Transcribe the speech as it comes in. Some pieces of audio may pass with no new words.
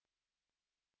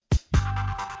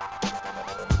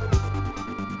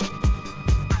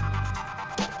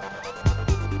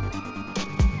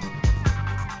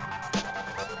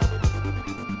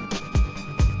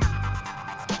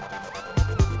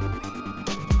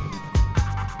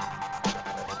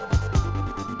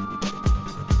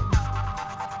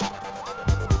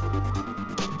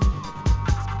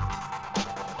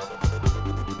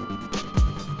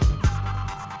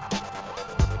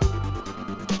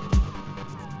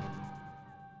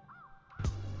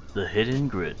The Hidden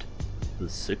Grid, The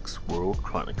Six World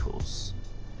Chronicles.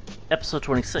 Episode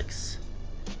 26,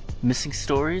 Missing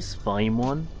Stories, Volume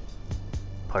 1,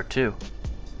 Part 2.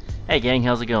 Hey gang,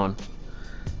 how's it going?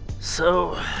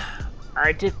 So,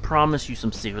 I did promise you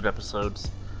some secret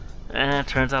episodes, and it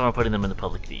turns out I'm putting them in the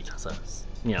public feed. So,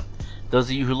 those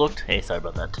of you who looked, hey, sorry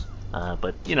about that.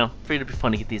 But, figured it'd be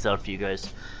fun to get these out for you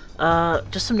guys.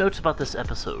 Just some notes about this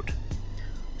episode.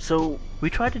 So,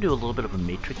 we tried to do a little bit of a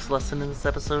Matrix lesson in this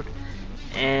episode,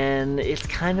 and it's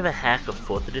kind of a hack of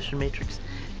 4th edition Matrix.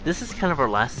 This is kind of our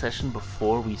last session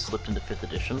before we slipped into 5th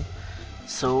edition,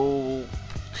 so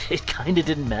it kind of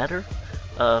didn't matter,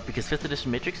 because 5th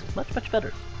edition Matrix is much, much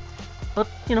better. But,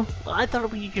 I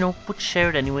thought we, would share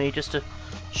it anyway, just to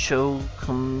show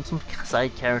some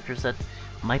side characters that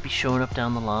might be showing up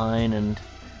down the line, and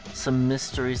some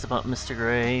mysteries about Mr.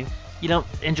 Grey.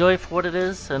 Enjoy it for what it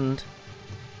is, and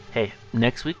hey,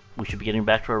 next week we should be getting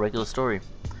back to our regular story.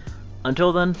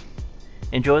 Until then,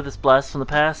 enjoy this blast from the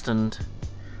past, and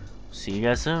see you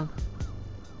guys soon.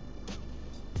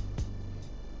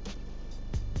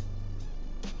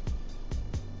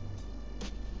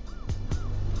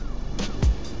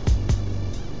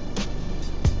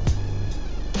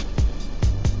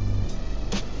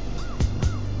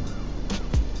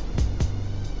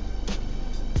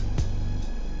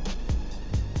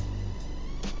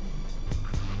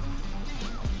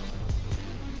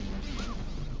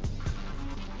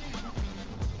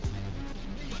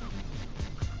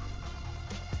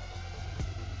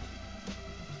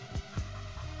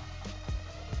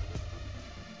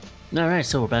 Alright,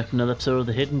 so we're back to another episode of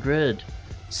The Hidden Grid.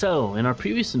 So, in our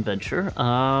previous adventure,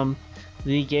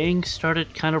 the gang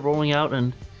started kind of rolling out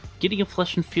and getting a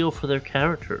flesh and feel for their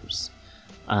characters.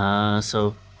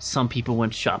 So, some people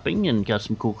went shopping and got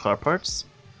some cool car parts.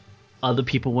 Other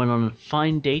people went on a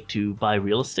fine date to buy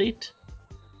real estate.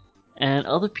 And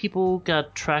other people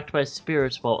got tracked by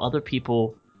spirits while other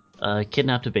people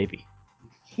kidnapped a baby.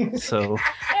 So...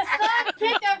 It's not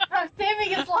kidnapping, I'm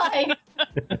saving his life!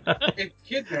 It's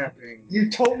kidnapping. You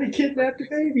totally kidnapped a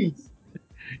baby.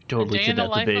 Totally A day in the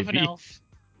kidnapped life the of an baby. elf.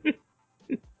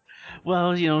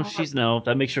 Well, she's an elf.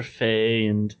 That makes her Fae,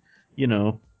 and,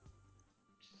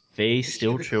 Fae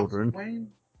still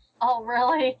children. Oh,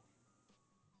 really?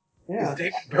 Yeah. Is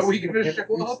David Bowie gonna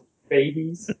show up?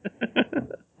 Babies.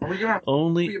 Are we gonna have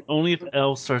Only if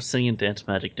elves start singing Dance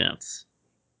Magic Dance.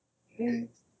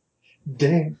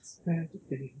 Dance, magic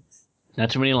dance. Not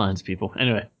too many lines, people.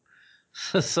 Anyway.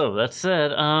 So, that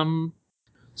said,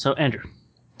 so, Andrew.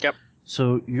 Yep.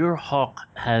 So, your hawk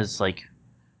has,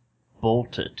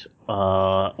 bolted,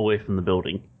 away from the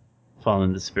building,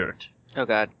 following the spirit. Oh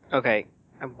god. Okay.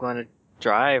 I'm gonna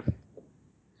drive.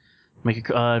 Make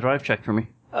a, drive check for me.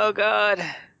 Oh god.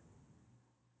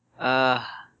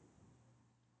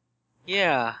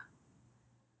 Yeah.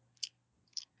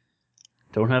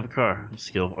 Don't have a car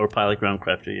skill, or pilot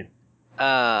groundcraft, do you?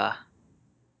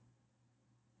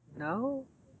 No?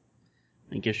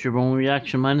 I guess your rolling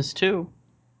reaction -2.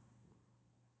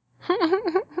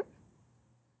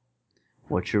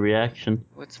 What's your reaction?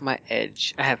 What's my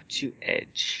edge? I have 2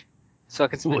 edge. So I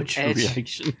can spend What's your edge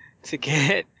reaction? to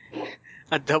get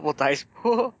a double dice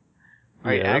pool.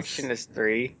 My Yes. reaction is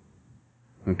 3.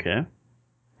 Okay.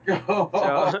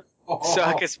 So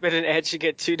I can spend an edge to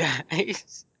get 2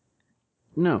 dice.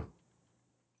 No.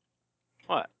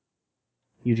 What?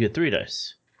 You'd get 3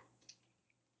 dice.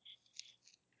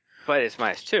 But it's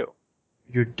 -2.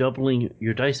 You're doubling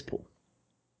your dice pool.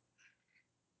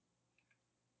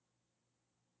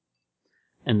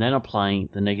 And then applying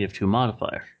the -2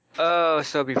 modifier. Oh,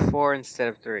 so it'll be 4 instead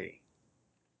of 3.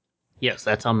 Yes,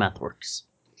 that's how math works.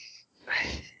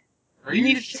 Are You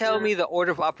need to sure? tell me the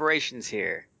order of operations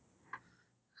here.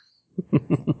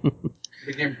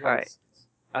 The game Alright.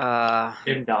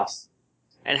 MDOS.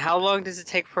 And how long does it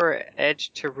take for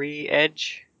edge to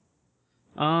re-edge?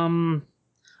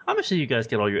 I'm gonna say you guys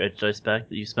get all your edge dice back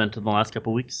that you spent in the last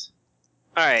couple weeks.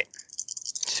 Alright.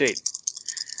 Sweet.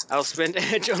 I'll spend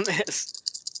edge on this.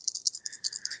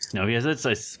 No, he has edge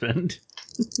dice to spend.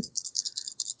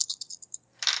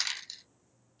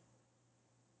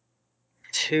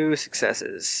 2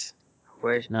 successes.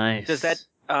 Which, Nice. does that,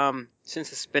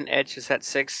 since it's spent edge, does that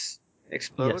 6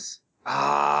 explode? Yes.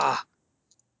 Ah!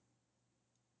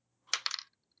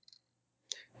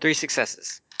 3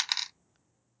 successes.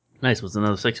 Nice. Was it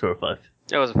another 6 or a 5?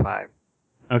 That was a 5.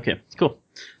 Okay, cool.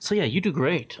 So yeah, you do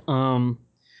great.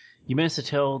 You managed to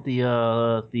tell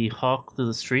the hawk through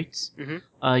the streets.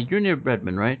 Mm-hmm. You're near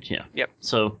Redmond, right? Yeah. Yep.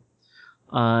 So,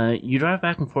 you drive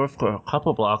back and forth for a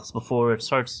couple blocks before it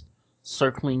starts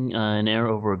circling an air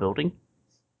over a building.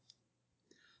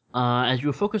 as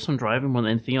you focus on driving more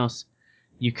than anything else,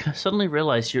 you suddenly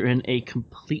realize you're in a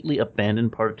completely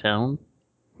abandoned part of town.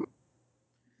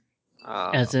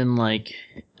 As in, like,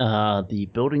 the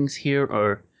buildings here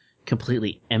are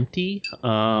completely empty.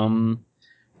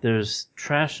 There's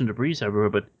trash and debris everywhere,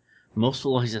 but most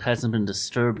of it hasn't been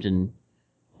disturbed in,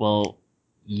 well,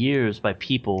 years by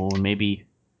people, and maybe,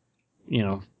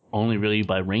 only really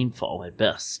by rainfall at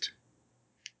best.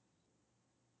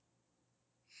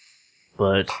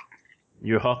 But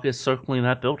your hawk is circling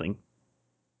that building.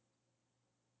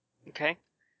 Okay.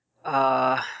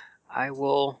 I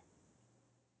will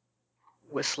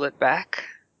whistle it back.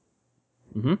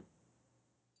 Mm-hmm.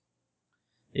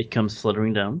 It comes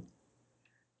fluttering down.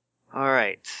 All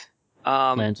right.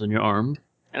 Lands on your arm.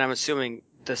 And I'm assuming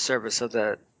the service of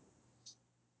the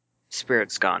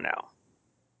spirit's gone now.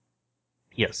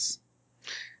 Yes.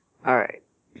 All right.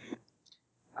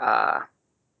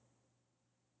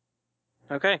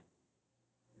 Okay.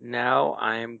 Now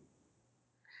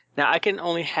I can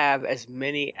only have as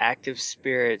many active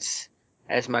spirits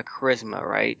as my charisma,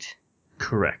 right?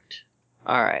 Correct.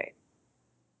 All right.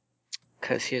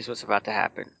 Because here's what's about to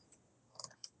happen.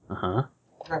 Uh-huh.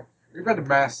 You're about to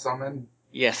mass summon.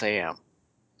 Yes, I am.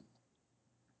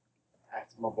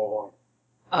 That's my boy.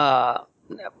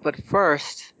 But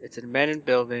first, it's an abandoned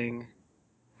building.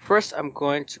 First, I'm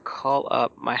going to call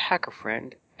up my hacker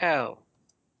friend, L.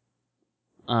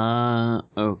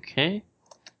 Okay.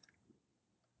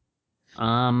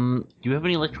 Do you have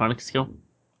any electronic skill?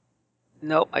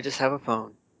 Nope, I just have a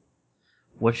phone.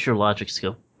 What's your logic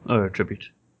skill? Or attribute?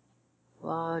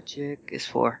 Logic is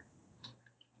 4.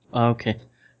 Okay.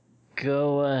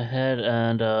 Go ahead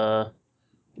and,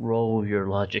 roll your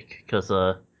logic, because,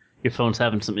 your phone's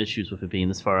having some issues with it being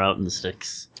this far out in the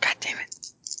sticks. God damn it.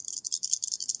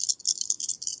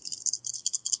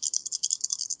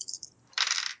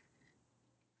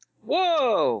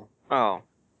 Whoa! Oh,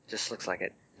 just looks like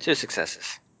it. 2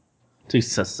 successes. 2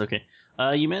 successes, okay.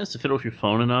 You managed to fiddle with your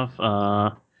phone enough,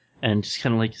 and just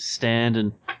kind of like stand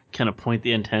and kind of point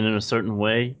the antenna in a certain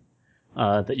way,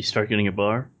 that you start getting a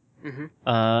bar. Mm-hmm.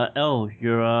 L,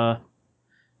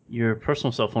 your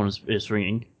personal cell phone is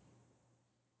ringing.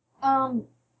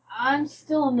 I'm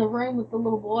still in the room with the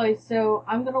little boy, so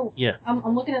I'm gonna. Yeah.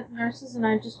 I'm looking at the nurses, and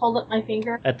I just hold up my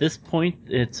finger. At this point,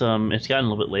 it's gotten a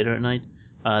little bit later at night.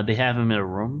 They have him in a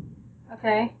room.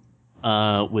 Okay.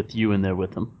 With you in there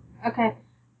with him. Okay.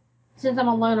 Since I'm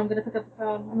alone, I'm gonna pick up the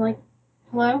phone. I'm like,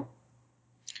 hello?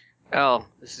 Oh,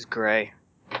 this is Gray.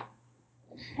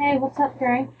 Hey, what's up,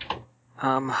 Gray?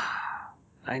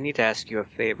 I need to ask you a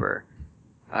favor,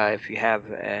 if you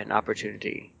have an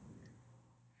opportunity.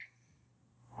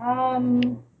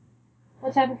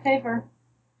 What type of favor?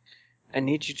 I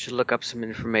need you to look up some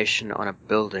information on a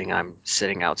building I'm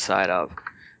sitting outside of.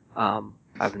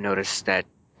 I've noticed that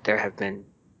there have been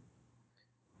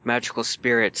magical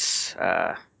spirits,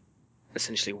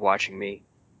 essentially watching me,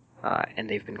 and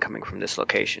they've been coming from this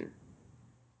location.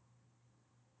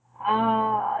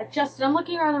 Justin, I'm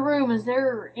looking around the room. Is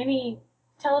there any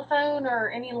telephone or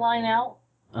any line out?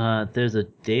 There's a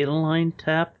data line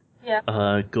tap.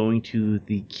 Yeah. Going to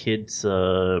the kid's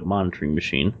monitoring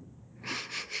machine.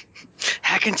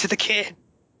 Hack into the kid!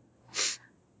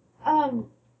 Hack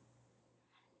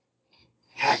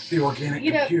the organic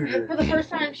computer. For the first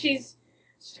time, she's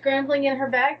scrambling in her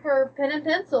bag for a pen and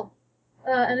pencil.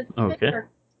 And a piece of paper.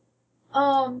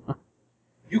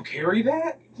 You carry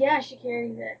that? Yeah, she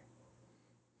carries it.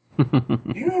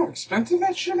 You know how expensive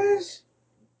that shit is?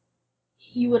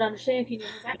 You would understand if you knew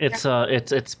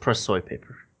exactly. It's pressed soy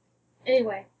paper.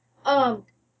 Anyway,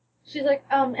 she's like,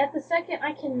 at the second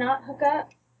I cannot hook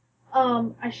up.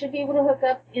 I should be able to hook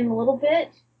up in a little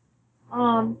bit.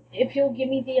 If you'll give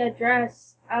me the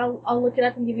address, I'll look it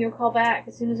up and give you a call back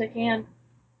as soon as I can.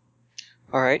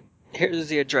 Alright, here's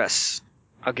the address.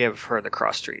 I'll give her the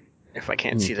cross street if I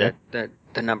can't see the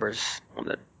numbers on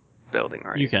the building.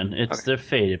 Or you can. They're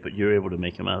faded, but you're able to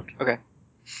make them out. Okay.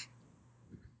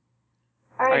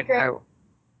 Alright, great.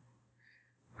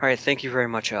 Alright, thank you very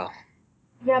much, Al.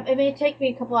 Yeah, it may take me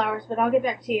a couple hours, but I'll get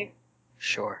back to you.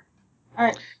 Sure.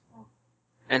 Alright.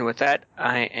 And with that,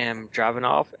 I am driving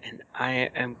off, and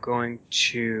I am going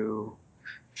to...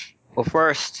 Well,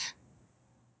 first,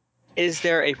 is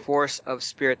there a force of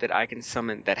spirit that I can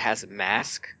summon that has a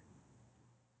mask?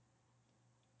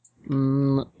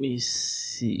 Let me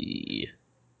see.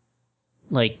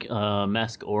 Like,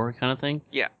 mask aura kind of thing?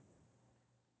 Yeah.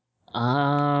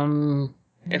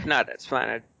 If not, that's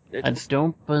fine. I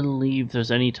don't believe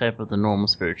there's any type of the normal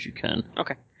spirit you can.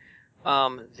 Okay.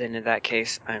 Then in that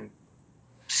case, I'm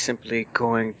simply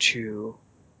going to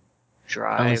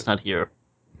drive. Alan's not here.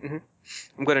 Mm-hmm.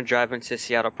 I'm going to drive into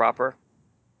Seattle proper,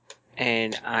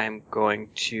 and I'm going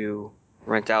to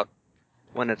rent out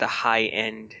one of the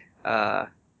high-end, a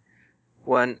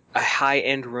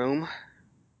high-end room,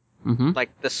 Mm-hmm. like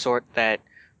the sort that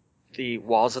the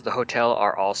walls of the hotel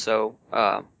are also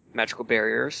magical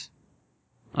barriers.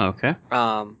 Okay.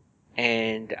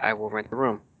 And I will rent the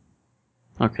room.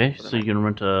 Okay, so you're gonna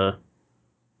rent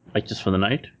like just for the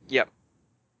night? Yep.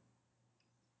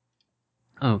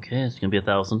 Okay, it's gonna be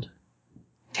 1,000.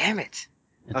 Damn it.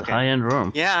 It's Okay. a high-end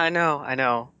room. Yeah, I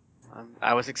know.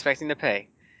 I was expecting to pay.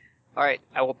 All right,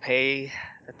 I will pay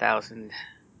 1,000.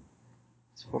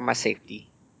 It's for my safety.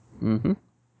 Mm-hmm.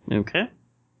 Okay.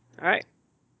 All right.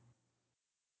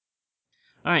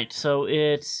 Alright, so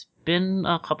it's been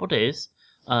a couple days.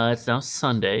 It's now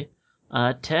Sunday.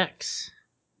 Tex,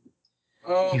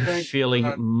 Oh, you're thank feeling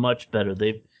God. much better.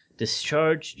 They've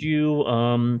discharged you.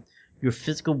 Your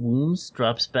physical wounds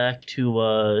drops back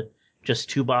to just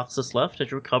 2 boxes left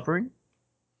as you're recovering.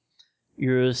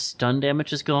 Your stun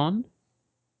damage is gone.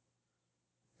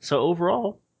 So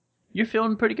overall, you're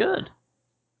feeling pretty good.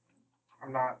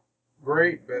 I'm not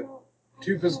great, but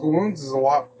 2 physical wounds is a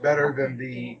lot better than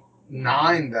the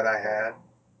 9 that I had.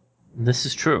 This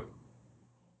is true.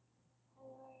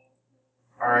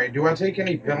 Alright, do I take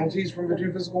any penalties from the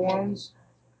 2 physical wounds?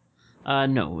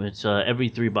 No, it's every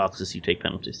 3 boxes you take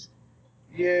penalties.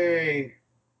 Yay.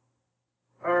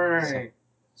 Alright.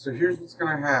 So here's what's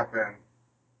gonna happen.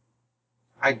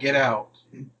 I get out.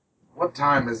 What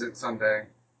time is it Sunday?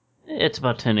 It's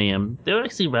about 10 a.m. They're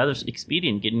actually rather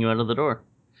expedient getting you out of the door.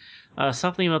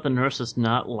 Something about the nurses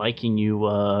not liking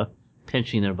you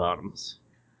pinching their bottoms.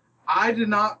 I did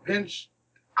not pinch.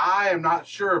 I am not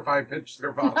sure if I pinched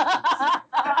their bottoms.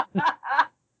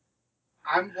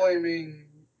 I'm blaming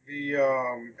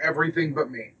the everything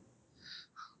but me.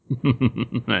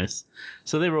 Nice.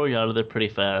 So they roll you out of there pretty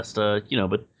fast,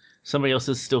 but somebody else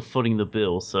is still footing the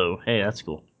bill, so hey, that's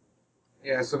cool.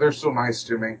 Yeah, so they're still nice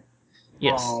to me.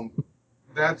 Yes.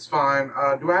 That's fine.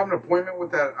 Do I have an appointment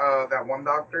with that one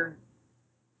doctor?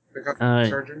 The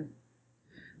surgeon?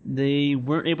 They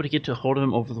weren't able to get to hold of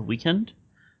him over the weekend,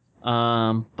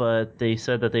 but they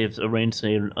said that they've arranged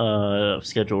a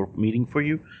scheduled meeting for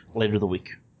you later the week.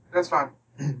 That's fine.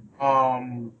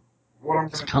 What I'm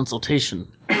It's a gonna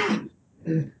consultation.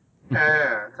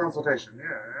 Yeah, consultation.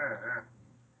 Yeah.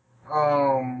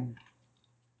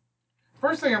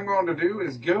 First thing I'm going to do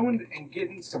is go and get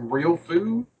me some real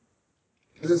food.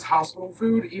 This is hospital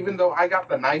food, even though I got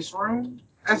the nice room.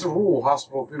 As a rule,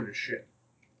 hospital food is shit.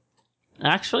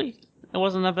 Actually, it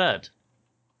wasn't that bad.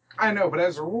 I know, but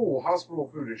as a rule, hospital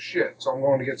food is shit, so I'm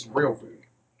going to get some real food.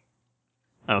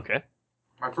 Okay.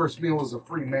 My first meal is a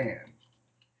free man.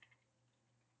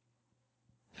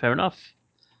 Fair enough.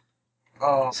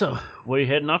 So, where are you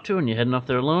heading off to? And you heading off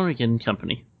there alone or you getting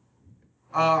company?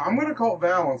 I'm going to call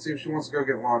Val and see if she wants to go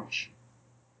get lunch.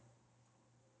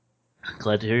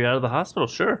 Glad to hear you're out of the hospital,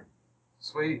 sure.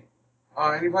 Sweet.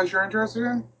 Any place you're interested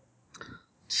in?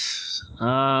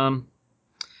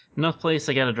 Enough place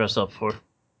I gotta dress up for.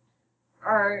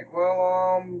 Alright,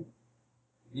 well,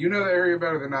 you know the area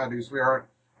better than I do, sweetheart.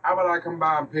 How about I come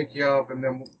by and pick you up and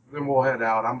then we'll head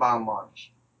out. I'm buying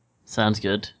lunch. Sounds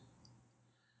good.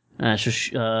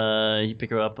 You pick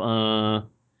her up, or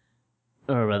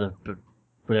rather,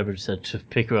 whatever you said, to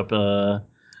pick her up,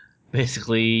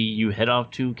 basically you head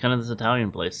off to kind of this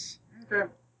Italian place. Okay.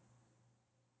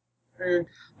 Hey.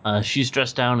 She's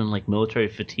dressed down in like military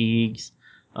fatigues,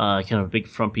 kind of a big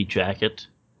frumpy jacket.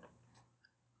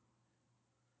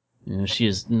 She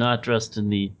is not dressed in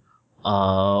the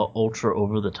ultra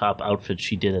over the top outfit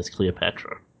she did as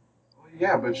Cleopatra.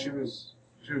 Yeah, but she was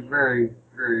very,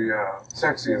 very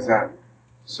sexy as that.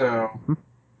 So,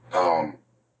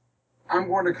 I'm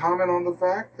going to comment on the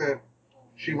fact that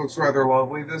she looks rather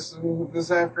lovely this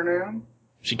afternoon.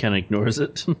 She kind of ignores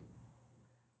it.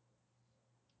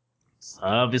 It's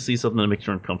obviously something that makes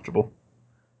her uncomfortable.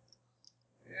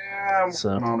 Yeah, I'm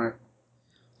working on it.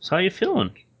 So how you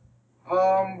feeling?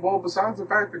 Well, besides the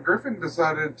fact that Griffin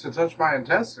decided to touch my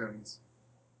intestines.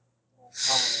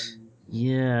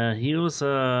 Yeah, he was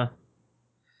a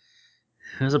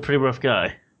pretty rough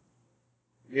guy.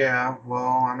 Yeah,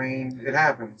 well, I mean, it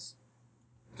happens.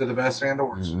 To the best and the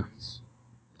worst.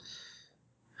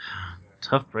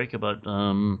 Tough break about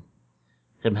him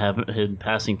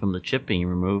passing from the chip being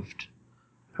removed.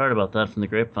 Heard about that from the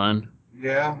grapevine.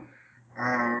 Yeah.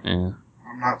 Yeah.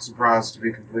 I'm not surprised, to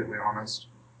be completely honest.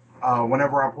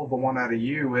 Whenever I pulled the one out of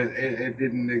you, it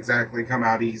didn't exactly come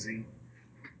out easy.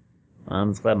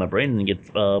 I'm just glad my brain didn't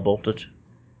get bolted.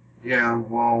 Yeah,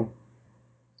 well,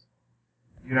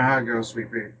 you know how it goes,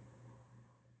 Sweet Pea.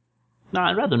 No,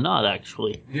 I'd rather not,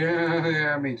 actually.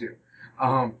 Yeah, me too.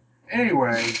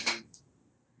 Anyway,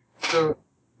 so at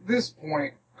this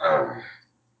point, I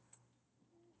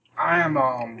am,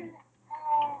 like,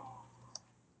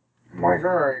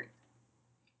 alright.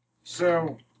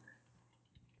 So,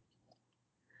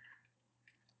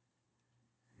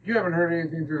 you haven't heard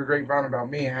anything through the grapevine about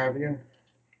me, have you?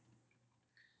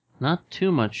 Not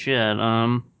too much yet.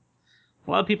 A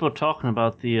lot of people are talking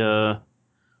about the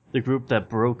group that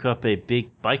broke up a big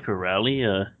biker rally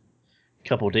a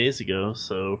couple days ago,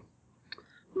 so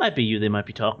might be you they might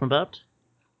be talking about.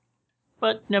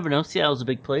 But never know, Seattle's a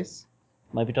big place.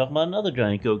 Might be talking about another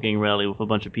giant Go Gang rally with a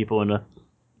bunch of people and a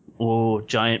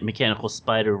giant mechanical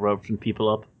spider roping people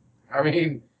up. I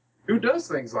mean, who does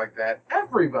things like that?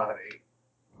 Everybody.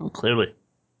 Well, clearly.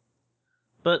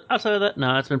 But outside of that,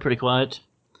 nah, it's been pretty quiet.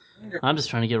 Okay. I'm just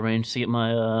trying to get arranged to get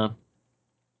my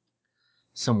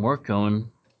some work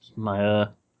going. My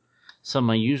some of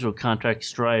my usual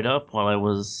contracts dried up while I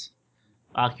was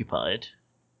occupied.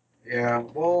 Yeah,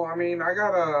 well, I mean, I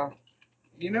got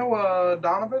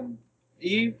Donovan?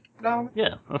 Eve Donovan?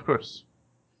 Yeah, of course.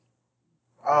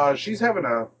 She said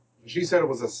it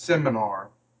was a seminar.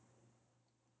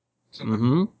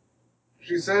 Mm-hmm.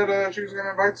 She said she was going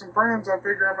to invite some friends. I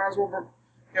figure I might as well,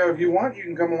 if you want, you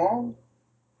can come along.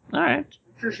 Alright.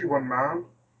 I'm sure she wouldn't mind.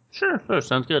 Sure,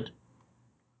 sounds good.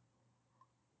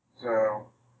 So,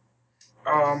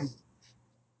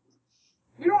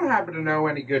 you don't happen to know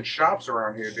any good shops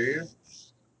around here, do you?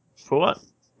 For what?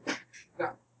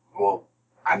 Well,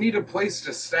 I need a place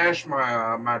to stash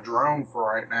my drone for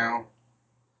right now.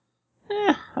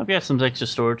 I've got some extra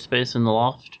storage space in the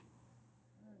loft.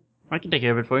 I can take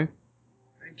care of it for you.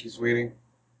 Thank you, sweetie.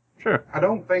 Sure. I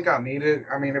don't think I need it.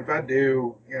 I mean, if I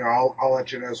do, I'll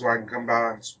let you know so I can come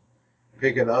by and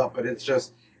pick it up. But it's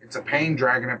a pain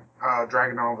dragging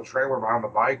all the trailer behind the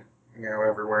bike,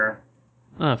 everywhere.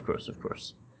 Of course.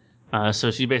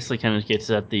 So she basically kind of gets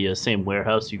at the same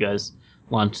warehouse you guys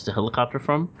launched the helicopter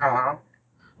from. Uh-huh.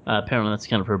 Apparently that's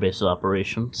kind of her base of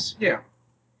operations. Yeah.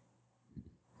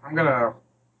 I'm gonna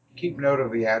keep note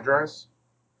of the address.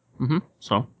 Mm-hmm.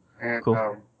 So, And,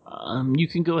 cool. You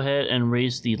can go ahead and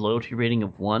raise the loyalty rating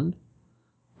of 1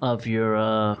 of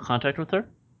your contact with her.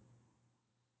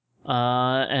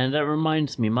 And that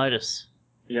reminds me, Midas.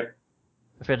 Yep.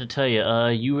 I forgot to tell you,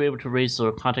 you were able to raise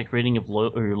the contact rating of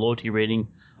or your loyalty rating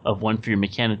of 1 for your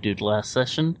mechanic dude last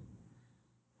session,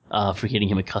 for getting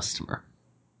him a customer.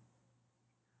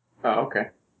 Oh, okay.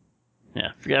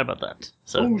 Yeah, forget about that.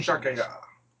 So, ooh, shakaya.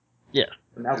 yeah.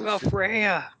 What about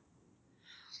Freya?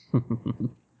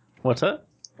 What's that?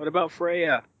 What about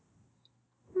Freya?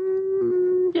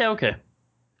 Yeah, okay.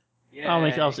 Yay.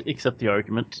 I'll accept the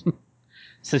argument.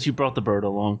 Since you brought the bird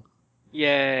along.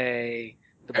 Yay.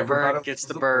 The Everybody bird gets loves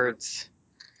the the birds.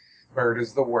 Bird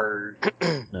is the word.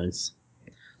 Nice.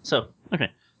 So, okay.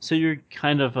 So your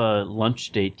kind of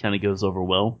lunch date kind of goes over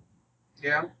well.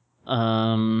 Yeah.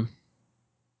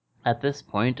 At this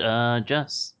point,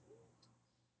 Jess.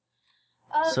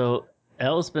 Uh, So,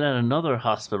 Elle's been at another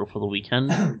hospital for the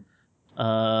weekend.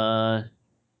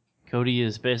 Cody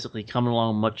is basically coming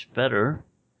along much better.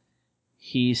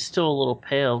 He's still a little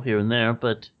pale here and there,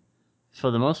 but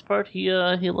for the most part, he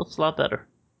looks a lot better.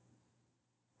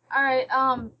 Alright,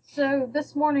 so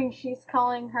this morning she's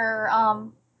calling her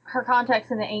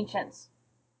contacts in the Ancients.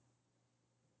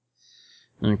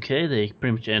 Okay, they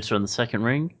pretty much answer on the second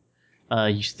ring.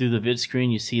 Through the vid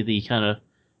screen, you see the kind of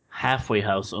halfway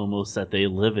house almost that they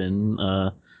live in.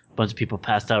 A bunch of people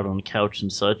passed out on the couch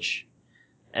and such.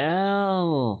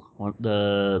 The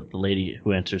lady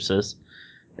who answers says,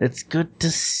 "It's good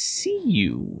to see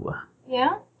you."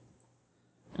 Yeah?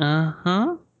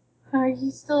 Uh-huh. Are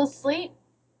you still asleep?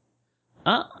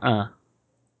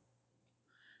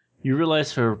 You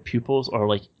realize her pupils are,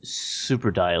 like,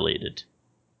 super dilated.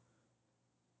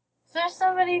 Is there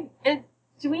somebody...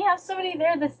 do we have somebody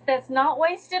there that's not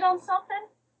wasted on something?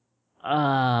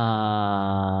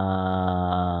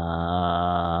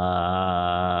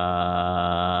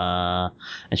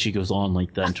 And she goes on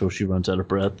like that until she runs out of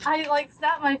breath. I,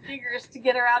 snap my fingers to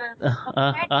get her out of...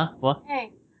 What?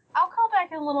 Hey, I'll call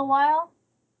back in a little while.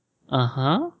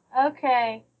 Uh-huh.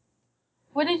 Okay.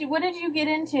 What did you get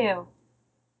into?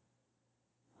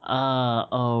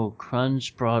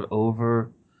 Crunch brought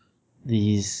over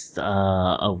these,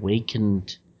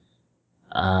 awakened,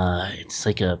 it's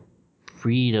like a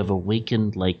breed of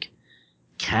awakened, like,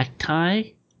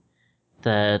 cacti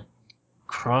that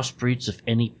crossbreeds with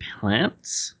any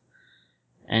plants.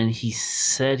 And he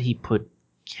said he put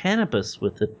cannabis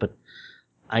with it, but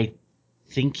I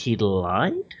think he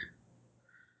lied?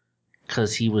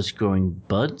 Because he was growing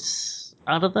buds?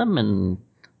 out of them and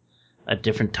a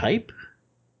different type.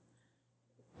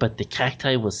 But the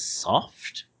cacti was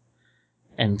soft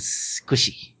and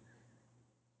squishy.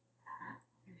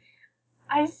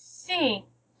 I see.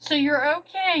 So you're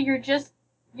okay. You're just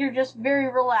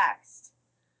very relaxed.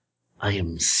 I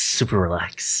am super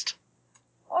relaxed.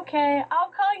 Okay,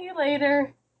 I'll call you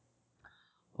later.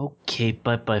 Okay,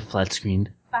 bye-bye, flat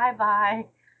screen. Bye.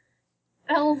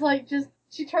 Elle's like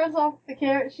she turns off the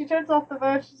camera. She turns off the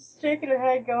phone. She's shaking her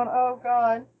head, going, "Oh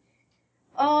God."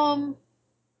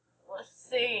 Let's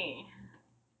see.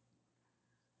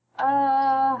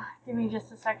 Give me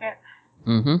just a second.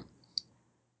 Mm-hmm.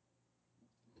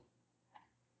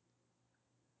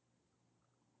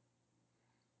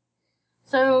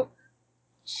 So,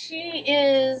 she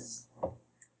is.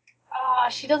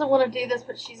 She doesn't want to do this,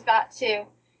 but she's got to.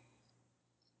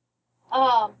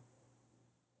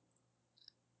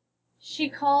 She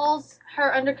calls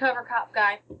her undercover cop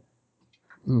guy.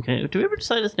 Okay, do we ever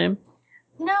decide his name?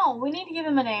 No, we need to give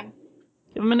him a name.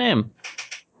 Give him a name.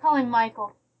 Call him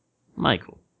Michael.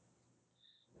 Michael.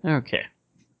 Okay.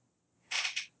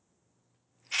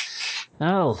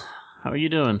 Al, how are you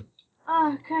doing?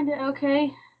 Kinda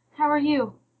okay. How are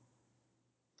you?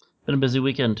 Been a busy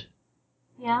weekend.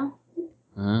 Yeah?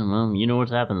 Well, you know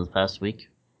what's happened this past week.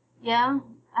 Yeah?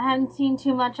 I haven't seen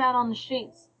too much out on the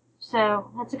streets,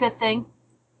 so that's a good thing.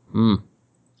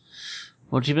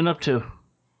 What you been up to?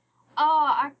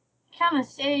 I kinda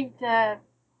saved a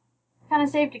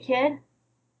kid.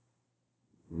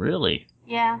 Really?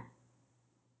 Yeah.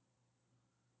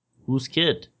 Whose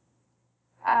kid?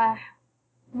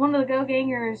 One of the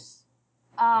go-gangers,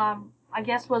 I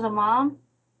guess was a mom,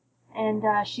 and,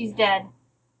 she's dead.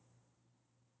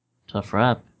 Tough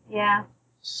rap. Yeah.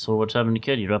 So what's happened to the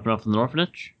kid? You dropping off in the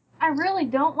orphanage? I really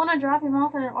don't want to drop him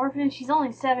off in an orphanage. He's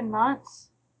only 7 months.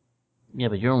 Yeah,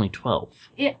 but you're only 12.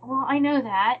 Yeah, well, I know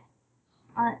that.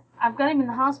 I've got him in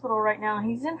the hospital right now.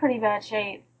 He's in pretty bad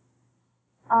shape.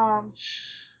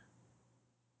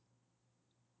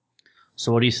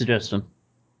 So what are you suggesting?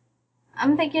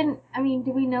 I'm thinking,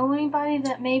 do we know anybody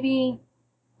that maybe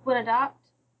would adopt?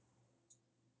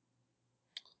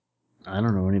 I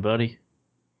don't know anybody.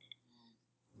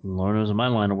 Lord knows in my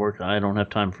line of work, I don't have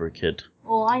time for a kid.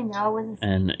 Well, I know.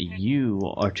 And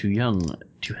you are too young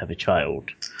to have a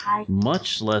child.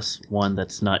 Much less one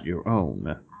that's not your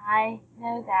own. I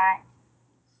know that.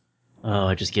 Oh,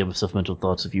 I just gave myself mental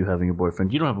thoughts of you having a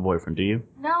boyfriend. You don't have a boyfriend, do you?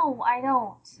 No, I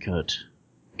don't.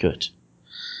 Good.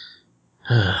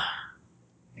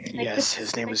 Yes,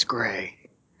 his name is Gray.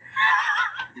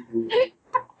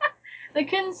 They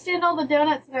couldn't stand all the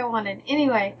donuts that I wanted.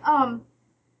 Anyway,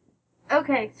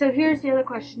 okay, so here's the other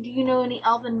question. Do you know any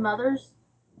elven mothers?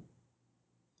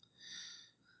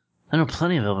 I know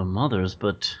plenty of elven mothers,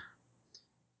 but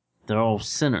they're all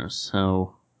sinners,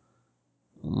 so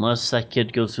unless that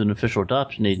kid goes to an official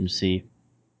adoption agency,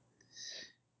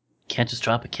 can't just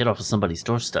drop a kid off of somebody's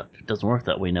doorstep. It doesn't work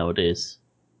that way nowadays.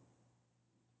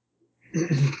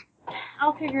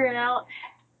 I'll figure it out.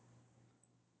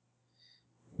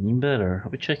 You better.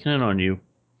 I'll be checking in on you.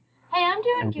 Hey, I'm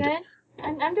doing good.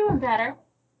 I'm doing better.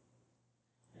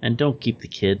 And don't keep the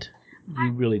kid.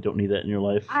 You really don't need that in your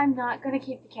life. I'm not gonna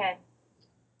keep the kid.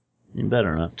 You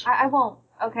better not. I won't,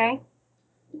 okay?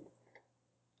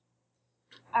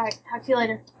 Alright, talk to you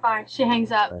later. Bye. She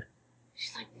hangs up. Bye.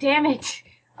 She's like, damn it.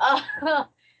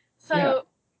 So... Yeah.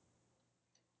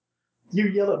 You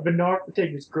yell at Bernard for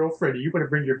taking his girlfriend, and you want to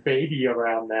bring your baby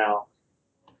around now.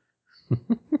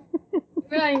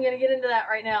 We're not even gonna get into that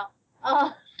right now.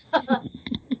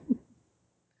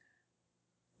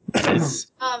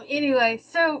 Anyway,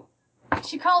 so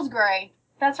she calls Gray.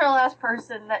 That's her last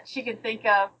person that she could think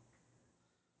of.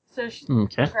 So she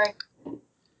Okay. Gray.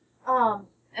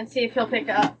 And see if he'll pick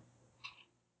up.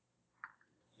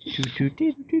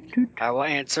 I will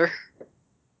answer.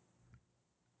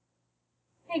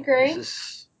 Hey Gray,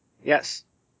 Yes,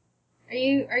 are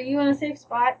you in a safe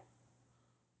spot?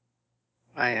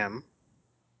 I am.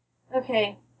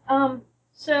 Okay.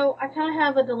 So I kind of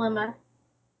have a dilemma.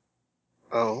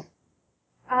 Oh,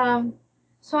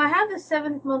 So I have this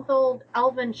 7-month-old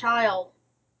elven child.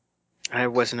 I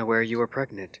wasn't aware you were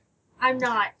pregnant. I'm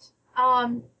not.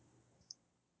 A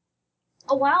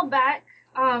while back,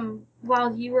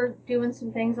 while you were doing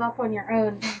some things off on your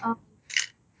own,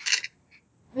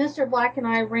 Mr. Black and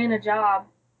I ran a job,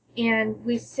 and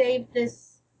we saved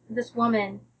this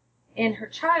woman and her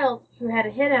child who had a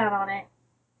hit out on it.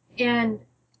 And,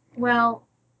 well,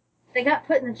 they got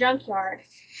put in the junkyard,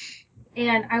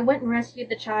 and I went and rescued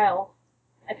the child.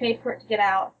 I paid for it to get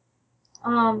out.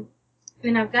 And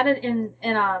I've got it in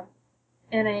a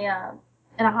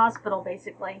hospital,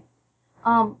 basically.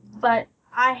 But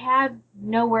I have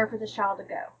nowhere for this child to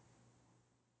go.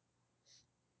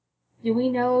 Do we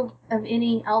know of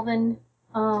any elven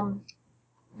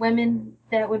women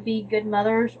that would be good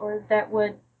mothers or that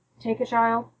would take a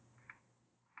child?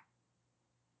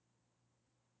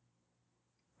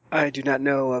 I do not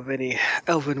know of any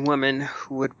elven woman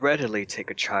who would readily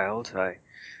take a child. I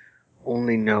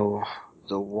only know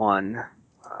the one,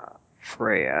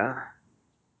 Freya.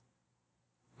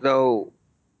 Though,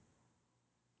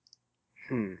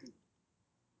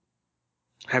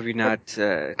 have you not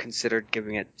considered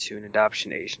giving it to an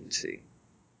adoption agency?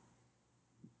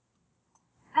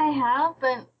 I have,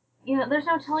 but there's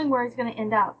no telling where he's going to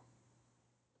end up.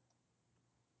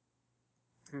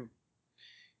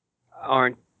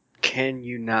 Can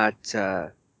you not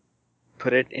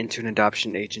put it into an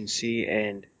adoption agency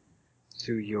and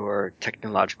through your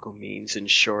technological means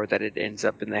ensure that it ends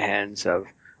up in the hands of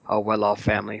a well-off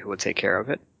family who will take care of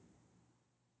it?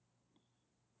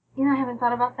 I haven't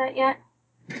thought about that yet.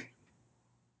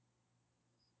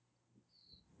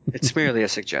 It's merely a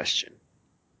suggestion.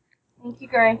 Thank you,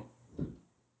 Gray.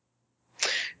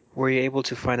 Were you able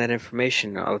to find that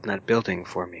information out in that building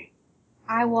for me?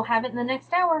 I will have it in the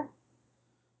next hour.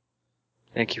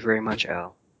 Thank you very much,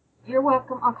 Al. You're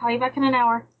welcome. I'll call you back in an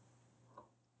hour.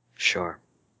 Sure.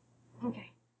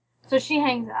 Okay. So she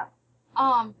hangs up.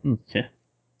 Okay.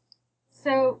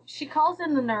 So she calls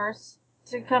in the nurse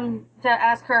to come to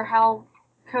ask her how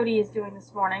Cody is doing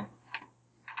this morning.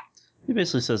 He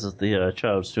basically says that the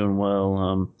child's doing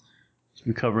well. He's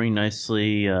recovering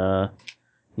nicely.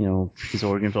 His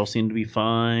organs all seem to be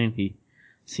fine. He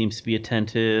seems to be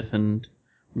attentive and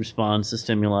responds to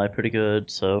stimuli pretty good.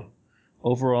 So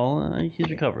overall, he's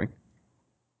recovering.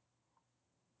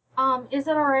 Is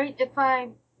it alright if I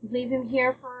leave him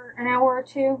here for an hour or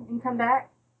two and come back?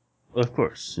 Of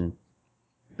course.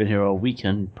 Been here all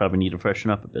weekend. Probably need to freshen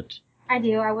up a bit. I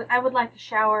do. I would like to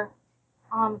shower.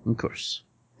 Of course.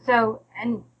 So,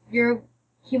 and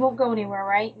he won't go anywhere,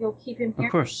 right? You'll keep him here?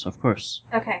 Of course.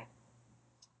 Okay.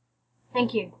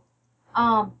 Thank you.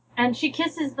 And she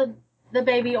kisses the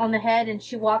baby on the head and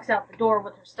she walks out the door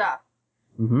with her stuff.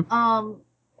 Mm-hmm.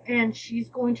 And she's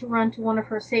going to run to one of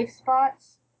her safe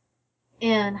spots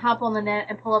and hop on the net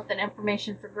and pull up that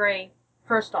information for Gray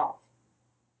first off.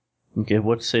 Okay,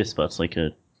 what safe spots? Like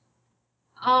a...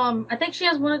 I think she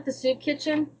has one at the soup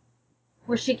kitchen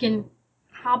where she can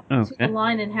hop to the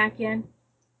line and hack in.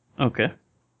 Okay.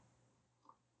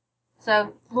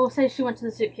 So, we'll say she went to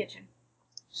the soup kitchen.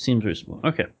 Seems reasonable.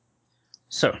 Okay.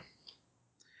 So,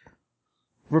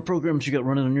 what programs you got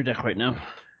running on your deck right now?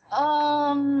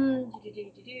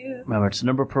 Remember, it's the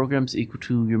number of programs equal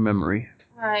to your memory.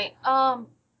 Right.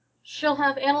 She'll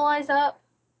have Analyze up.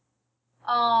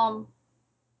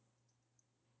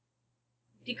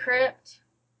 Decrypt.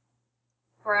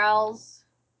 Browse.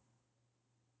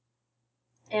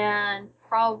 And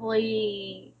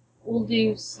probably we'll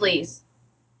do Sleaze.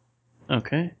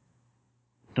 Okay.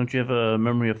 Don't you have a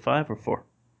memory of 5 or 4?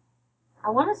 I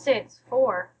want to say it's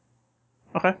 4.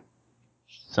 Okay.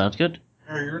 Sounds good.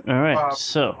 All right,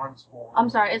 so... I'm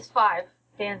sorry, it's 5.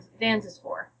 Dan's is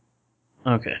 4.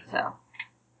 Okay. So.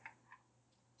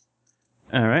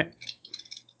 Alright.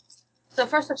 So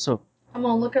first I'm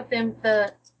going to look up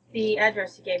the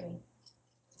address he gave me.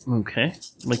 Okay.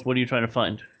 Like, what are you trying to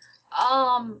find?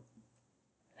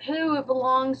 Who it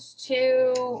belongs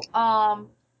to,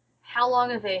 how long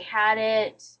have they had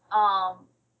it,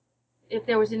 if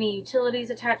there was any utilities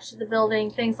attached to the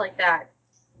building, things like that.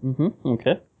 Mm-hmm,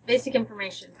 okay. Basic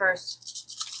information first.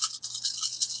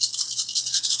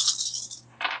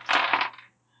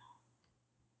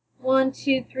 One,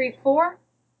 two, three, 4.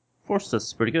 4,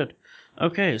 that's pretty good.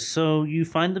 Okay, so you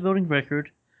find the building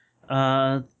record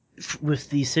with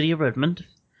the city of Redmond.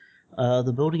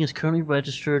 The building is currently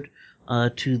registered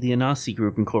to the Anasi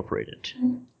Group Incorporated.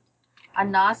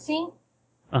 Anasi?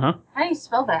 Uh-huh. How do you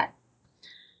spell that?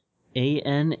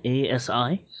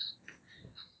 ANASI.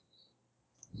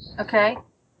 Okay.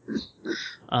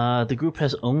 The group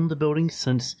has owned the building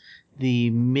since the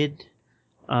mid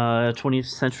 20th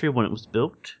century when it was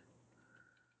built.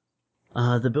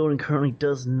 The building currently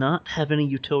does not have any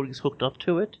utilities hooked up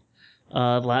to it.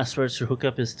 The last registered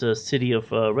hookup is the city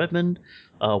of Redmond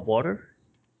water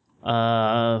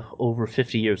over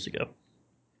 50 years ago.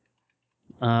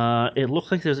 It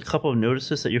looks like there's a couple of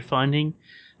notices that you're finding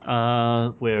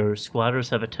where squatters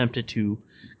have attempted to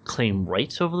claim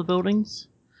rights over the buildings,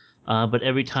 but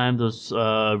every time those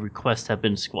requests have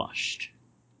been squashed.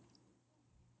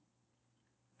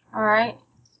 All right.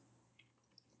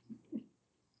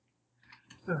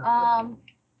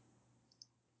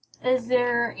 is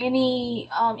there any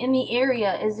in the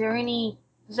area? Is there any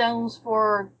zones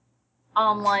for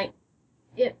like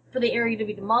it for the area to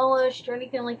be demolished or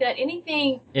anything like that?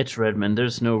 Anything? It's Redmond.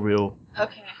 There's no real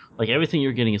Okay. like everything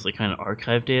you're getting is like kind of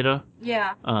archive data.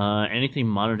 Yeah. Anything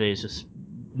modern day is just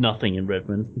nothing in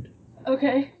Redmond.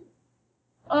 Okay.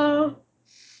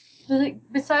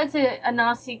 Besides the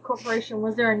Anasi Corporation,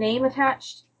 was there a name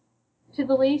attached to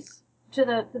the lease to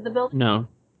the building? No,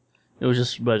 it was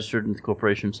just registered in the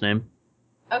corporation's name.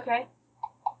 Okay.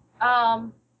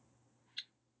 All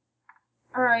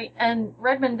right. And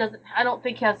Redmond doesn't. I don't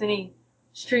think has any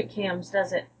street cams,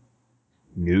 does it?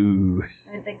 No.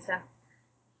 I didn't think so.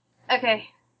 Okay.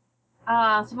 So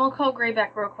I'm gonna call Gray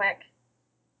back real quick.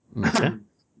 Okay.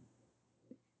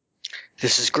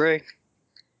 This is Greg.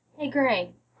 Hey,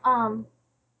 Gray.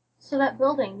 So that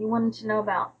building you wanted to know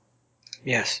about.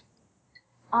 Yes.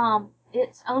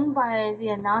 It's owned by the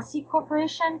Anasi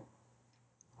Corporation.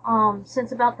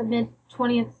 Since about the mid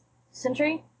 20th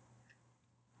century.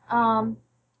 The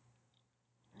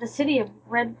city of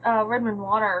Redmond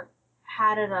Water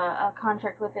had a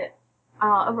contract with it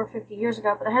over 50 years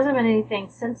ago, but there hasn't been anything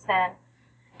since then.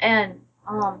 And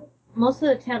most of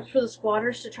the attempts for the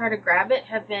squatters to try to grab it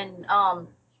have been,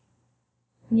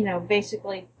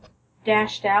 basically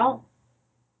dashed out.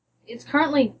 It's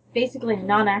currently basically a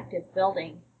non-active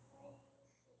building.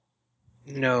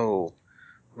 No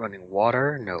running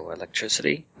water, no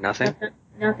electricity, nothing?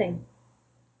 Nothing.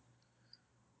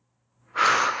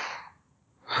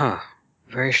 Huh.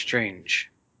 Very strange.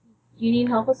 Do you need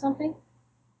help with something?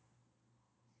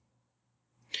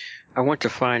 I want to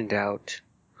find out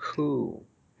who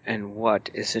and what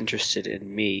is interested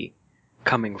in me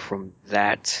coming from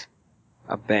that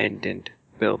abandoned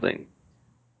building.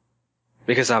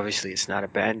 Because obviously it's not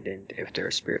abandoned if there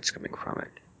are spirits coming from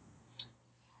it.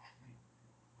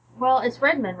 Well, it's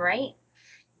Redmond, right?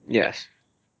 Yes,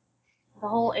 The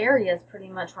whole area is pretty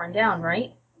much run down,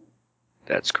 right?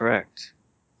 that's correct.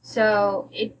 So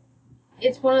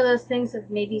it's one of those things of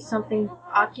maybe something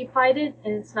occupied it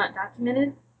and it's not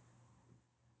documented.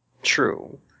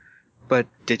 True. But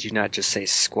did you not just say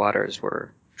squatters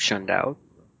were shunned out?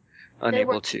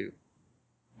 Unable to...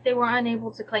 They were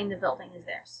unable to claim the building as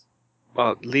theirs.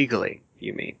 Well, legally,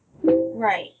 you mean?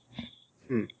 Right.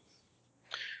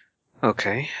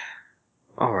 Okay.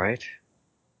 Alright.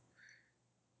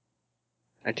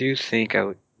 I do think I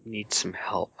would need some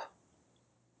help.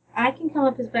 I can come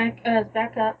up as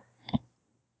backup.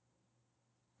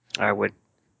 I would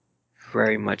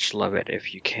very much love it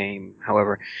if you came.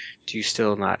 However, do you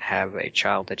still not have a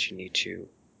child that you need to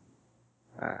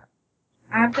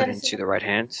I've put got into the right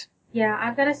hands? Yeah,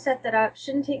 I've got to set that up.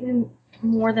 Shouldn't take me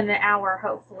more than an hour,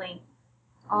 hopefully.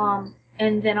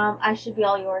 And then I should be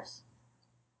all yours.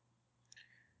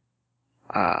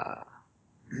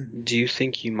 Do you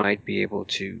think you might be able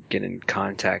to get in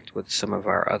contact with some of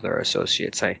our other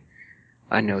associates?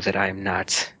 I know that I am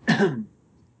not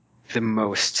the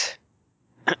most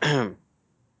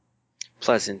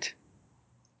pleasant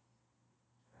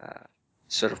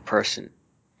sort of person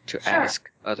to Sure. ask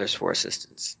others for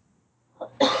assistance.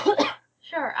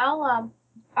 Sure, I'll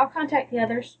contact the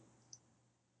others.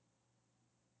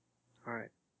 All right.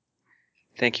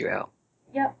 Thank you, Al.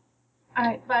 Yep. All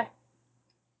right, bye.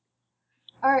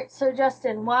 All right, so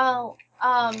Justin, while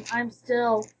I'm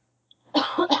still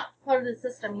part of the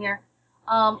system here,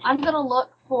 I'm gonna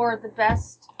look for the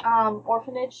best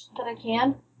orphanage that I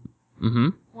can, Mm-hmm.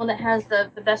 one that has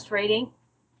the best rating,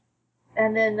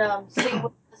 and then see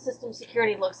what the system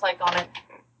security looks like on it.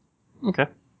 Okay.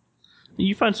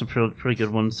 You find some pretty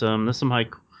good ones. There's some high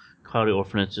quality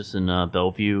orphanages in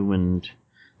Bellevue and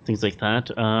things like that.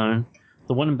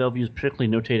 The one in Bellevue is particularly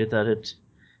notated that it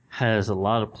has a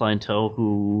lot of clientele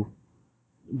who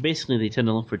basically they tend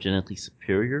to look for genetically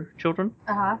superior children.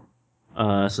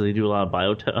 So they do a lot of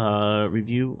bio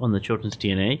review on the children's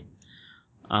DNA.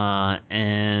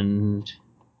 And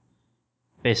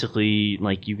basically,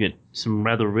 like, you get some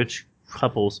rather rich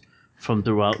couples from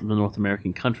throughout the North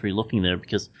American country looking there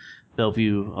because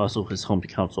Bellevue also is home to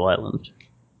Council Island.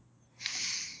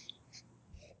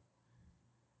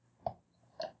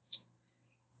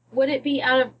 Would it be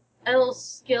out of Edel's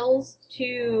skills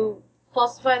to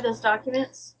falsify those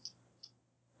documents?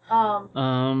 It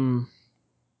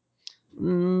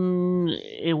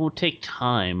will take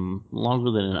time,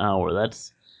 longer than an hour.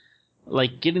 That's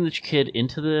like getting the kid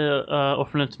into the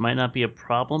orphanage might not be a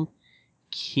problem.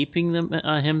 Keeping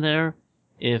him there,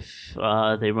 if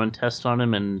they run tests on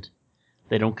him and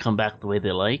they don't come back the way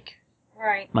they like,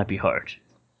 Right. might be hard.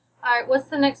 Alright, what's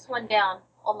the next one down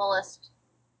on the list?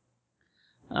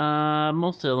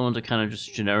 Most of the other ones are kind of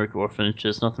just generic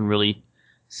orphanages, nothing really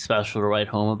special to write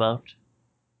home about.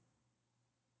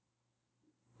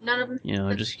 None of them. You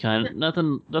know, just kind of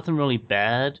nothing really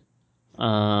bad,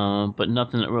 but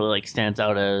nothing that really like stands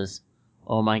out as,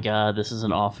 oh my god, this is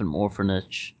an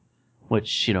orphanage,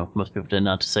 which most people did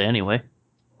not to say anyway.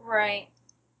 Right.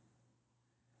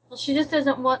 Well, she just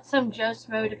doesn't want some Joe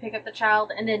Smo to pick up the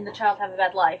child and then the child have a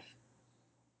bad life.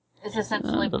 It's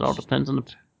essentially. That all depends on the.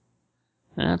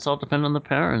 It's all dependent on the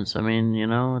parents. I mean,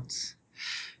 it's.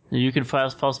 You can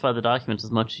falsify the documents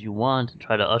as much as you want and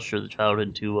try to usher the child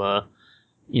into a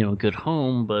good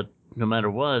home, but no matter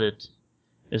what, it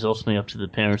is ultimately up to the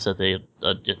parents that they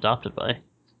adopted by.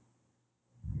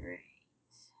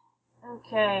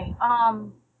 Okay.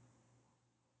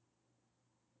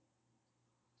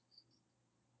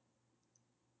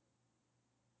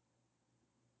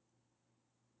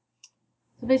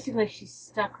 So basically, she's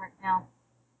stuck right now.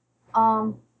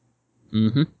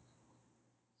 Mm-hmm.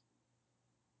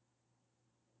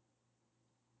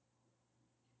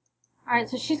 Alright,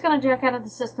 so she's gonna jack out of the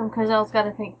system because Elle's got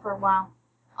to think for a while.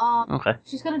 Okay.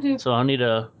 She's gonna do. So I need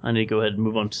to go ahead and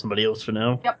move on to somebody else for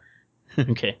now. Yep.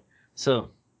 Okay. So,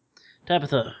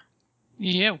 Tabitha,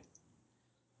 You.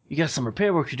 you got some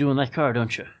repair work to do on that car,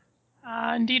 don't you?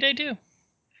 Indeed I do.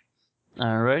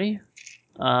 Alrighty.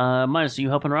 Minus, are you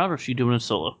helping her out, or is she doing it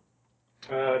solo?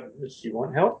 Does she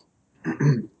want help?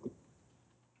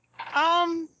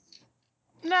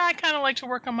 Nah, I kind of like to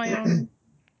work on my own.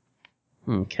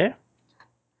 Okay.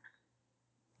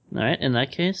 Alright, in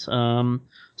that case,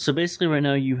 so basically right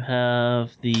now you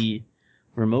have the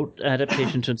remote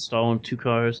adaptation to install on 2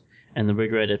 cars, and the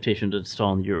rigger adaptation to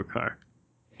install on your car.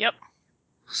 Yep.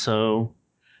 So,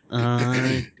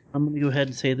 I'm going to go ahead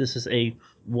and say this is a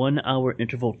 1-hour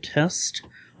interval test.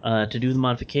 To do the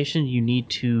modification, you need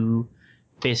to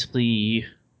basically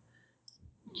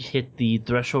hit the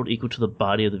threshold equal to the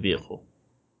body of the vehicle.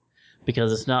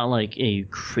 Because it's not like a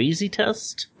crazy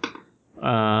test,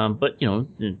 but,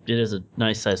 it is a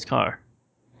nice-sized car.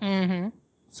 Mm-hmm.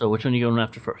 So which one are you going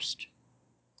after first?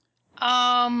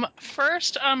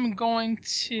 First I'm going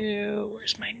to...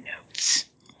 Where's my notes?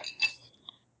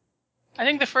 I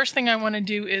think the first thing I want to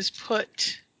do is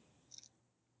put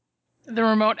the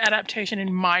remote adaptation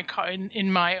in my car,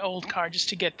 in my old car, just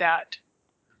to get that.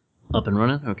 Up and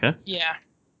running? Okay. Yeah.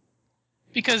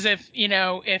 Because if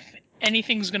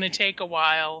anything's going to take a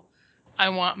while, I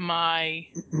want my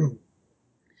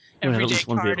everyday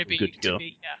car to be good to go.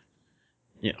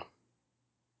 yeah.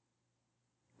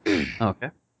 Okay.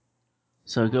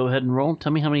 So go ahead and roll.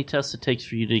 Tell me how many tests it takes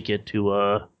for you to get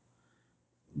to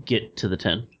the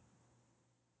 10.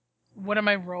 What am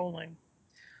I rolling?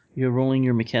 You're rolling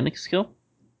your mechanic skill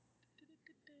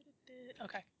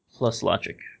Okay. plus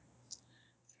logic.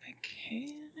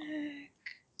 Mechanic.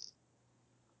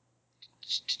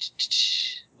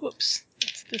 Whoops.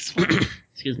 That's this one.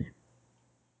 Excuse me.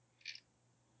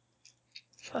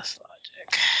 Plus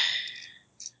logic.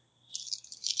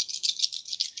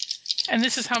 And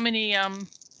this is how many,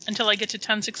 until I get to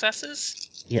 10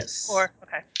 successes? Yes.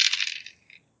 Okay.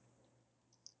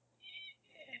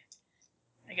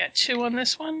 I got 2 on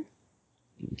this one.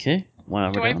 Okay. 1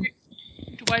 hour down.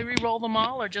 Do I re-roll them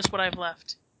all, or just what I've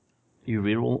left? You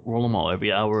roll them all.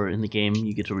 Every hour in the game,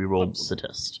 you get to re-roll the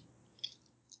test.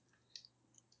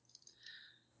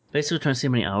 Basically, trying to see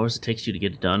how many hours it takes you to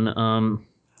get it done.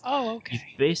 Oh, okay.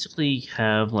 You basically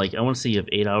have, I want to say you have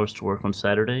 8 hours to work on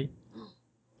Saturday.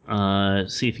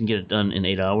 See if you can get it done in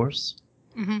 8 hours.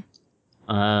 Mm-hmm.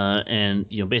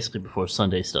 And, basically before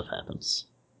Sunday stuff happens.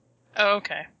 Oh,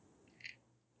 okay.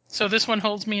 So this one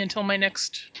holds me until my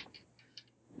next...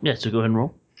 Yeah, so go ahead and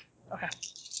roll. Okay.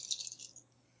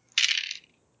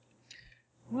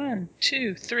 1,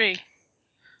 2, 3.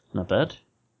 Not bad.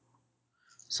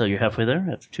 So you're halfway there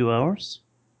after 2 hours.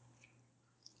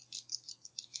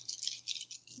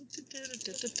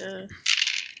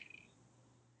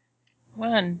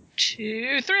 One,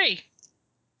 2, 3.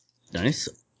 Nice.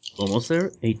 Almost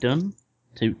there. 8 done.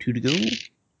 2 to go.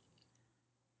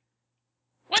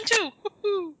 1, 2.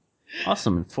 Woohoo!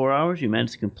 Awesome. In 4 hours, you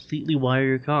managed to completely wire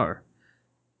your car.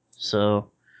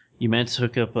 So you managed to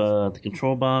hook up the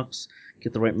control box,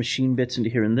 get the right machine bits into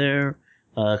here and there,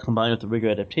 combine with the rigger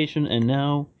adaptation, and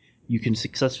now you can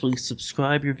successfully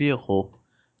subscribe your vehicle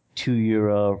to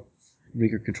your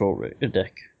rigger control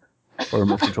deck, or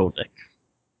remote control deck.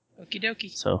 Okie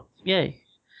dokie. So, yay.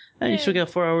 And you still got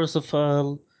 4 hours of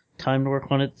time to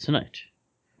work on it tonight.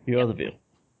 Your other vehicle.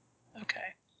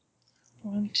 Okay.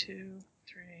 1, 2,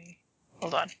 3.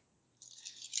 Hold on.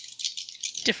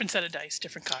 Different set of dice,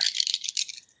 different car.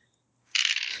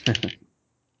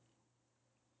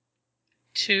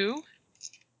 2.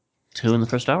 2 in the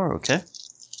first hour, okay.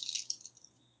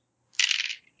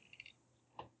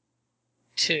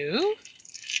 2.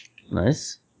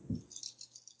 Nice.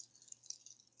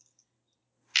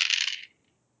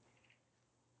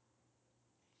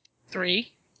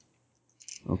 Three.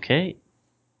 Okay.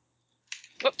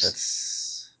 Whoops.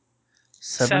 That's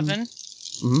 7. 7.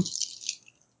 Mm-hmm.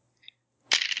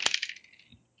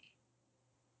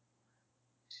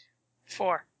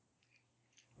 4.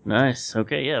 Nice.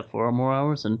 Okay, yeah, 4 more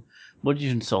hours. And what did you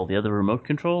install? The other remote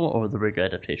control or the rig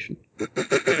adaptation?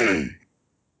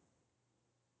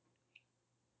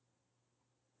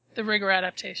 The rigor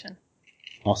adaptation.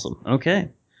 Awesome. Okay.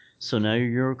 So now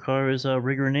your car is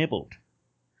rigger enabled.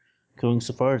 Going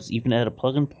so far as even add a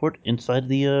plug-in port inside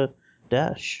the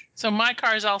dash. So my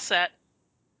car's all set.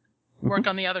 Work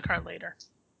on the other car later.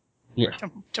 Yeah. Or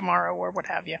tomorrow or what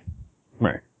have you.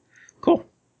 Right. Cool.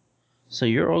 So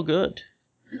you're all good.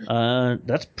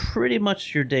 That's pretty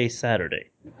much your day Saturday.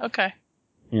 Okay.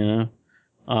 You know?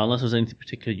 Unless there's anything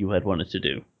particular you had wanted to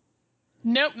do.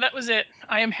 Nope, that was it.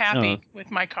 I am happy with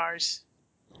my cars.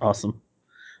 Awesome.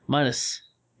 Minus.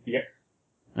 Yeah.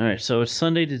 Alright, so it's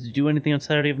Sunday. Did you do anything on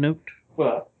Saturday of note?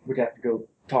 Well, we'd have to go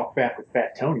talk back with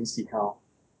Fat Tony and see how.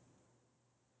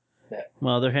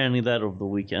 Well, they're handling that over the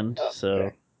weekend, Oh, so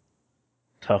okay.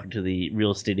 talking to the real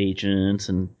estate agents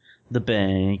and the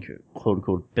bank, or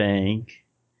quote-unquote bank.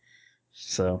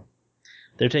 So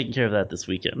they're taking care of that this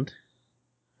weekend.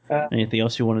 Anything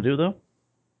else you want to do, though?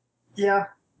 Yeah,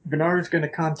 Bernard's going to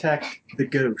contact the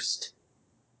ghost.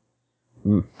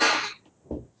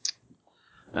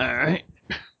 Alright.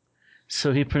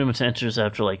 So he pretty much enters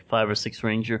after like 5 or 6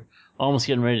 rings. You're almost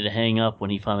getting ready to hang up when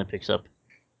he finally picks up.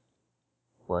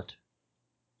 What?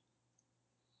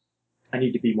 I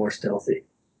need to be more stealthy.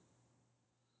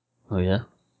 Oh, yeah?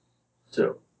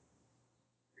 So,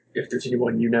 if there's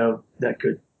anyone you know that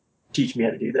could teach me how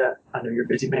to do that, I know you're a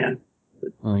busy man.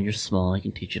 Oh, you're small. I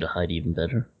can teach you to hide even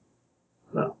better.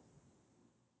 Well,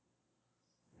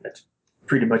 that's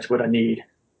pretty much what I need.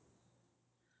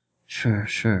 Sure.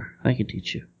 I can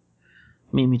teach you.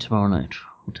 Meet me tomorrow night.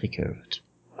 We'll take care of it.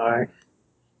 Alright,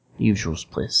 Usual's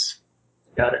place.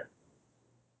 got it.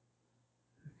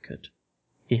 Good.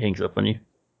 He hangs up on you.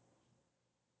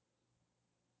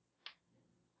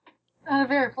 Not a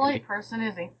very polite person,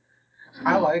 is he?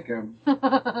 I like him.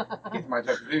 He's my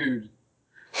type of dude.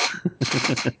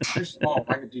 You're small.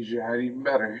 I can teach you how to even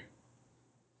better.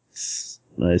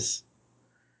 Nice.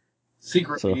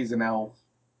 Secretly, So- he's an elf.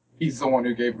 He's the one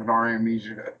who gave Minar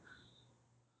amnesia.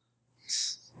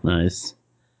 Nice.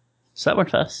 So that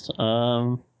went fast.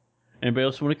 Anybody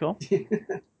else want to call?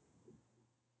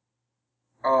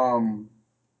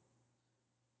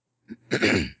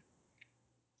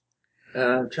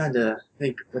 I'm trying to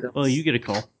think what else. Oh, you get a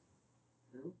call.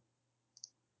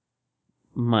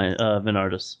 My,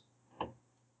 Venardus.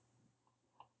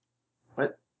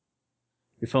 What?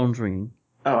 Your phone's ringing.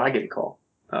 Oh, I get a call.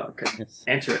 Oh, okay. Yes.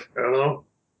 Answer it. Hello?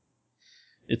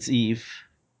 It's Eve.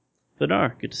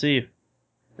 Venar, good to see you.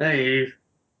 Hey, Eve.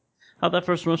 How'd that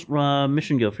first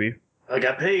mission go for you? I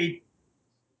got paid.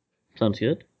 Sounds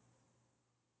good.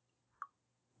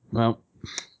 Well,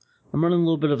 I'm running a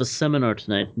little bit of a seminar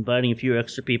tonight, inviting a few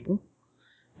extra people.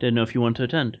 Didn't know if you want to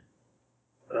attend.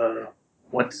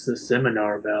 What's the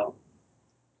seminar about?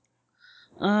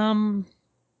 I've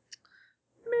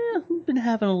been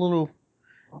having a little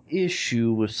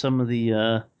issue with some of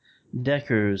the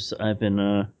deckers I've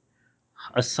been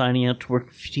assigning out to work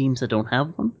with teams that don't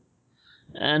have one.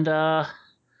 And I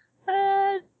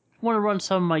want to run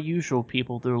some of my usual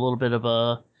people through a little bit of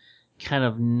a kind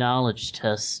of knowledge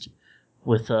test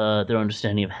with their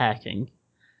understanding of hacking,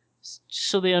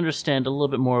 so they understand a little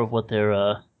bit more of what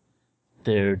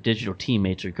their digital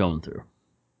teammates are going through.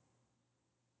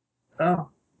 Oh,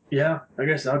 yeah, I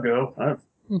guess I'll go.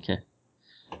 Okay.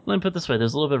 Let me put it this way,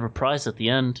 there's a little bit of a prize at the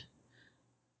end.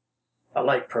 I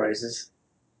like prizes.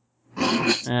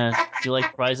 Do you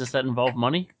like prizes that involve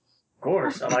money? Of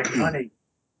course, I like money.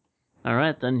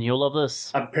 Alright, then you'll love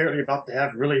this. I'm apparently about to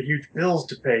have really huge bills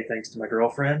to pay thanks to my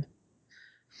girlfriend.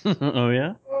 Oh,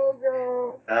 yeah? Oh,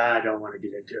 no. I don't want to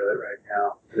get into it right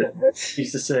now. She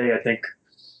used to say, I think,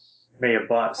 may have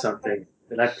bought something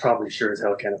that I probably sure as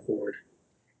hell can't afford.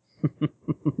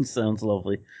 Sounds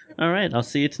lovely. Alright, I'll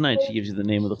see you tonight. She gives you the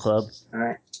name of the club.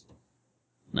 Alright.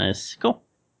 Nice. Cool.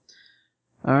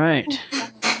 Alright.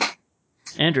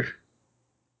 Andrew.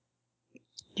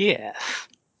 Yeah.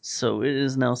 So it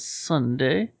is now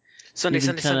Sunday. Sunday, You've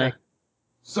been Sunday, Sunday.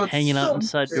 So it's hanging out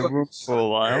inside your room for a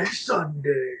while.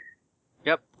 Sunday.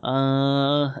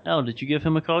 Al, did you give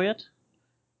him a call yet?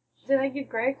 Did I give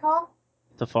Greg a call?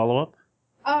 To follow up?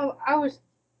 Oh,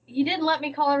 he didn't let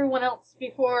me call everyone else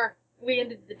before we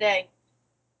ended the day.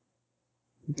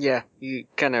 Yeah, you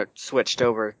kind of switched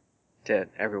over to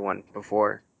everyone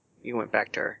before you went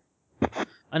back to her.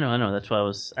 I know. That's why I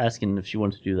was asking if she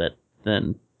wanted to do that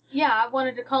then. Yeah, I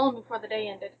wanted to call him before the day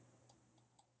ended.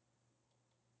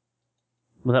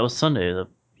 Well, that was Sunday.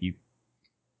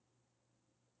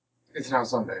 It's now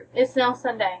Sunday. It's now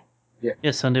Sunday.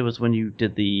 Yeah, Sunday was when you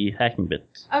did the hacking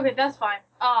bits. Okay, that's fine.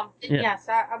 Yeah. Yes,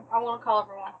 I want to call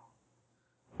everyone.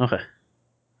 Okay.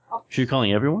 Oh. So you're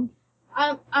calling everyone?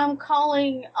 I'm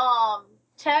calling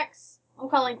Tex. I'm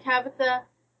calling Tabitha.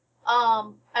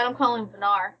 And I'm calling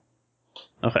Benar.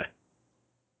 Okay.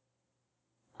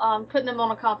 Putting them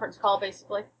on a conference call,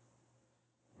 basically.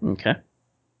 Okay.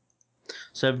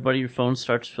 So everybody, your phone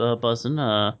starts buzzing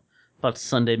about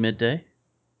Sunday midday.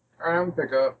 Alright, I'm gonna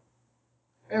pick up.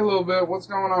 Hey, a little bit, what's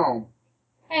going on?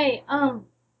 Hey, kind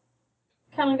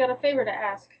of got a favor to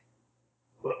ask.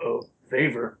 Uh-oh.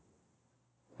 Favor.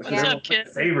 What's What's Yeah. up, kid?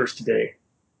 Favors today.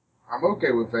 I'm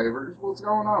okay with favors. What's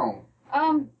going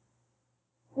on?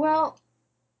 Well,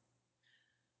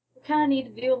 we kind of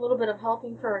need to do a little bit of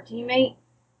helping for our teammate.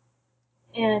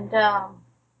 And, I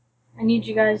need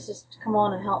you guys just to come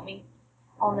on and help me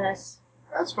on this.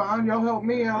 That's fine. Y'all help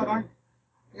me out.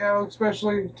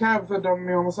 Especially Tabitha dumping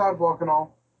me on the sidewalk and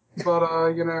all. But,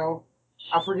 I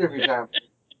forgive you, Tab.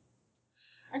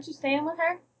 Aren't you staying with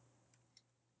her?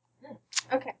 Yeah.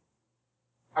 Okay.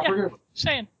 I Yeah. forgive her.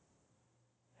 Saying.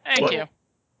 Thank What? you.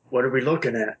 What are we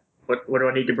looking at? What do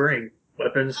I need to bring?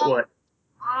 Weapons? What?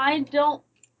 I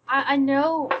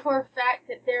know for a fact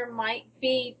that there might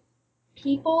be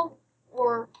people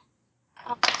or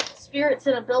spirits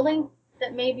in a building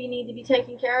that maybe need to be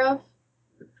taken care of.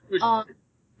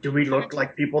 Do we look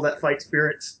like people that fight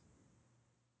spirits?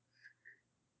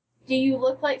 Do you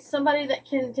look like somebody that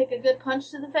can take a good punch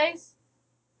to the face?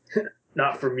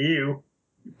 Not from you.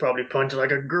 You probably punch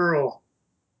like a girl.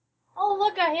 Oh,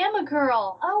 look, I am a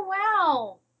girl. Oh,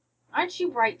 wow. Aren't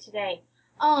you bright today?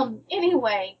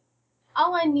 Anyway,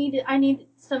 I need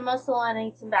some muscle and I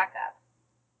need some backup.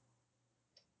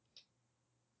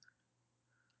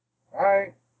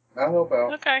 Alright, I'll help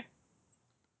out. Okay.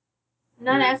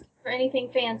 Not Yeah. asking for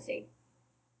anything fancy.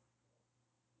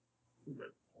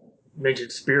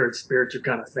 Mentioned spirits. Spirits are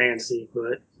kind of fancy,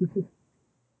 but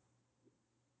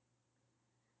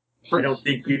I don't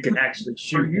think you can actually For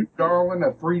shoot. you, darling,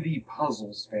 a 3D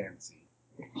puzzle's fancy.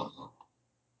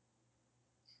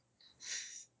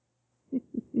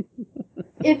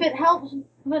 If it helps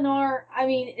Benar, I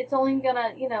mean, it's only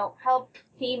gonna, help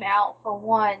team out for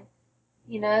one,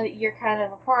 that you're kind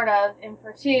of a part of, and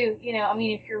for two,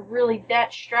 if you're really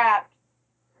debt strapped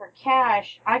for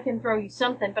cash, I can throw you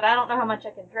something, but I don't know how much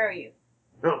I can throw you.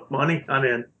 Oh, money? I'm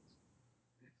in.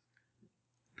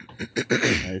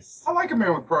 Nice. I like a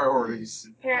man with priorities.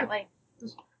 Apparently.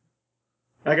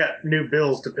 I got new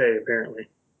bills to pay, apparently.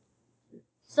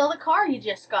 Sell the car you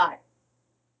just got.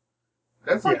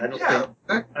 That's Yeah, like, I don't yeah, think-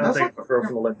 that, I don't that's think like, my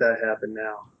girlfriend will let that happen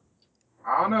now.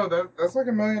 I don't know, that's like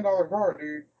 $1 million car,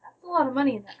 dude. That's a lot of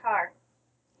money in that car.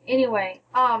 Anyway,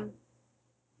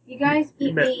 you guys You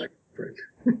meet met me. my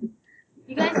friend.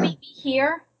 You guys meet me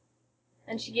here,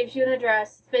 and she gives you an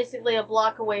address. It's basically a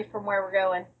block away from where we're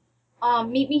going.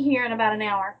 Meet me here in about an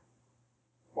hour.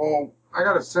 Well, I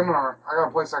got a seminar. I got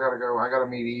a place I gotta go. I gotta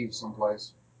meet Eve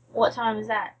someplace. What time is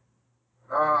that?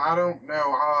 I don't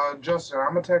know. Justin,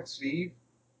 I'm gonna text Eve.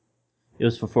 It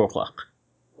was for 4 o'clock.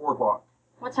 4 o'clock.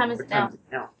 What time is What it time now? is it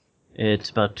now? It's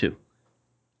about 2.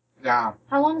 Nah,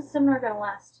 How long is the seminar going to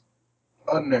last?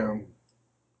 unknown.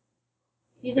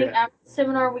 Do you think Yeah. after the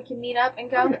seminar we can meet up and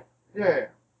go? Oh, yeah. Does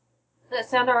that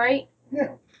sound alright?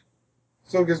 Yeah.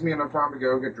 Still gives me enough time to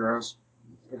go get dressed,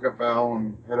 pick up Val,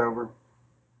 and head over.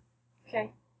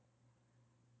 Okay.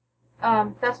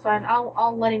 That's fine.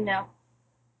 I'll let him know.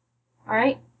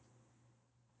 Alright?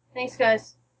 Thanks,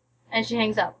 guys. And she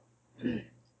hangs up.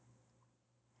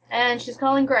 And she's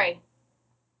calling Gray.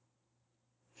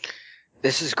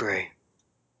 This is Gray.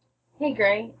 Hey,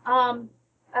 Gray.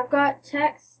 I've got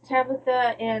Tex,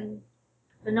 Tabitha, and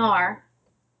Benar.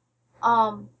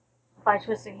 By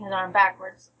twisting his arm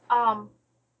backwards.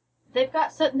 They've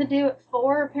got something to do at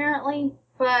 4, apparently,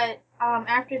 but,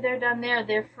 after they're done there,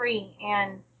 they're free,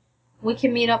 and we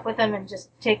can meet up with them and just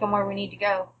take them where we need to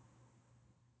go.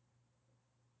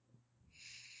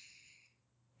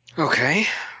 Okay.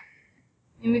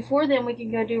 And before then, we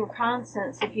can go do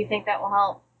reconnaissance if you think that will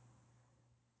help.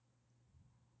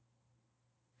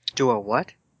 Do a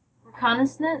what?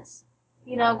 Reconnaissance?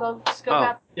 Go scope Oh,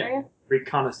 out the yeah. area?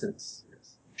 Reconnaissance.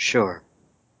 Yes. Sure.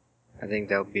 I think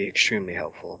that would be extremely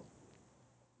helpful.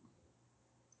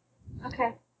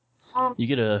 Okay. You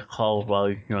get a call while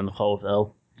you're on the call with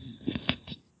Elle.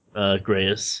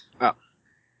 Grayus. Oh.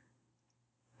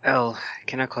 Elle,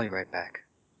 can I call you right back?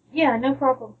 Yeah, no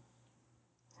problem.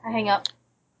 I hang up.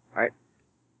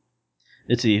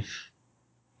 It's Eve.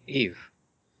 Eve.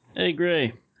 Hey,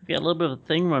 Gray. I've got a little bit of a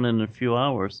thing running in a few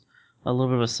hours. A little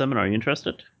bit of a seminar. You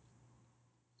interested?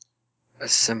 A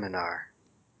seminar.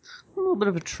 A little bit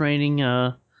of a training,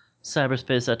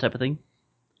 cyberspace, that type of thing.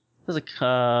 There's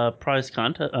a prize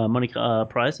contest, money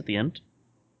prize at the end.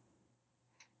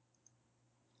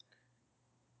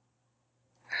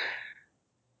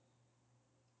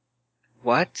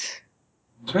 What?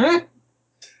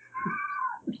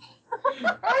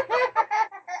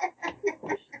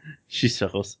 She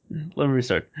chuckles. Let me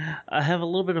restart. I have a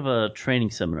little bit of a training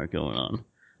seminar going on.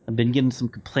 I've been getting some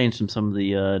complaints from some of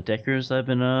the deckers I've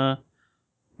been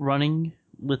running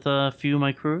with a few of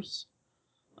my crews.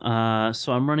 So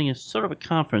I'm running a sort of a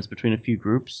conference between a few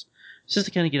groups, just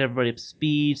to kind of get everybody up to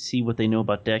speed, see what they know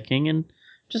about decking, and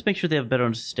just make sure they have a better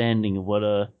understanding of what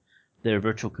their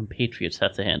virtual compatriots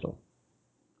have to handle.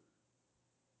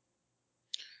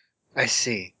 I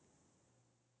see.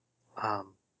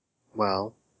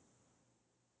 Well,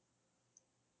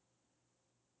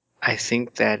 I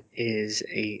think that is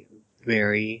a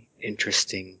very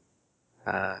interesting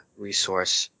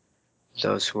resource for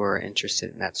those who are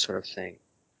interested in that sort of thing.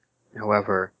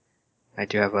 However, I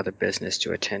do have other business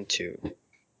to attend to.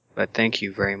 But thank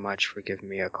you very much for giving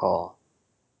me a call.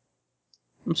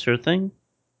 Sure thing.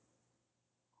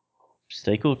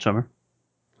 Stay cool, chummer,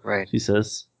 Right. she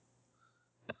says.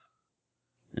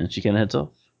 And she kind of heads off.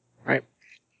 Right.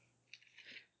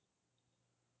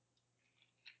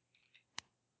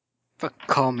 Fucking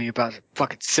call me about the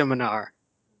fucking seminar.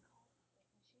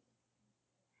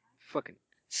 Fucking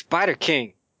Spider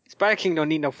King. Spider King don't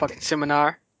need no fucking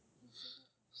seminar.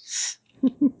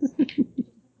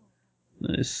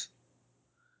 Nice.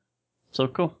 So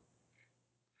cool.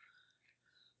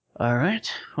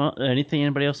 Alright. Well, anything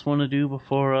anybody else want to do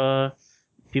before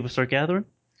people start gathering?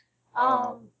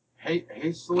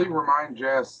 Hastily remind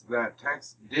Jess that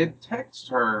Tex did text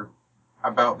her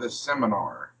about this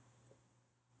seminar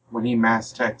when he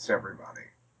mass texts everybody.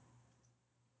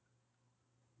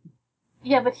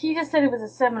 Yeah, but he just said it was a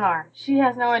seminar. She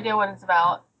has no idea what it's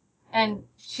about. And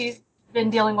she's been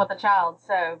dealing with a child,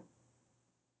 so...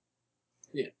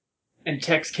 And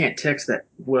Tex can't text that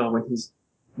well when he's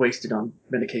wasted on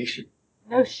medication.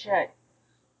 No shit.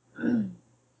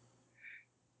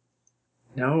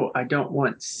 No, I don't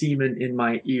want semen in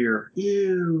my ear.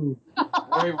 Ew.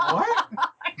 Wait, what?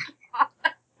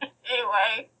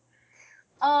 Anyway.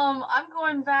 I'm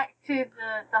going back to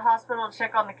the hospital to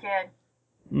check on the kid.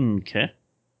 Okay.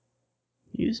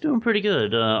 He's doing pretty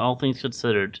good, all things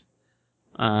considered.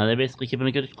 They're basically keeping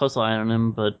a good close eye on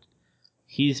him, but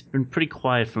he's been pretty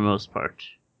quiet for the most part.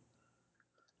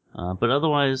 But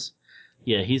otherwise,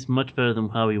 yeah, he's much better than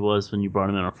how he was when you brought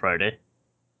him in on Friday.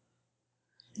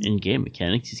 In game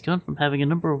mechanics, he's gone from having a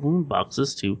number of wound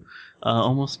boxes to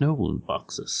almost no wound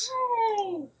boxes.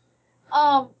 Yay!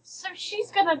 So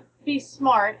she's gonna be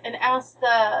smart and ask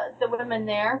the women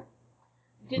there,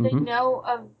 do they know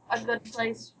of a good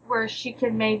place where she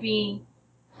can maybe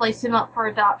place him up for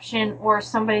adoption, or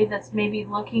somebody that's maybe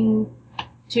looking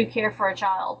to care for a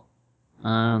child?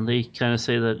 They kind of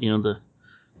say that,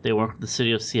 they work with the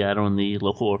city of Seattle and the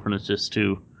local orphanages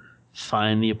to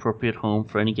find the appropriate home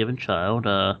for any given child.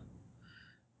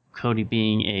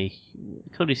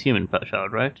 Cody's human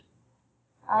child, right?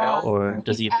 Or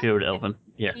does he appear with Elvin?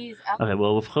 Yeah. He's Elvin. Okay,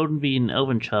 well, with Cody being an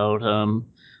Elvin child,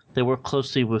 they work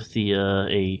closely with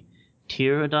a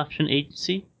tier adoption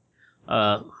agency,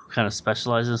 who kind of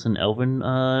specializes in Elvin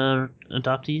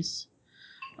adoptees.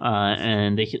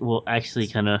 And they will actually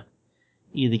kind of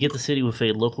either get the city with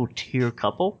a local tier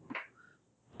couple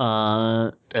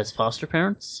as foster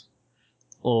parents,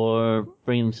 or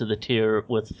bring them to the tier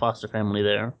with foster family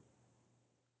there.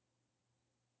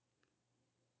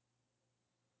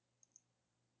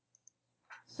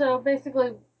 So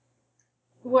basically,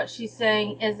 what she's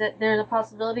saying is that there's a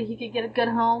possibility he could get a good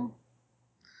home.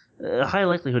 High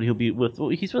likelihood he'll be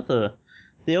he's with the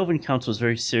Elven Council is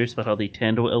very serious about how they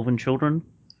handle Elven children,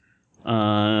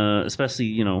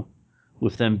 especially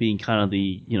with them being kind of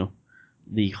the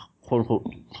quote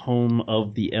unquote home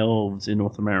of the elves in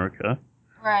North America.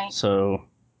 Right. So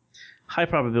high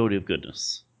probability of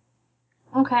goodness.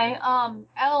 Okay.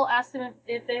 Elle asked him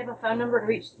if they have a phone number to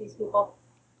reach these people.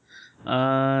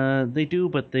 They do,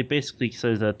 but they basically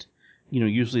say that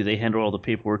usually they handle all the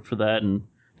paperwork for that and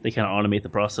they kind of automate the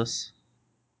process,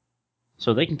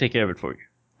 so they can take care of it for you.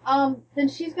 Then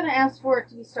she's gonna ask for it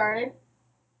to be started.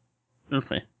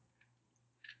 Okay.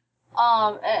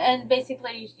 And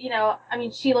basically,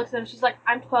 she looks at him, she's like,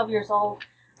 I'm 12 years old.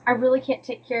 I really can't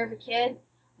take care of a kid,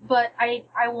 but I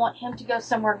want him to go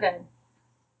somewhere good.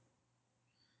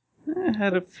 I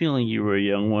had a feeling you were a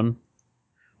young one,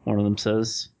 one of them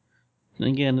says. And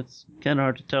again, it's kind of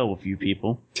hard to tell with you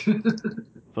people.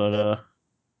 But,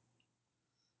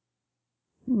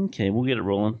 okay, we'll get it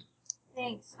rolling.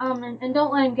 Thanks. And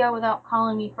don't let him go without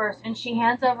calling me first. And she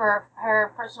hands over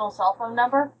her personal cell phone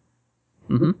number,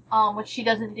 Mm-hmm. which she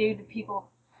doesn't do to people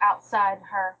outside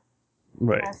her.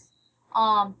 Right. Yes.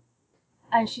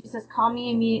 And she says, call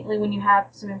me immediately when you have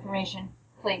some information,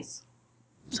 please.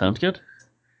 Sounds good.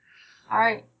 All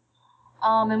right.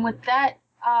 And with that,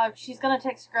 she's gonna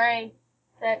text Gray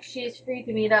that she is free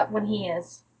to meet up when he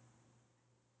is.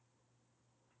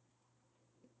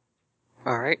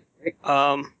 All right.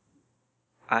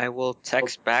 I will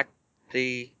text back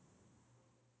the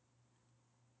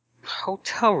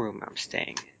hotel room I'm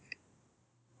staying in.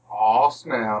 Aw,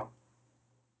 snap.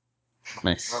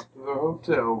 Nice. Up to the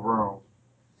hotel room.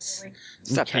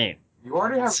 Stop Okay. You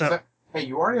already have So-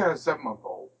 you already have a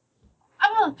 7-month-old.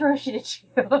 I'm gonna throw shit at you.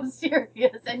 I'm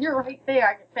serious, and you're right there.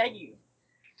 I can peg you.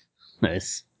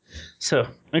 Nice. So,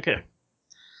 okay.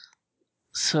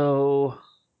 So,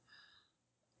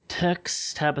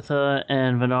 Tex, Tabitha,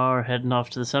 and Vinar are heading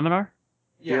off to the seminar?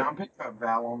 Yeah, Yep. I'm picking up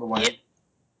Val on the way.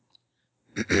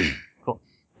 Cool.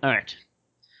 Alright.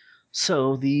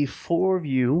 So, the four of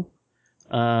you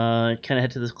kind of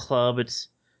head to this club. It's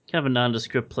kind of a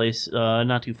nondescript place,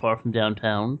 not too far from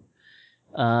downtown.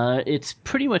 It's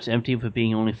pretty much empty with it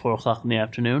being only 4 o'clock in the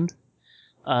afternoon.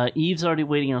 Eve's already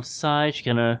waiting outside. She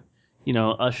kind of,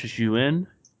 ushers you in.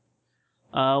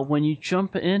 When you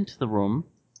jump into the room,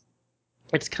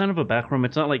 it's kind of a back room.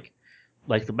 It's not like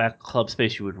the back club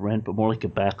space you would rent, but more like a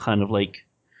back kind of like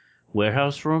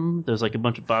warehouse room. There's like a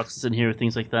bunch of boxes in here,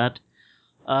 things like that.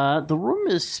 The room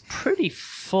is pretty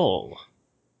full.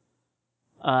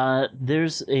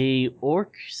 There's a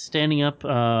orc standing up,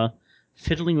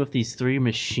 fiddling with these 3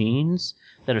 machines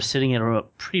that are sitting at a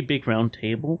pretty big round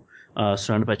table,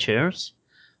 surrounded by chairs.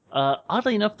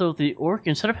 Oddly enough, though, the orc,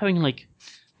 instead of having like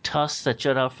tusks that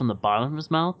jut out from the bottom of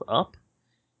his mouth up,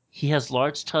 he has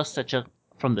large tusks that jut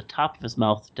from the top of his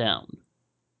mouth down.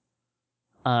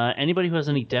 Anybody who has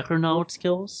any Decker knowledge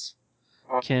skills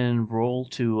can roll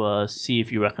to see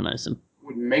if you recognize him.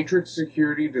 Would Matrix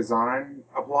Security Design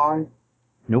apply?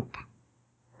 Nope.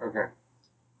 Okay.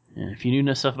 Yeah, if you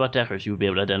knew stuff about Deckers, you would be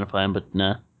able to identify him, but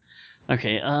nah.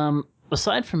 Okay,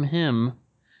 aside from him,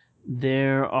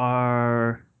 there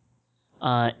are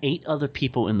 8 other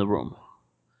people in the room.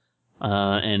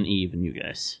 And Eve and you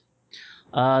guys.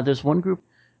 There's one group,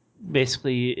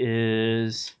 basically,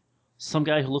 is some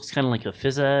guy who looks kind of like a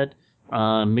phys ed,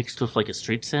 mixed with like a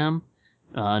street Sam.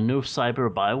 No cyber or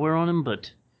Bioware on him,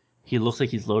 but he looks like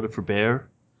he's loaded for bear.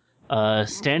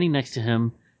 Standing next to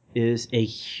him is a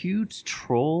huge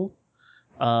troll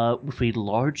with a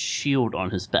large shield on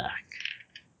his back.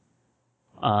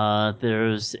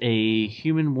 There's a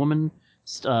human woman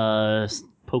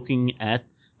poking at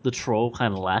the troll,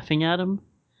 kind of laughing at him.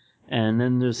 And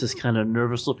then there's this kind of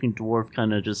nervous-looking dwarf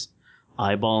kind of just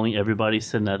eyeballing everybody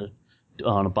sitting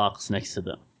on a box next to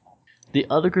them. The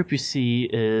other group you see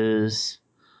is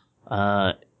 2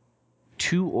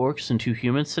 orcs and 2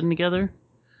 humans sitting together.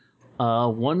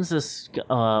 One's this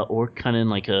orc kind of in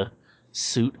like a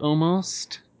suit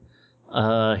almost.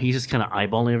 He's just kind of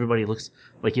eyeballing everybody. He looks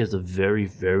like he has a very,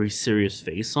 very serious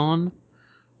face on.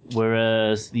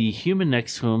 Whereas the human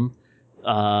next to him,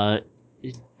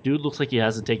 dude looks like he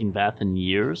hasn't taken a bath in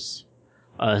years.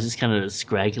 He's just kind of a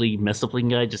scraggly, messed up looking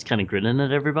guy, just kind of grinning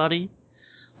at everybody.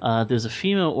 There's a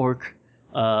female orc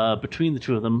between the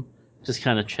 2 of them, just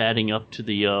kind of chatting up to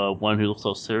the one who looks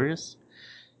all serious.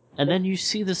 And then you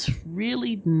see this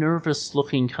really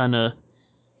nervous-looking kind of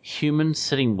human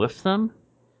sitting with them.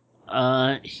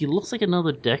 He looks like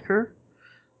another Decker.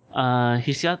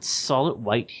 He's got solid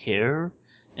white hair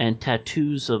and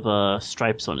tattoos of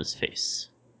stripes on his face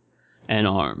and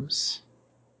arms.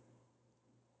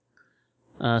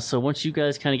 So once you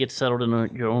guys kind of get settled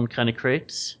in your own kind of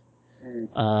crates,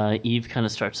 Eve kind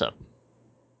of starts up.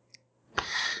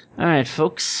 Alright,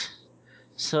 folks.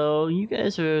 So you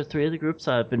guys are 3 of the groups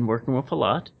I've been working with a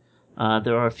lot.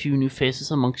 There are a few new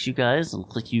faces amongst you guys. It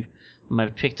looks like you might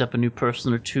have picked up a new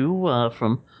person or 2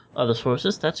 from other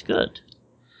sources. That's good.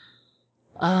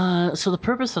 So the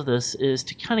purpose of this is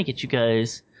to kind of get you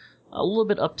guys a little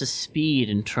bit up to speed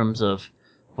in terms of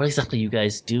what exactly you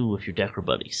guys do with your Decker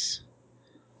buddies.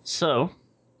 So,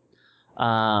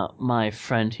 my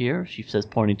friend here, she says,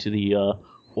 pointing to the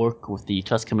orc with the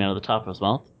tusk coming out of the top of his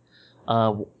mouth.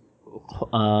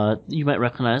 You might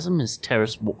recognize him as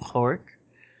Terrace Horick.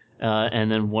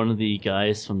 And then one of the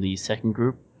guys from the second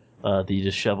group, The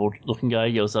disheveled-looking guy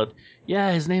yells out,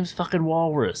 "Yeah, his name's fucking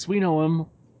Walrus. We know him."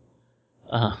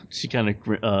 She kind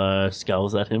of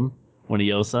scowls at him when he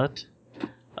yells that.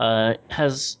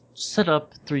 Has set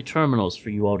up 3 terminals for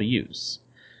you all to use.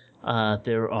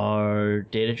 There are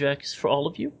data jacks for all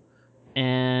of you,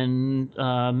 and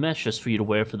meshes for you to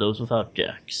wear for those without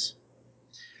jacks.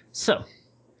 So,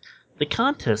 the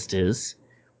contest is,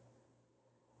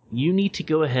 you need to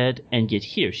go ahead and get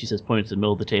here, she says, pointing to the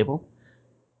middle of the table.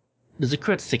 There's a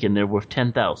credit stick in there worth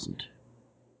 10,000.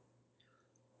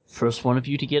 First one of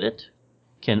you to get it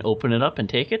can open it up and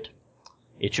take it.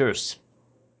 It's yours.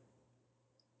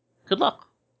 Good luck.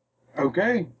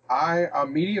 Okay, I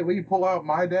immediately pull out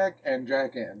my deck and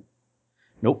jack in.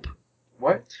 Nope.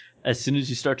 What? As soon as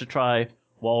you start to try,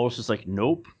 Walrus is like,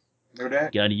 nope. No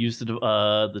deck? Gotta use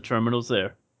the terminals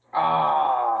there.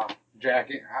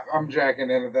 Jacking. I'm jacking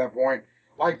in at that point.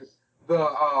 Like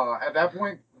at that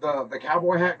point, the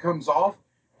cowboy hat comes off,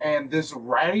 and this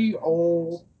ratty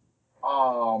old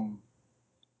I'm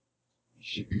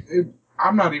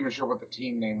not even sure what the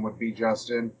team name would be,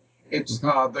 Justin. It's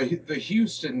the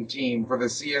Houston team for the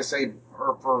CSA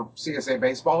or for CSA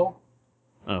baseball.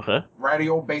 Okay. Ratty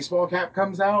old baseball cap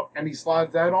comes out, and he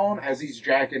slides that on as he's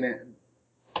jacking in.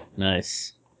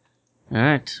 Nice.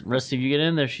 Alright, rest of you get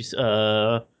in there, she's,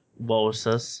 Walrus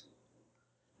says.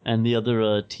 And the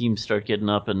other teams start getting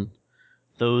up, and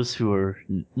those who are,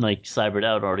 like, cybered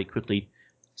out already quickly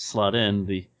slot in.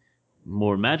 The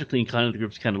more magically inclined of the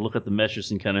groups kind of look at the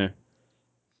meshes and kind of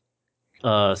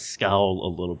scowl a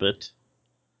little bit.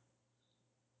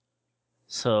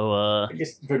 So, I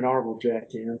guess Bernard will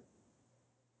jack in.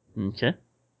 okay.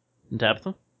 And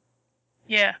Tabitha?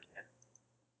 Yeah.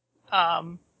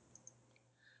 Oh.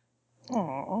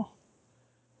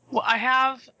 Well, I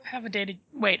have a data.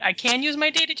 Wait, I can use my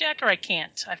data jack, or I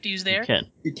can't. I have to use You theirs. can.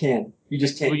 You can. You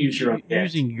just can't Well, use your own you're deck.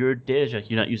 using your data jack,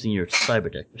 you're not using your cyber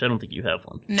deck, which I don't think you have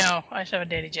one. No, I just have a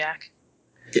data jack.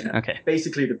 Yeah. Okay.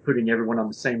 Basically, they're putting everyone on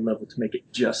the same level to make it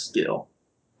just skill,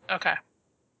 Okay.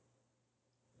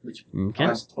 which Okay.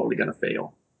 is totally going to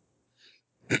fail.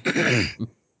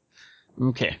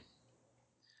 Okay.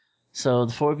 So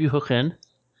the 4 of you hook in.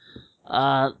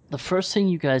 The first thing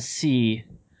you guys see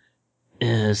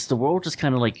is the world just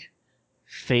kind of like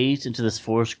fades into this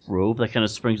forest grove that kind of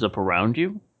springs up around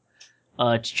you.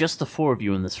 It's just the 4 of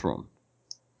you in this room.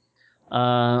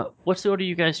 What's the order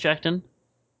you guys jacked in?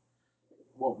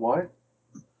 What?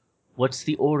 What's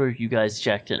the order you guys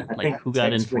jacked in? I Like, think who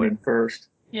got in Tex for went it? in first,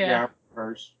 Yeah.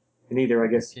 First. and either I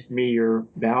guess me or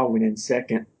Val went in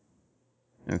second.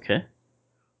 Okay.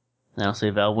 Now I'll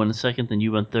say Val went in second, then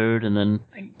you went third, and then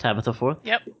Tabitha fourth.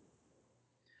 Yep.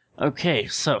 Okay,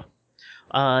 so,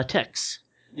 Tex,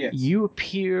 Yes. you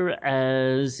appear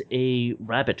as a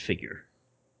rabbit figure.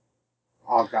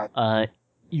 Oh God.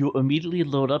 You immediately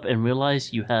load up and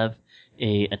realize you have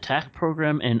a attack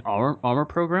program and armor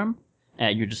program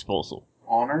at your disposal.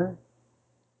 Honor.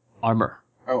 Armor.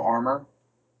 Oh, armor.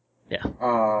 Yeah.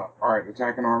 All right.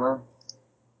 Attack and armor.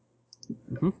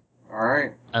 Mhm. All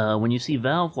right. When you see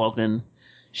Valve log in,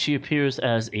 she appears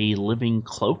as a living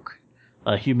cloak,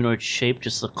 a humanoid shape,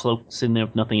 just a cloak sitting there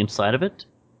with nothing inside of it.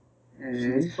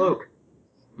 She's cloak.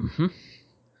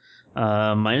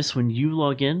 Minus when you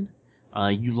log in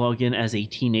as a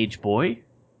teenage boy.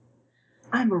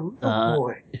 I'm a real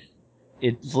boy.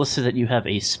 It's listed that you have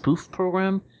a spoof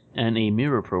program and a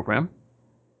mirror program.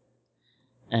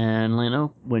 And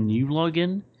Lano, when you log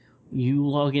in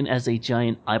as a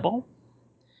giant eyeball.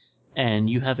 And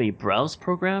you have a browse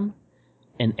program,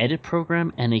 an edit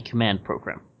program, and a command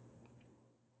program.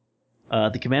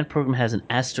 The command program has an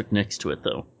asterisk next to it,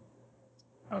 though.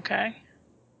 Okay.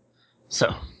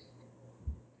 So.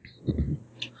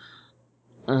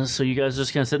 So you guys are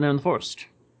just kind of sitting there in the forest.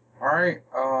 All right.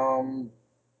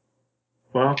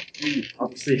 Well,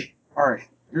 obviously, All right.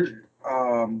 Do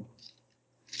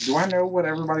I know what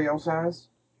everybody else has?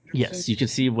 Yes, you can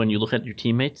see when you look at your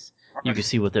teammates, you can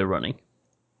see what they're running.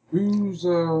 Who's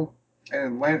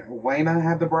and Lena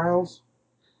had the browse?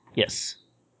 Yes.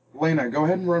 Lena, go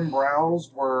ahead and run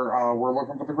browse. We're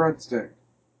looking for the breadstick.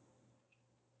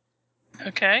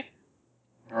 Okay.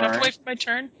 All Do I have to right. wait for my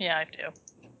turn? Yeah, I do.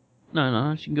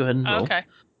 No, you can go ahead and roll. Okay.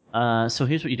 So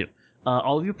here's what you do.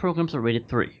 All of your programs are rated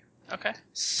 3. Okay.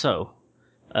 So,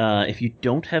 if you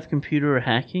don't have computer or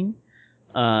hacking,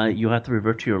 you have to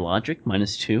revert to your logic,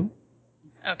 -2.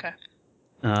 Okay.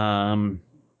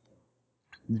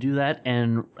 Do that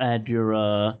and add your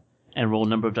and roll a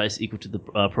number of dice equal to the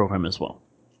program as well.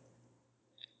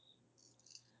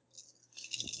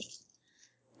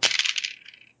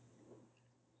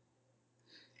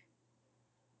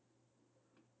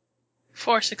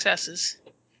 Four successes.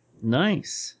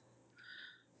 Nice.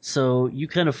 So you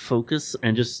kind of focus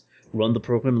and just run the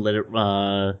program and let it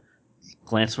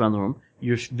glance around the room.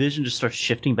 Your vision just starts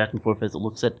shifting back and forth as it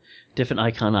looks at different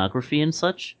iconography and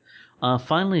such.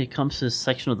 Finally, it comes to this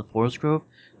section of the forest grove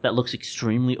that looks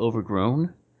extremely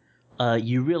overgrown.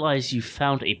 You realize you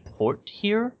found a port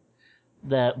here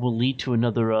that will lead to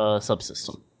another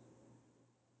subsystem.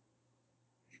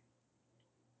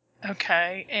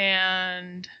 Okay,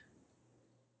 and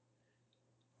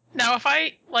now if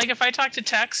I talk to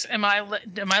Tex, am I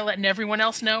letting everyone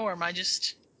else know, or am I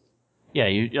just? Yeah,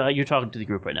 you're talking to the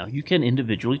group right now. You can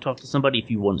individually talk to somebody if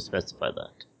you want to specify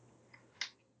that.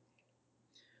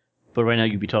 But right now,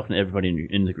 you'd be talking to everybody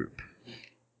in the group.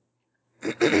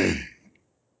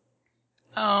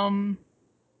 I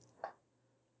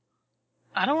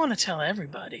don't want to tell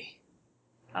everybody.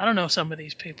 I don't know some of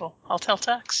these people. I'll tell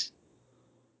Tex.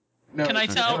 No, Can I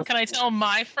tell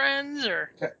my friends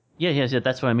or? Yeah.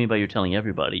 That's what I mean by you're telling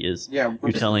everybody.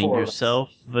 You're telling yourself,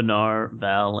 Vinar,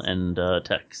 Val, and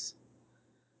Tex.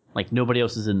 Like nobody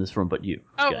else is in this room but you.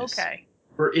 Oh, guys. okay.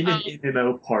 We're in an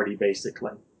MMO party,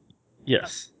 basically.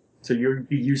 Yes. So you're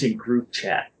using group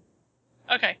chat.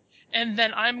 Okay, and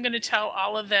then I'm going to tell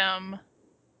all of them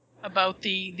about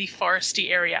the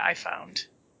foresty area I found.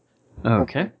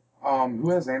 Okay. Who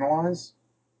has analyze?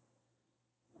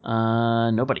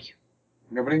 Nobody.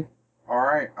 Nobody?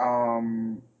 Alright,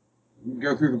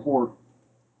 go through the port.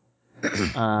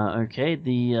 Okay.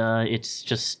 It's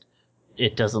just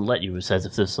it doesn't let you. It says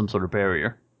if there's some sort of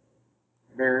barrier.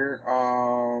 Barrier,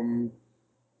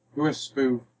 who has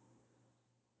spoof?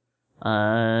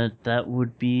 That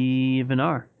would be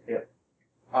Vinar.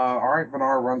 Alright,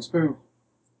 Benar, run spoof.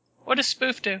 What does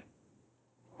spoof do?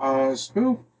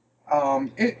 Spoof,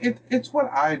 it's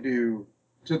what I do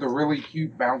to the really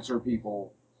cute bouncer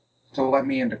people to let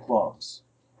me into clubs.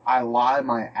 I lie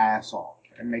my ass off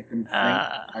and make them think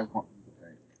I want them to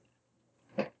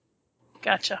think.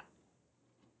 Gotcha.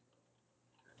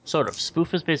 Sort of.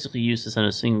 Spoof is basically used to send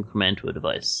a single command to a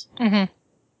device. Mm-hmm.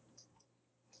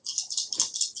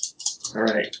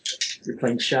 Alright. You're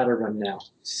playing Shadowrun now.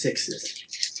 6s.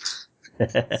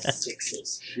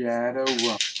 6s.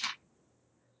 Shadowrun.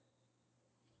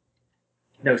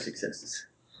 No successes.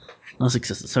 No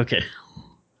successes. Okay.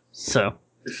 So,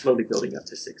 They're slowly building up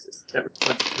to 6s. That was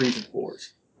 3s and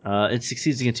 4s. it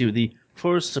succeeds again too. The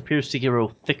forest appears to grow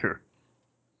thicker.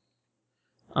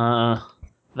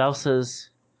 Val says,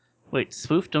 "Wait,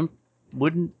 Spoof,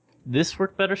 wouldn't this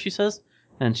work better?" She says,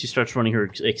 and she starts running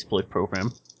her exploit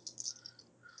program.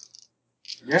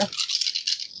 Yeah.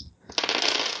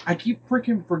 I keep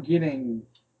freaking forgetting.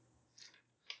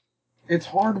 It's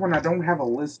hard when I don't have a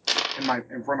list in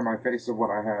front of my face of what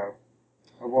I have,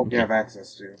 of what we have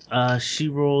access to. She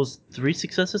rolls 3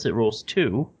 successes. It rolls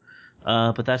 2,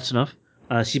 but that's enough.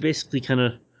 She basically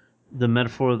the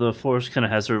metaphor of the forest kind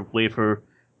of has her wave her,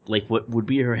 like what would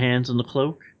be her hands on the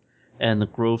cloak, and the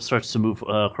grove starts to move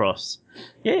across.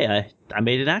 Yeah, I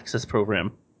made an access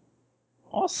program.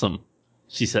 Awesome,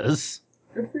 she says.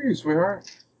 Good for you, sweetheart.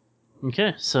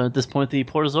 Okay, so at this point the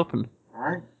port is open.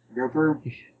 Alright, go through.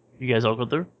 You guys all go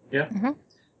through? Yeah. Mm-hmm.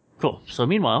 Cool. So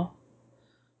meanwhile,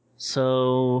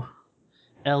 Elle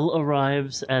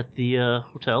arrives at the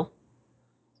hotel.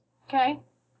 Okay.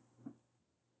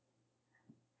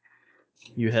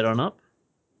 You head on up.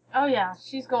 Oh yeah,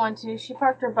 she's going to. She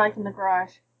parked her bike in the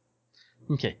garage.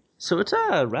 Okay, so it's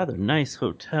a rather nice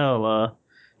hotel.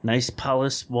 Nice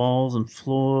polished walls and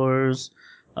floors.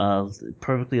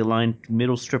 Perfectly aligned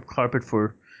middle strip carpet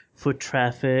for foot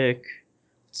traffic.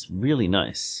 It's really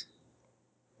nice.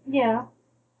 Yeah.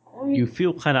 I mean, You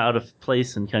feel kind of out of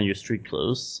place in kind of your street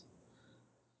clothes.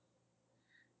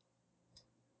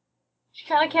 she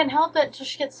kind of can't help it till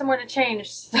she gets somewhere to change.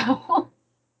 So,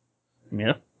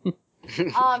 Yeah.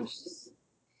 she's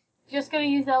just gonna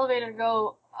use the elevator to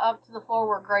go up to the floor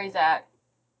where Gray's at.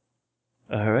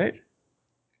 All right.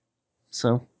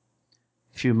 So,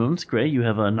 a few moments, Gray, you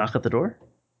have a knock at the door.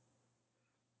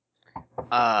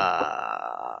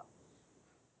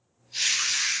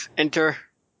 Enter.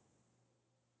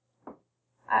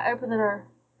 I open the door.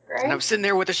 Gray? And I'm sitting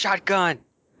there with a shotgun.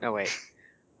 No, wait.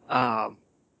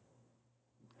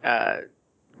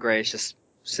 Gray's just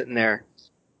sitting there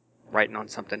writing on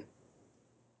something.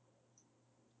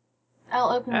 I'll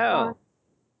open the door.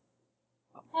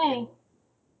 Hey.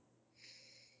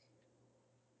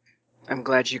 I'm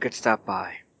glad you could stop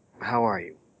by. How are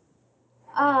you?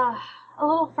 A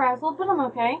little frazzled, but I'm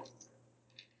okay.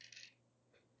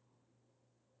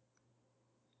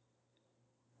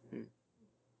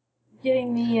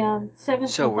 Getting the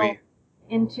 7th people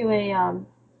into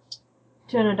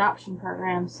to an adoption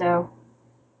program, so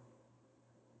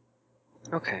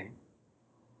Okay.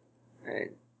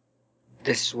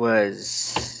 This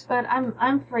was... But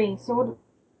I'm free. So what?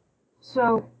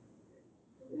 So.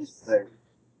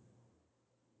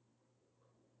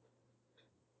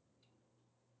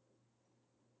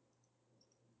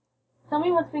 Tell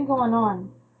me what's been going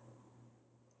on.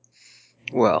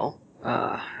 Well,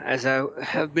 as I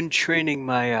have been training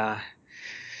my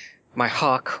my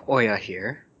hawk Oya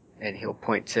here, and he'll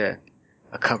point to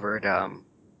a covered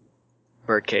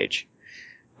birdcage.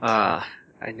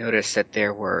 I noticed that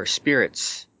there were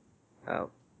spirits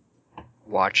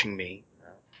watching me,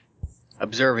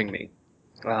 observing me.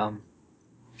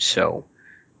 So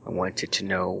I wanted to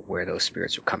know where those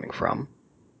spirits were coming from,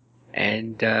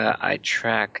 and I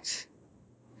tracked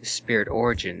the spirit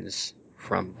origins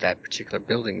from that particular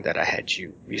building that I had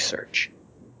you research.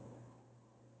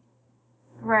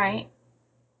 Right.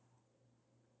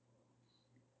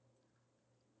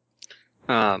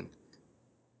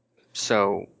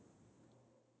 So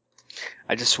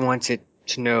I just wanted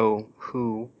to know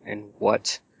who and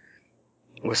what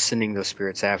was sending those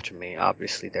spirits after me.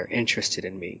 Obviously, they're interested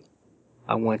in me.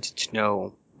 I wanted to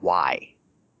know why.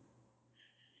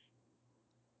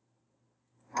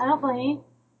 I don't blame you.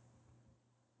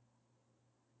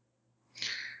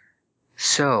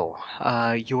 So,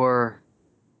 your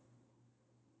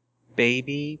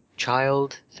baby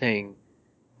child thing,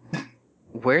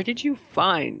 where did you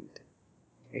find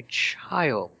a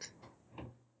child?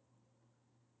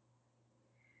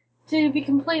 To be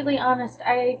completely honest,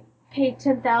 I paid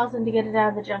 $10,000 to get it out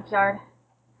of the junkyard.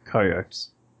 Car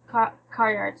yards. Car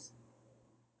yards.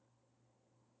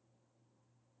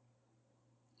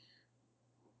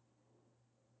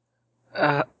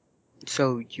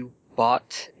 So you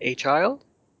bought a child?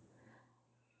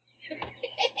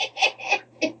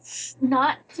 It's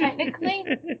not technically.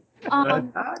 Him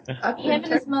and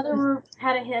his mother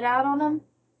had a hit out on him.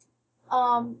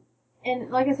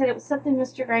 And like I said, it was something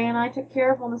Mr. Gray and I took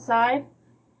care of on the side,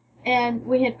 and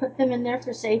we had put them in there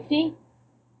for safety.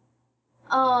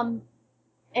 And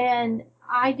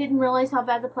I didn't realize how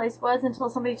bad the place was until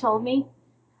somebody told me,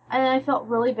 and I felt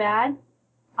really bad.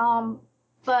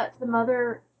 But the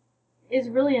mother is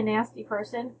really a nasty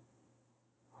person.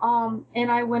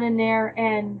 And I went in there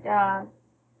and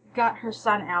got her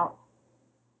son out.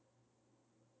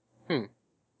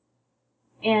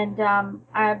 And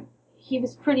he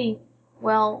was pretty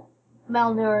well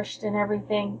malnourished and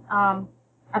everything.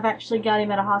 I've actually got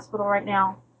him at a hospital right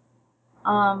now.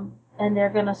 And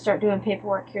they're going to start doing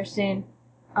paperwork here soon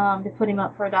to put him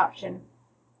up for adoption.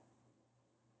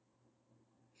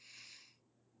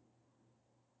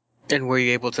 And were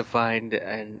you able to find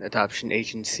an adoption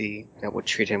agency that would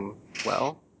treat him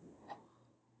well?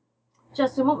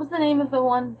 Justin, what was the name of the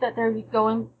one that they're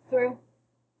going through?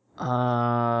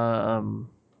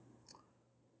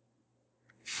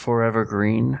 Forever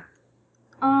Green.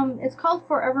 It's called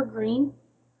Forever Green.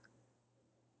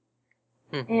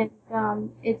 And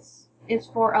it's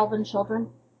for elven children.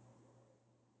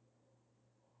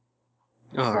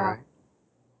 All right.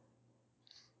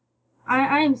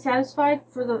 I am satisfied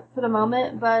for the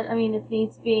moment, but I mean, if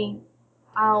needs be,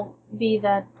 I'll be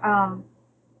that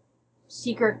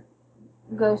secret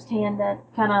ghost hand that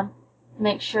kind of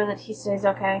makes sure that he stays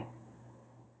okay.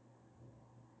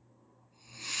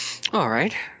 All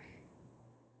right.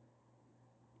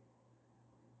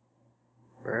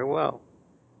 Very well.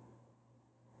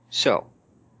 So,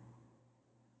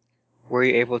 were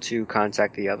you able to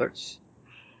contact the others?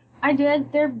 I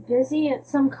did. They're busy at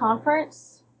some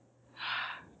conference.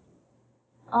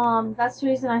 That's the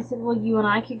reason I said, well, you and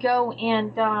I could go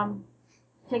and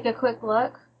take a quick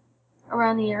look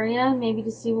around the area, maybe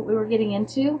to see what we were getting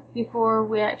into before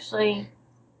we actually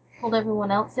pulled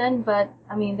everyone else in. But,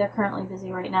 I mean, they're currently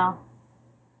busy right now.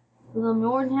 They're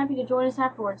more than happy to join us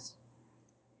afterwards.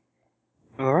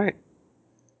 All right.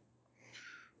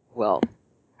 Well,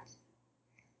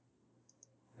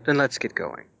 then let's get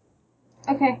going.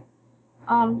 Okay.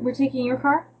 We're taking your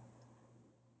car?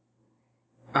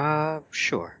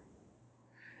 Sure.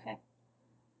 Okay.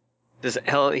 Does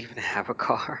Elle even have a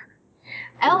car?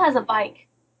 Elle has a bike.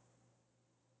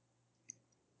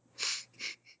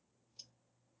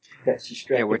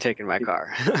 Yeah, we're taking my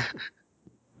car.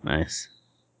 Nice.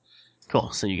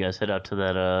 Cool. So you guys head out to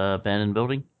that abandoned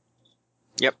building?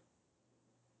 Yep.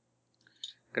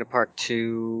 Gonna park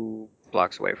 2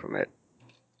 blocks away from it.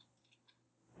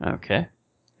 Okay.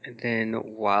 And then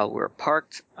while we're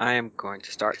parked, I am going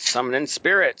to start summoning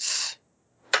spirits.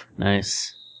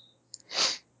 Nice.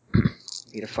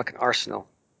 Need a fucking arsenal.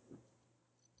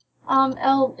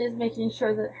 Elle is making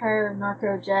sure that her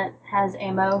narco jet has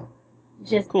ammo.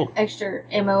 Just Cool. extra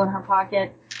ammo in her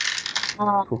pocket.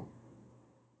 Cool.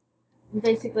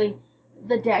 Basically,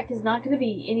 the deck is not going to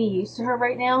be any use to her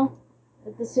right now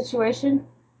at this situation.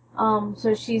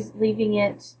 So she's leaving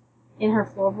it in her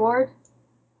floorboard,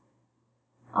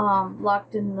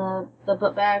 locked in the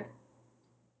book bag.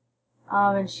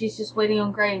 And she's just waiting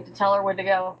on Gray to tell her where to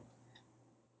go.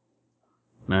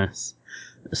 Nice.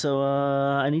 So,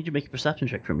 I need you to make a perception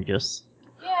check for me, Jess.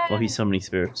 Yeah. While he's summoning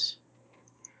spirits.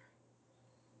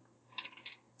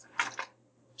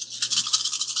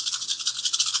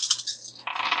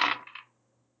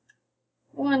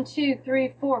 1, 2,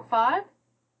 3, 4, 5.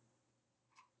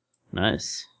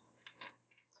 Nice.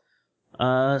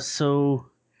 So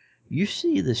you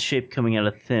see this shape coming out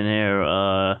of thin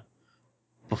air,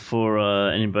 before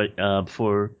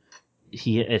before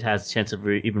it has a chance of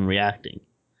even reacting.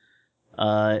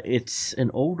 It's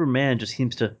an older man, just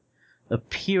seems to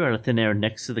appear out of thin air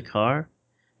next to the car,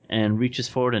 and reaches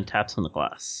forward and taps on the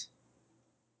glass.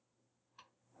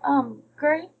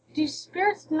 Gray, do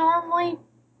spirits normally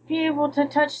be able to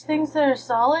touch things that are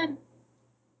solid?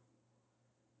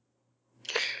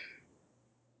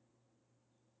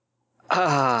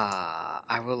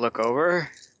 I will look over.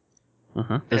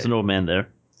 There's an old man there.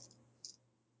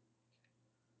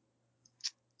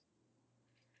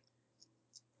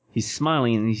 He's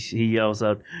smiling and he yells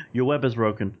out, "Your web is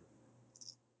broken."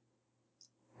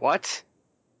 What?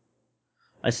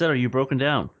 I said, "Are you broken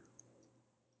down?"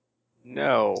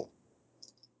 No.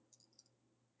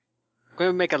 I'm going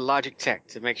to make a logic check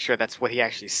to make sure that's what he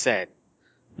actually said.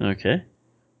 Okay.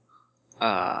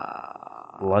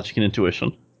 Logic and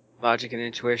intuition. Logic and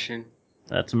intuition.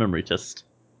 That's a memory test.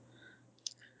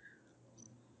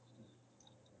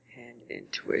 And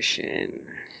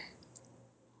intuition.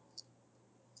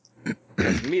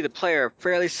 Because me, the player, I'm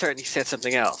fairly certain he said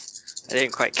something else. I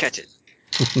didn't quite catch it.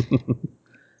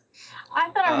 I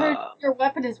thought I heard your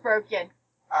weapon is broken.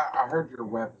 I heard your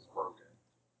web is broken.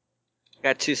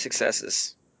 Got 2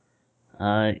 successes.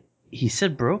 He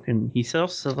said broken. He said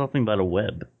also something about a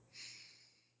web.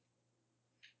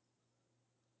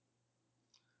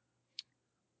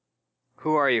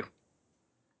 Who are you?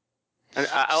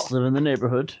 Just live in the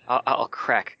neighborhood. I'll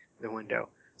crack the window.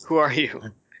 Who are you?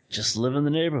 Just live in the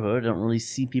neighborhood. I don't really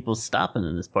see people stopping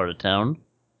in this part of town.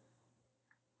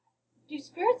 Do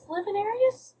spirits live in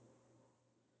areas?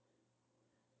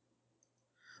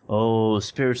 Oh,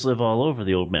 spirits live all over,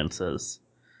 the old man says.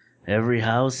 Every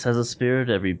house has a spirit,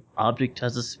 every object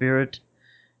has a spirit.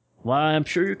 Why, I'm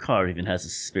sure your car even has a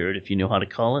spirit if you know how to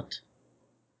call it.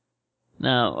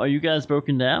 Now, are you guys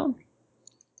broken down?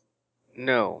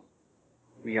 No,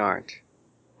 we aren't.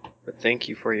 But thank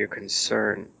you for your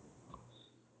concern.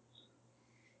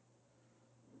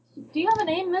 Do you have a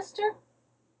name, mister?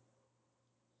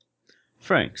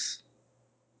 Franks.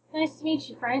 Nice to meet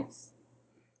you, Franks.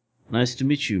 Nice to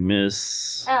meet you,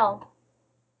 Miss... L.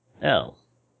 L.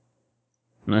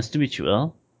 Nice to meet you,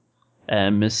 L.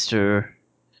 And Mr...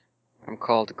 I'm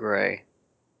called Gray.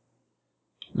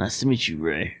 Nice to meet you,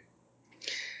 Ray.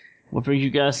 What brings you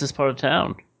guys to this part of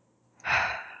town?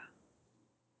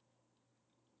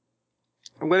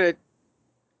 I'm gonna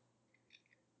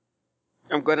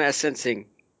ascensing.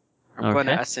 I'm going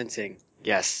to ascensing.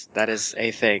 Yes, that is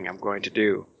a thing I'm going to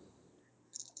do.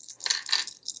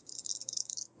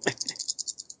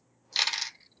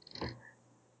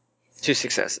 Two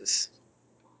successes.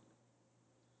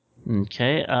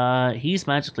 Okay, he's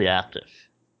magically active.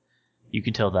 You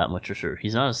can tell that much for sure.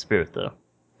 He's not a spirit, though.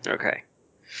 Okay.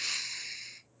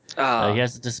 He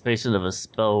has the dissipation of a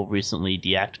spell recently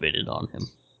deactivated on him.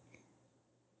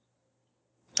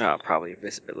 Probably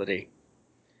invisibility.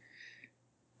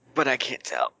 But I can't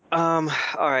tell.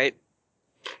 Alright.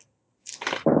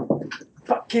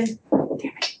 Fucking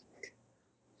damn it.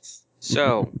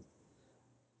 So,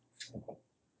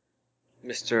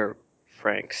 Mr.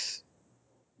 Franks,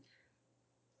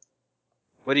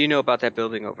 what do you know about that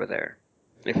building over there,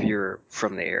 if you're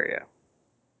from the area?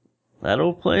 That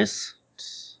old place?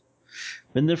 It's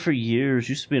been there for years.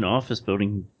 Used to be an office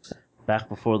building back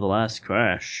before the last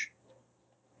crash.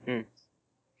 Do you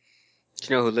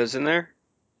know who lives in there?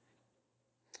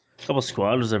 A couple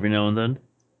squatters every now and then.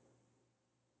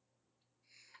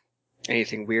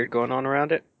 Anything weird going on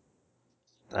around it?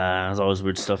 There's always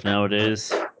weird stuff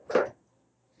nowadays.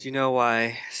 Do you know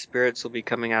why spirits will be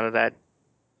coming out of that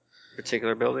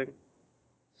particular building?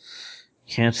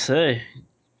 Can't say.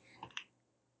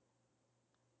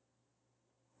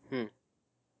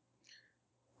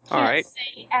 Alright.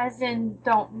 Say as in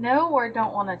don't know or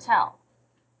don't want to tell.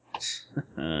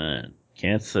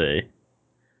 Can't say.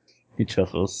 He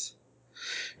chuckles.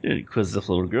 You're an inquisitive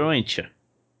little girl, ain't you?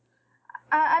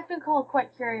 I've been called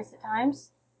quite curious at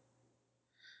times.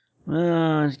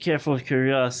 Careful with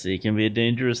curiosity can be a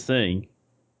dangerous thing.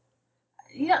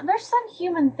 There's some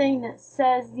human thing that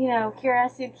says,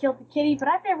 curiosity killed the kitty, but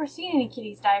I've never seen any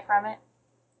kitties die from it.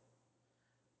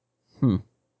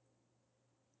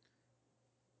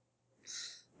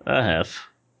 I have.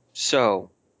 So,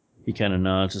 He kind of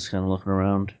nods, just kind of looking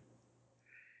around.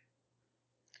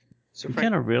 You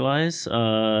kind of realize,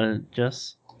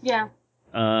 Jess, Yeah.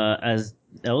 as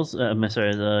Grace's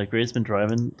been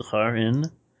driving the car in,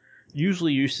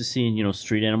 usually used to seeing,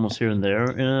 street animals here and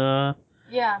there,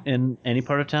 Yeah. in any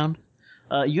part of town.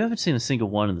 You haven't seen a single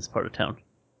one in this part of town.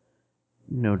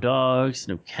 No dogs,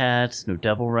 no cats, no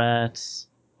devil rats,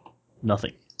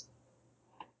 nothing.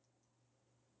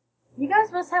 You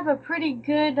guys must have a pretty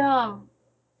good,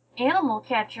 animal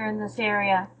catcher in this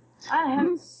area. I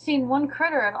haven't seen one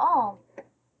critter at all.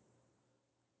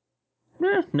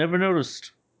 Never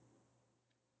noticed.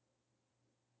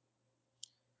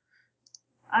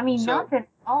 I mean, So- nothing at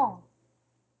all.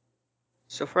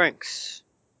 So Franks,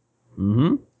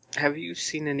 Mm-hmm. have you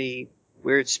seen any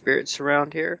weird spirits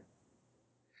around here?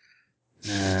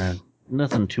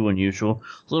 Nothing too unusual.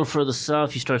 A little further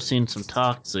south, you start seeing some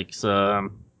toxics. A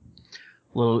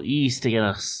little east, they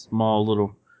got a small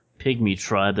little pygmy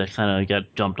tribe that kind of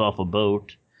got dumped off a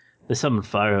boat. They summon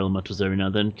fire elementals every now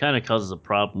and then. Kind of causes a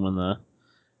problem when the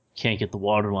can't get the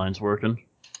water lines working.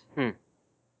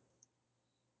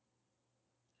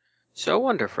 So I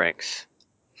wonder, Franks,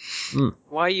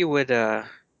 why you would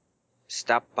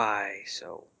stop by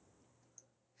so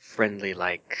friendly,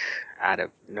 like out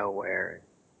of nowhere, and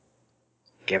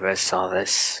give us all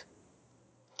this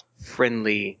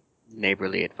friendly,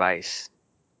 neighborly advice.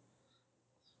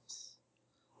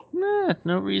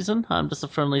 No reason. I'm just a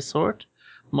friendly sort.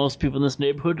 Most people in this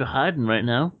neighborhood are hiding right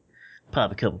now.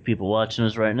 Probably a couple people watching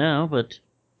us right now, but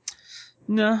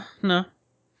no.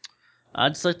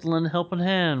 I'd just like to lend a helping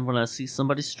hand when I see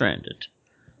somebody stranded.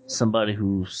 Somebody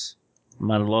who's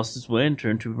might have lost his way and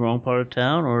turned to the wrong part of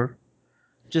town, or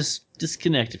just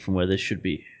disconnected from where they should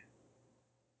be.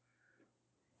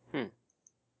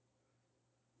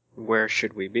 Where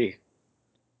should we be?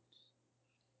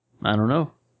 I don't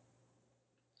know.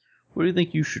 Where do you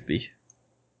think you should be?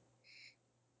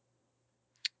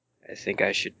 I think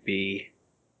I should be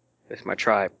with my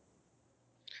tribe.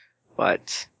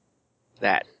 But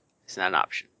that is not an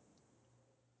option.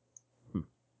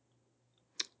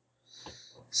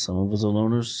 Some of us are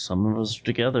loners, some of us are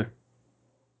together.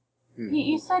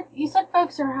 You said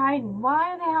folks are hiding.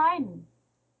 Why are they hiding?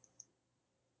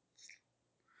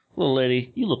 Little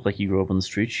lady, you look like you grew up on the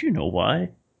streets. You know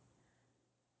why.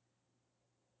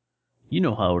 You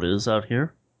know how it is out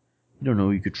here. You don't know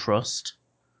who you could trust,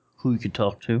 who you could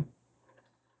talk to,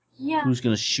 Yeah, who's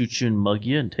gonna shoot you and mug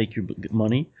you and take your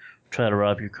money, try to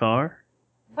rob your car.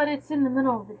 but it's in the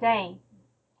middle of the day.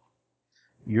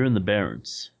 You're in the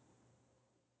Barrens.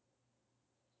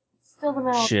 It's still the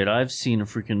middle. Shit, I've seen a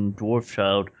freaking dwarf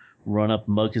child run up,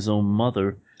 mug his own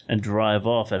mother, and drive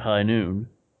off at high noon.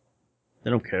 They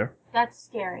don't care. That's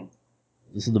scary.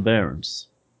 This is the Barrens.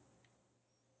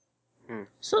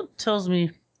 Something tells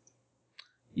me,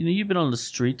 you've been on the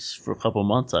streets for a couple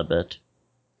months, I bet.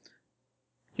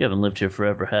 You haven't lived here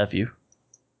forever, have you?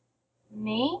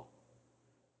 Me?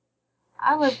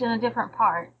 I lived in a different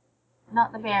part,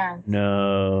 not the Barrens.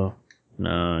 No,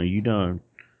 you don't.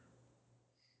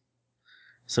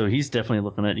 So he's definitely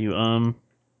looking at you.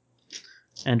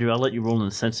 Andrew, I'll let you roll in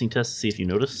the sensing test to see if you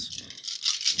notice.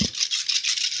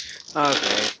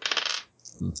 Okay.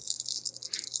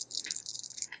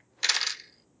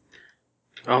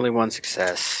 Only one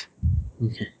success.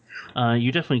 Okay.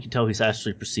 You definitely can tell he's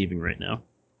actually perceiving right now.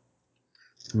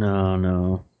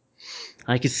 No.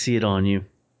 I can see it on you.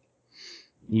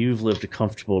 You've lived a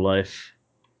comfortable life.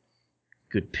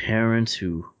 Good parents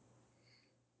who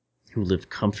live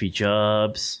comfy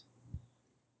jobs.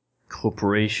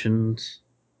 Corporations.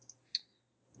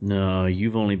 No,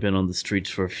 you've only been on the streets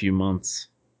for a few months.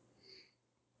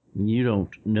 You don't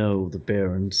know the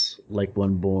Barrens like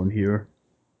one born here.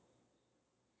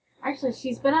 Actually,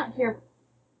 she's been out here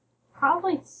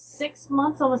probably 6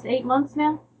 months, almost 8 months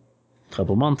now.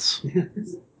 Couple months.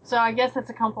 So I guess it's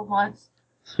a couple months.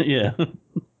 Yeah.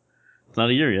 It's not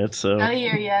a year yet, so. Not a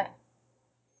year yet.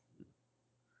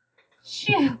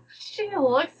 She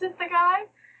looks at the guy,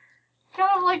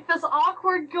 kind of like this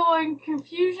awkward going,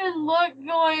 confusion look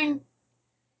going,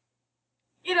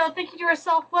 thinking to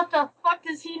herself, what the fuck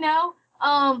does he know?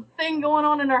 Thing going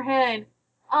on in her head.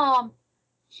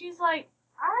 She's like,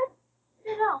 I've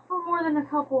been out for more than a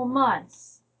couple of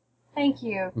months. Thank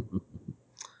you.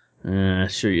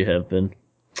 Sure you have been.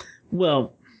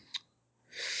 Well,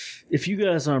 if you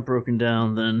guys aren't broken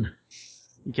down, then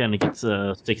He kind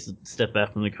of takes a step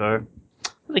back from the car.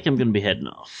 I think I'm going to be heading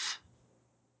off.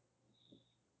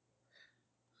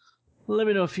 Let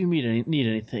me know if you need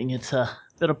anything. It's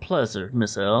been a pleasure,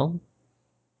 Miss L.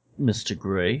 Mr.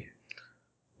 Gray.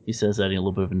 He says, adding a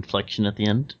little bit of inflection at the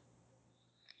end.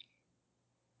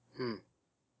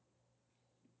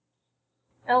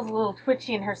 Elle's a little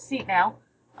twitchy in her seat now.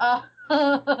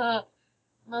 And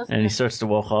he starts to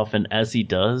walk off, and as he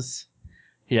does,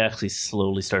 he actually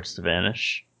slowly starts to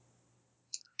vanish.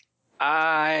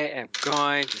 I am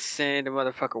going to send a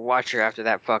motherfucker watcher after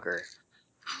that fucker.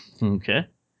 Okay.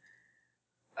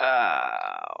 1,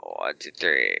 2,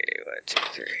 3. 1, 2,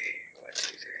 3. 1,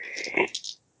 2, 3.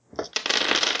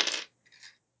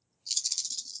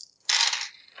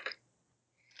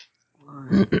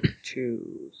 1,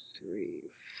 2, 3,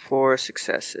 4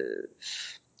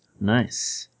 successes.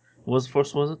 Nice. What was the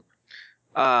force, was it?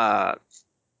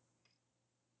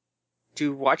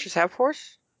 Do watchers have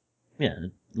force? Yeah,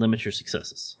 limit your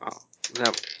successes. Oh,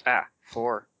 no.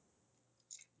 4.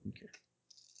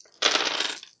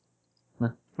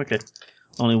 No, okay.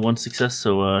 Only 1 success,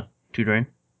 so 2 drain.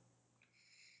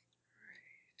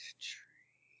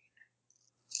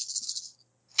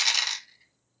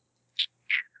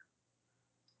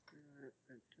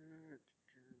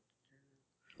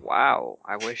 Wow,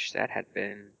 I wish that had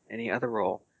been any other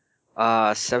roll.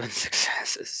 7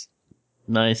 successes.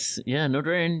 Nice. Yeah, no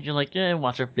drain. You're like, yeah,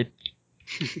 watch her flip.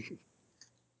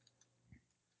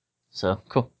 So,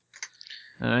 cool.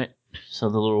 Alright. So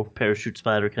the little parachute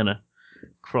spider kind of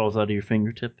crawls out of your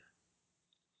fingertip.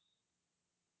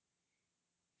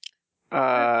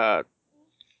 You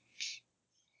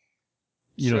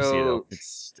don't see it though.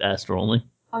 It's astral only.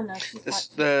 Oh no, she's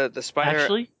The spider.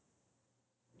 Actually,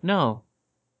 no.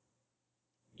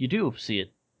 You do see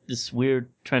it. This weird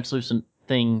translucent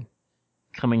thing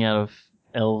coming out of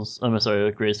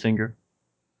Gray's finger.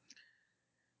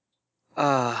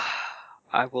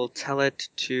 I will tell it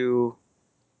to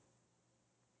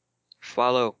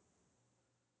follow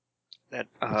that.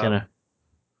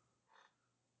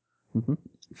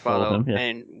 Follow him, yeah.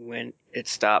 And when it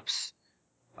stops,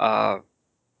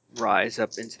 rise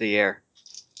up into the air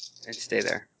and stay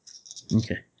there.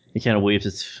 Okay. It kind of waves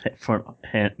its front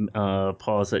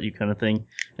paws at you, kind of thing,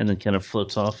 and then kind of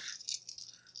floats off.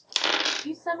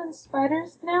 You summon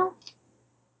spiders now?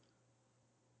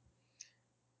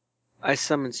 I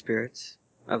summon spirits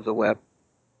of the web.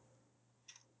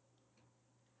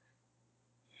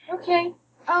 Okay.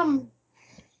 So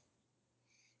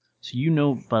you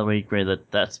know, by the way, Gray,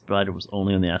 that spider was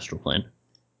only on the astral plane.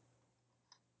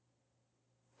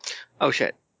 Oh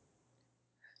shit.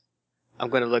 I'm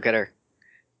gonna look at her.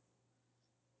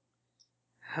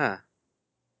 Huh.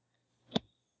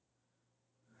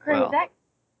 Gray, Well.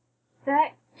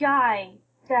 that guy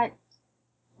that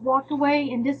walked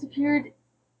away and disappeared,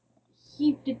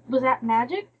 was that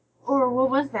magic? Or what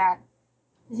was that?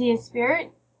 Is he a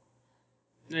spirit?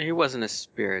 He wasn't a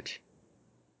spirit.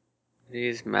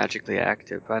 He's magically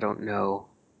active. I don't know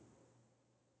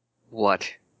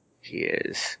what he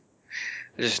is.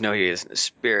 I just know he isn't a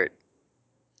spirit.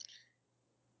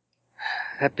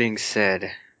 That being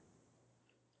said,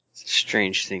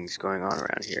 strange things going on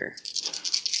around here.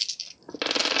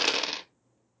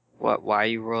 What? Why are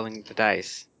you rolling the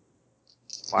dice?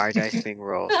 Why are dice being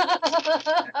rolled? So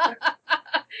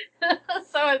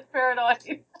it's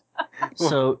paranoid.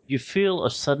 So you feel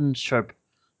a sudden sharp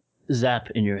zap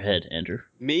in your head, Andrew.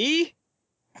 Me?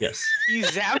 Yes. You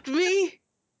zapped me?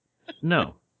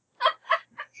 No.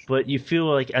 But you feel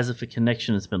like as if a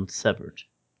connection has been severed.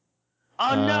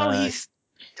 Oh no, he's...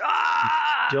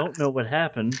 Ah! Don't know what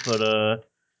happened, but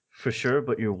for sure,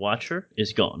 but your watcher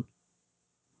is gone.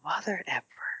 Mother effer.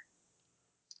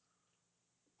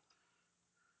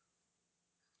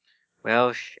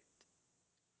 Well, shit.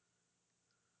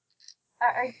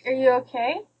 Are you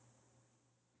okay?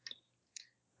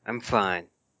 I'm fine.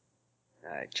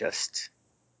 I just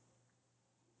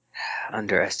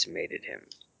underestimated him.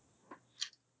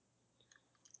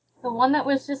 The one that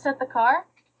was just at the car?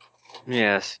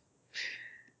 Yes.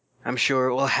 I'm sure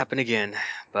it will happen again,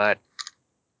 but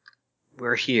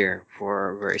we're here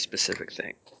for a very specific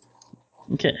thing.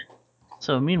 Okay.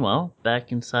 So meanwhile,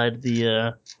 back inside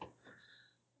the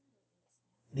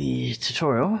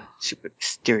tutorial. Super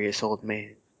mysterious old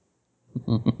man.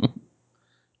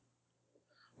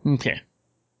 Okay.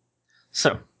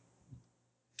 So,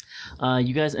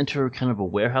 you guys enter kind of a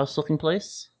warehouse-looking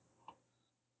place.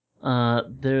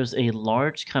 There's a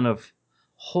large kind of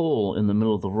hole in the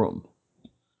middle of the room.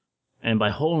 And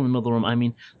by hole in the middle of the room, I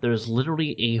mean there's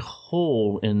literally a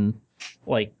hole in,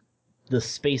 like, the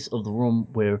space of the room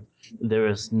where There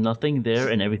is nothing there,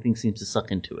 and everything seems to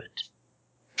suck into it.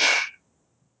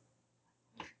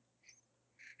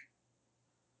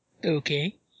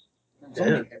 Okay. Can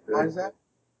somebody analyze that?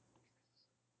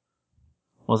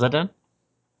 What was that done?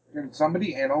 Can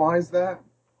somebody analyze that?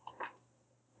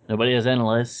 Nobody has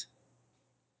analyzed.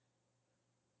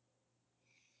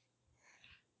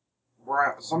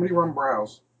 Somebody run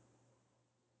browse.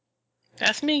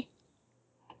 That's me.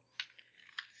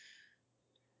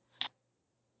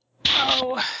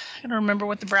 Oh, I don't remember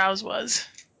what the browse was.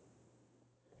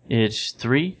 It's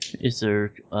 3 is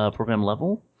their program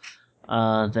level.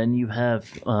 Then you have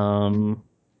you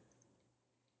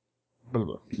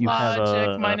Logic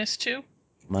have minus 2.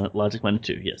 Logic minus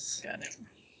 2. Yes. Got it.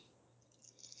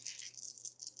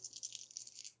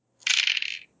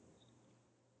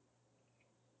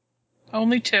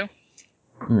 Only 2.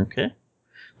 Okay,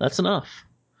 that's enough.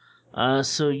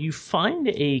 So you find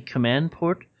a command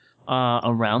port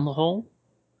around the hole.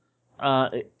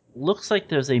 It looks like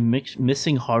there's a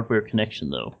missing hardware connection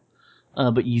though.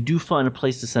 But you do find a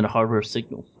place to send a hardware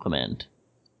signal command.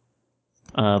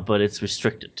 But it's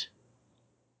restricted.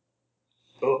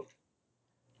 Oh.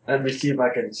 Let me see if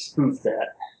I can spoof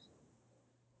that.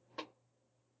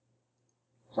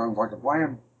 Sounds like a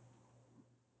plan.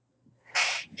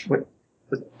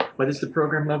 What is the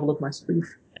program level of my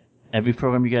spoof? Every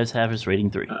program you guys have is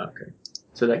rating 3. Okay.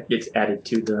 So that gets added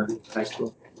to the high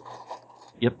school?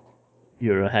 Yep.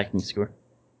 Your hacking score.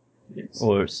 Yes.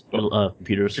 Or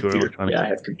computer score, electronics. Yeah, I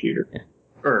have computer.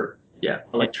 Yeah.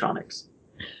 Electronics.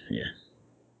 Yeah.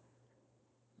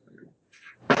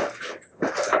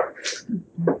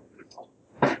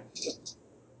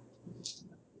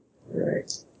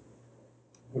 Right.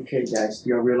 Okay, guys, do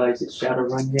y'all realize it's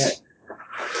Shadowrun yet?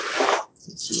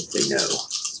 Let's see if they know.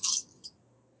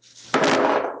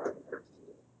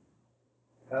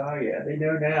 Oh, yeah, they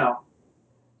know now.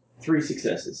 3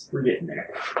 successes. We're getting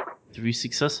there. 3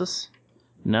 successes?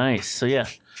 Nice. So yeah,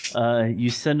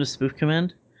 you send a spoof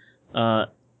command.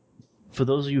 For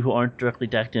those of you who aren't directly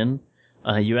decked in,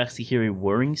 you actually hear a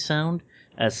whirring sound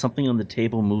as something on the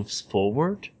table moves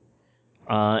forward.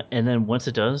 And then once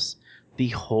it does, the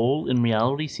hole in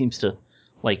reality seems to,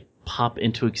 like, pop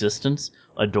into existence,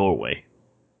 a doorway.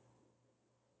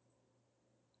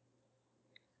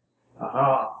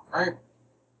 Aha. Alright.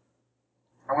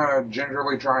 I'm gonna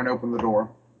gingerly try and open the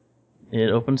door. It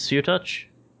opens to your touch.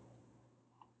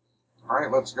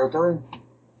 Alright, let's go through.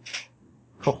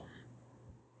 Cool.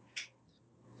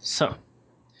 So,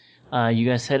 you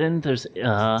guys head in. There's,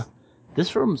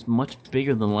 this room's much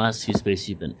bigger than the last 2 spaces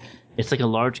you've been. It's like a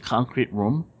large concrete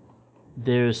room.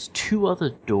 There's 2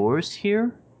 other doors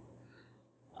here.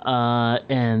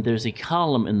 And there's a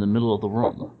column in the middle of the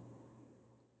room.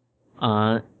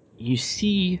 You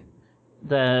see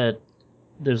that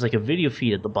there's like a video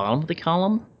feed at the bottom of the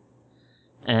column.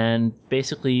 And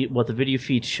basically what the video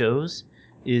feed shows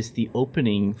is the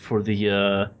opening for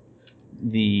the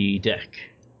deck.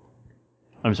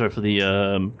 I'm sorry, for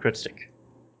the crit stick.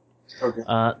 Okay.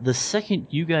 The second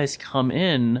you guys come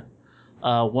in,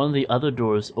 one of the other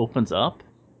doors opens up,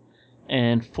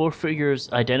 and 4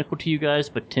 figures identical to you guys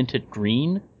but tinted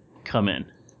green come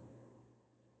in.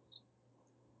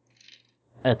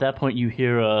 At that point, you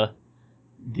hear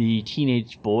the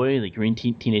teenage boy, the green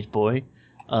teenage boy,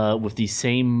 with the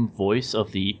same voice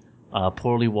of the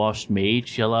poorly washed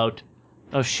mage yell out,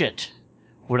 "Oh shit,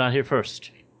 we're not here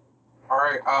first."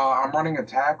 Alright, I'm running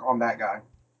attack on that guy.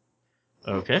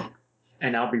 Okay.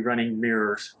 And I'll be running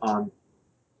mirrors on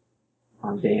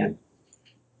Dan.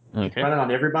 Okay. Run it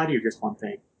on everybody or just one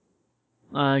thing?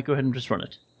 Go ahead and just run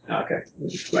it. Okay,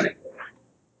 we'll just run it.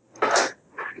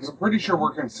 Because I'm pretty sure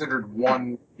we're considered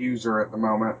one user at the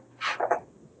moment.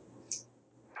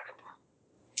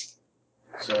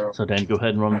 So Dan, go ahead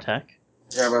and run attack.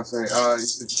 yeah, let's say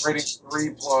it's rating 3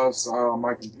 plus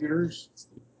my computers,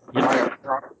 Yep. my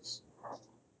electronics.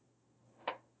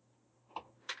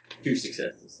 2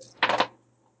 successes.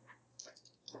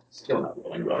 Still not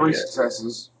rolling well 3 yet.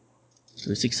 successes.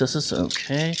 3 successes.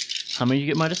 Okay. How many you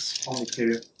get, Midas? Only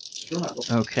 2. Still not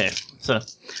rolling. Okay. So,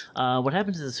 what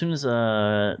happens is as soon as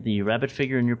the rabbit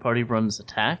figure in your party runs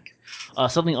attack,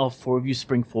 suddenly all 4 of you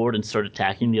spring forward and start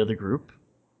attacking the other group.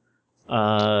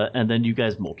 And then you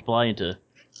guys multiply into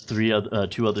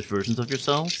 2 other versions of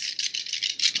yourselves.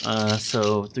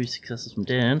 So 3 successes from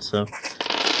Dan. So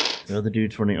the other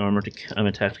dude's running armor to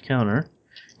attack to counter.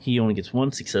 He only gets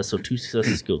 1 success, so 2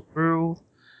 successes go through.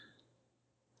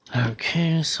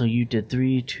 Okay, so you did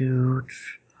 3, 2,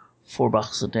 4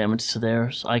 boxes of damage to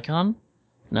their icon.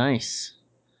 Nice.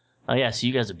 Oh yeah, so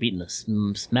you guys are beating the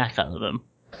smack out of them.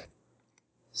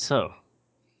 So,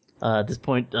 At this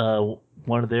point,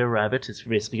 one of their rabbits is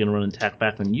basically going to run and attack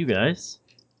back on you guys.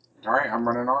 Alright, I'm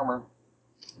running armor.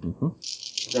 Mm-hmm.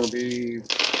 It's gonna be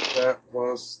that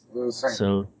plus the same.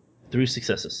 So, 3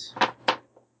 successes.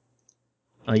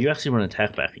 You actually run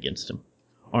attack back against him.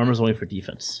 Armor's only for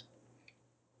defense.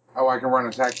 Oh, I can run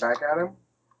attack back at him?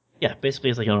 Yeah, basically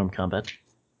it's like unarmed combat.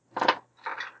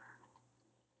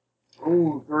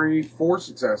 Ooh, 4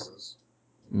 successes.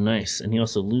 Nice. And he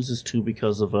also loses 2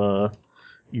 because of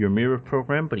your mirror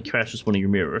program, but he crashes one of your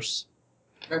mirrors.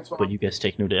 That's fine. But you guys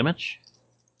take no damage.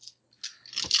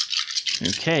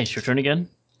 Okay, it's your turn again.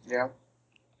 Yeah.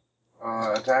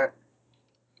 Attack.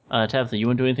 Tabitha, you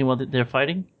want to do anything while they're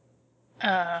fighting?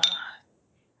 Can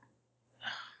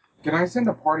I send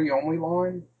a party only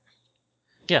line?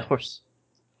 Yeah, of course.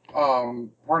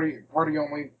 Party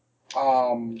only.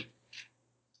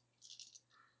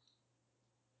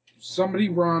 Somebody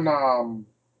run.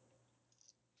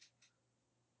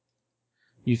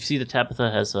 You see that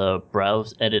Tabitha has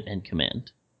browse, edit, and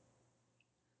command.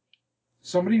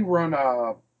 Somebody run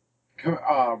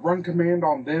run command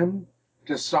on them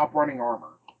to stop running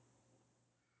armor.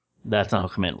 That's not how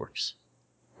command works.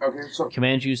 Okay, so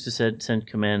Command's used to send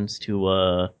commands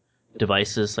to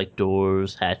devices like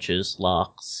doors, hatches,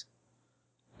 locks,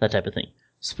 that type of thing.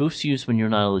 Spoof's used when you're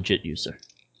not a legit user.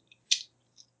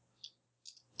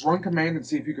 run command and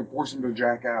see if you can force him to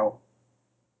jack out.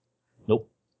 Nope.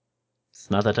 It's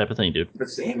not that type of thing, dude. But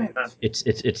Damn it.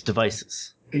 It's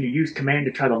devices. Can you use command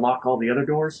to try to lock all the other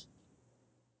doors?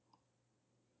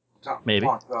 Maybe.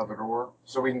 Lock the other door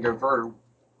so we can go through.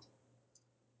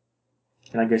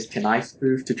 And I guess can I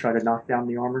spoof to try to knock down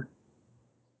the armor?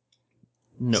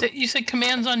 No. So you said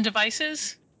commands on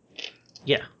devices?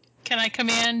 Yeah. Can I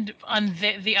command on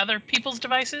the other people's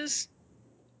devices?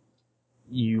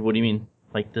 What do you mean?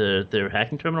 Like their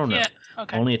hacking terminal? No. Yeah.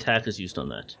 Okay. Only attack is used on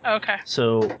that. Okay.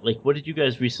 So, like, what did you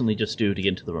guys recently just do to get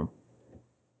into the room?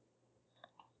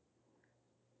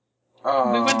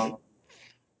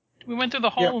 We went through the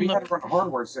hole. Yeah, we in had the... to run a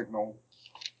hardware signal.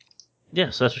 Yeah,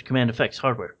 so that's what command affects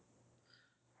hardware.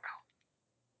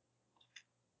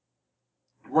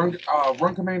 Run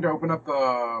command to open up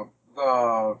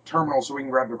the terminal so we can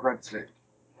grab the credit stick.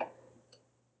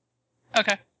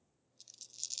 Okay.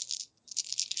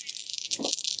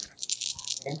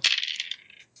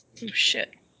 Oh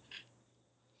shit.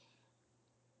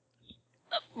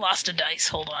 Oh, lost a dice.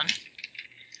 Hold on.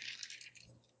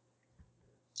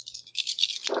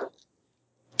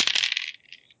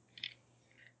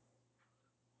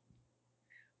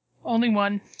 Only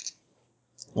one.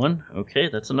 1? Okay,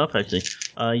 that's enough, actually.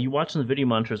 You watch on the video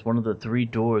monitors, one of the 3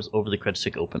 doors over the credit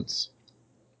stick opens.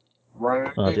 Run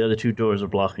it. The other 2 doors are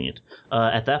blocking it.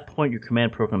 At that point, your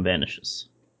command program vanishes.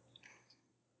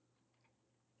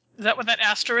 Is that what that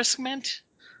asterisk meant?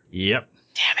 Yep.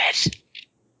 Damn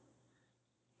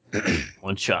it.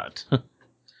 One shot.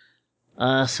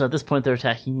 So at this point, they're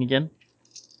attacking again.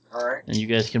 Alright. And you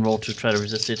guys can roll to try to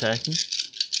resist the attacking.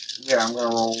 Yeah, I'm gonna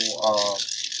roll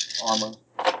armor.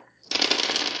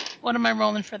 What am I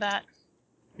rolling for that?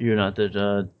 You're not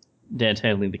that Dan's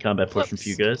handling the combat portion for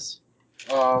you guys.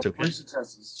 It's okay. 3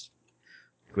 successes.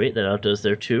 Great, that outdoes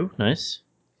there too. Nice.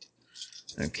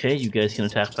 Okay, you guys can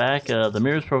attack back. The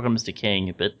mirrors program is decaying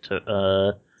a bit. Can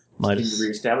you Midas,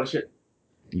 reestablish it?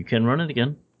 you can run it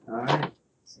again. Alright,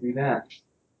 let's do that.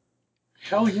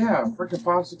 Hell yeah, freaking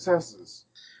 5 successes.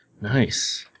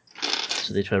 Nice.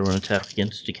 So they try to run attack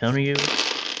against to counter you,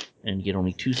 and get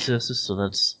only 2 successes, so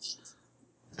that's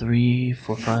 3,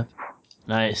 4, 5.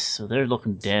 Nice. So they're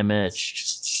looking damaged.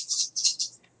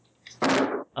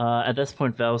 At this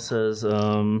point, Val says,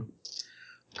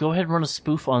 go ahead and run a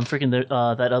spoof on freaking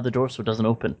that other door so it doesn't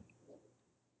open.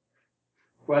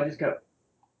 Well, I just got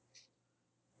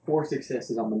 4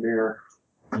 successes on the mirror.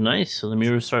 Nice. So the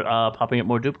mirrors start popping up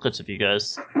more duplicates of you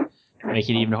guys. Make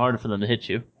it even harder for them to hit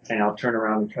you. And I'll turn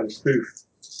around and try to spoof.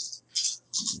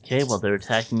 Okay, well, they're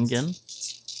attacking again.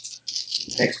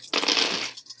 Next.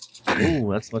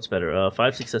 Ooh, that's much better.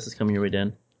 5 successes coming your way,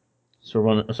 Dan. So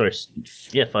run. Oh, sorry.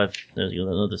 Yeah, 5. There's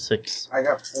another 6. I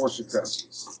got 4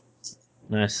 successes.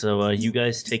 Nice. So you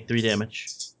guys take 3 damage.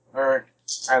 Alright,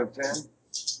 out of 10.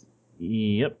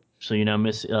 Yep. So you now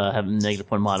have a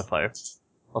 -1 modifier.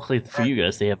 Luckily for you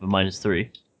guys, they have a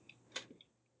 -3.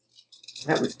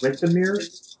 That was with the mirror?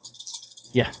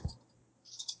 Yeah.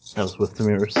 That was with the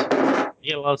mirrors.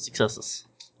 You get a lot of successes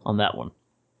on that one.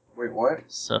 Wait,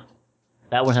 what? So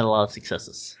that one had a lot of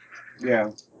successes.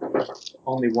 Yeah.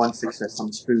 Only 1 success on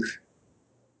the spoof.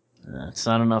 It's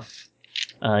not enough.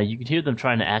 You can hear them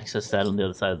trying to access that on the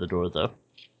other side of the door, though.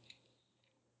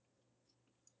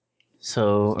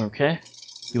 So, okay.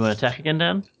 You want to attack again,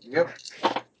 Dan? Yep.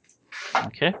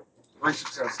 Okay, 3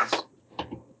 successes.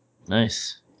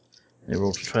 nice. They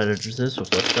roll to try to resist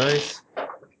with left dice.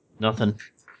 Nothing.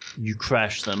 You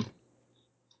crash them.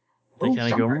 They Oh,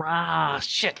 kind of go, darn. ah,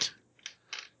 shit.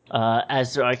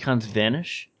 As their icons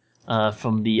vanish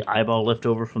from the eyeball left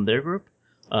over from their group,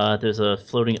 there's a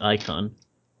floating icon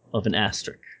of an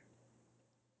asterisk.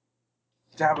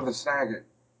 Tabitha, snag it.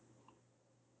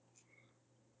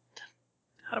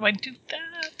 How do I do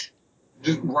that?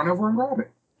 Just run over and grab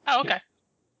it. Oh, okay.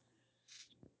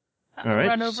 All right,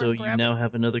 Run over so and you grab now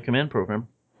have another command program.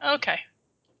 it. Okay.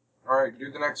 Alright,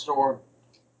 do the next door.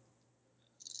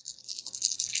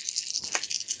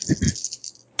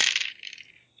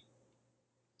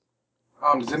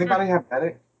 Does anybody have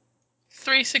edit?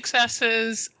 3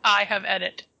 successes. I have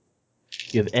edit.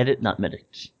 You have edit, not medic.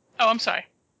 Oh, I'm sorry.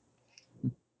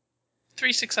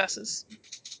 3 successes.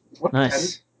 What Nice. does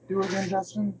edit do again,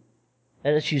 Justin?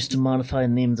 Edit used to modify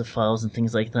names of files and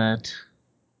things like that.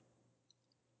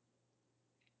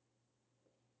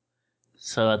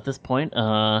 So at this point,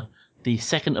 the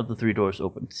second of the 3 doors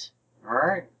opens.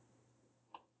 Alright.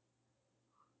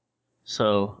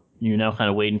 So you're now kind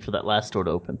of waiting for that last door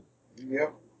to open.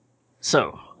 Yep.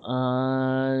 So,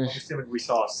 I'm assuming we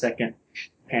saw a second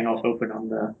panel open on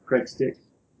the Craig stick.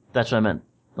 that's what I meant.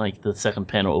 Like, the second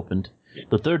panel opened.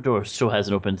 The third door still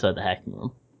hasn't opened inside the hacking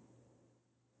room.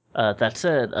 That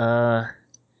said,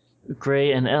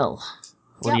 Gray and L,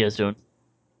 what are you guys doing?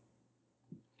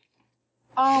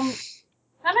 Can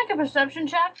I make a perception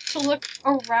check to look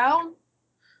around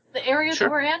the area Sure.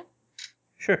 that we're in?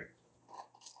 Sure.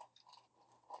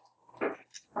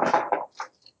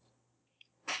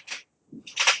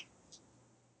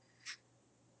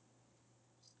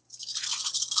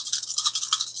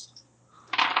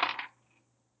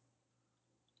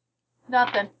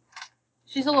 Nothing.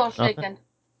 She's a little Nothing? shaken.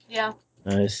 Yeah.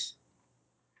 Nice.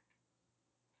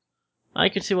 I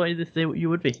could see why you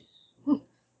would be. I mean,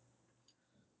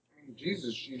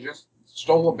 Jesus, she just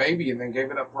stole a baby and then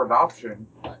gave it up for adoption.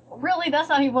 Really, that's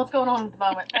not even what's going on at the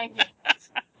moment. Thank you.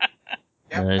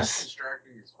 Yeah, Nice. that's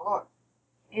distracting as fuck.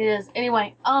 It is.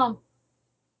 Anyway,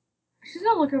 she's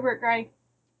gonna look over at Gray.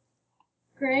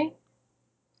 Gray,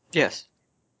 Yes.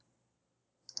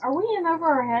 are we in over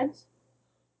our heads?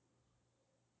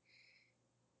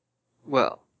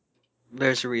 Well,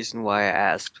 there's a reason why I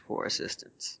asked for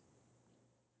assistance.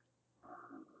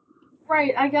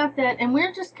 Right, I got that. And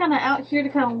we're just kind of out here to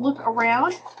kind of look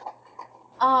around.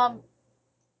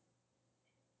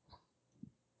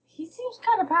 He seems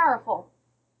kind of powerful.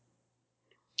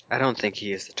 I don't think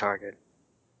he is the target.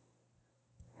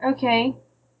 Okay.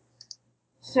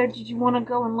 So did you want to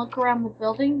go and look around the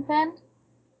building then?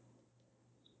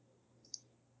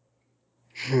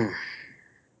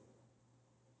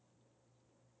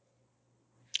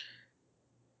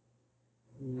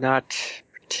 Not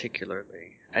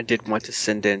particularly. I did want to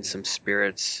send in some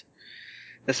spirits.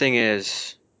 The thing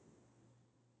is,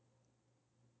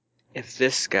 if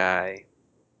this guy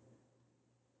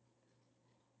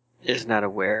is not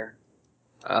aware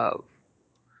of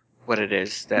what it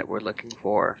is that we're looking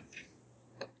for,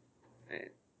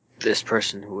 this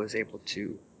person who was able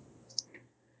to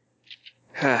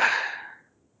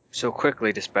so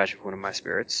quickly dispatch of one of my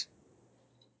spirits,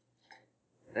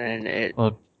 then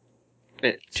Well,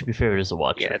 to be fair, it is a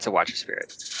watcher. yeah, it's a watcher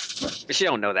spirit. But she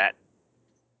don't know that.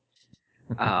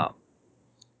 I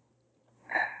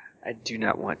do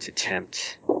not want to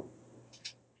tempt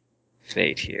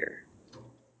fate here.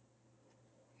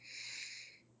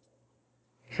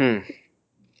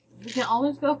 We can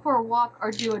always go for a walk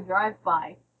or do a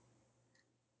drive-by.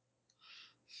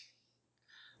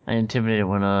 I intimidated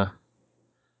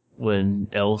when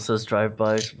Elle says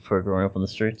drive-bys before growing up on the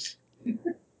streets.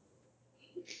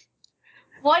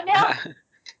 What now?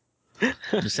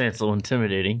 I'm just saying it's a little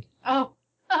intimidating. Oh.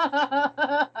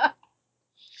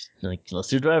 Like, let's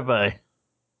do drive-by.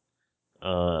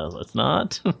 Let's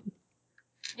not.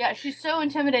 Yeah, she's so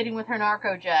intimidating with her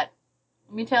narco jet.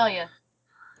 Let me tell you.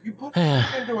 You put me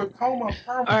into a coma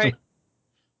permanently. Alright.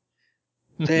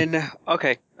 Then,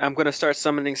 okay, I'm gonna start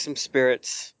summoning some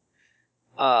spirits.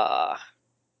 Okay.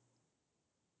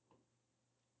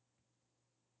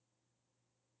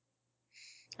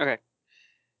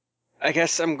 I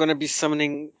guess I'm gonna be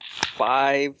summoning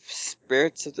 5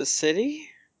 spirits of the city?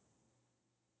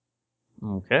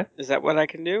 Okay. Is that what I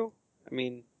can do? I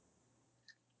mean...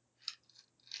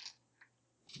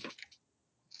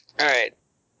 Alright.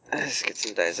 Let's get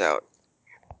some dice out.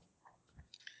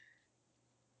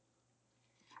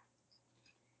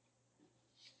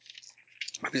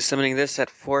 I'll be summoning this at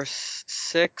Force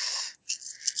 6.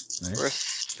 Nice. Force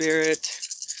Spirit.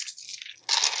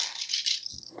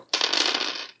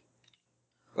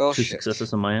 Well, 2 shit.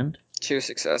 successes on my end. 2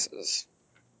 successes.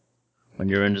 On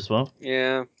your end as well.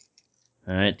 Yeah.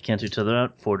 Alright, cancel each other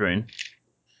out. 4 drain.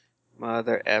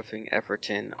 Mother effing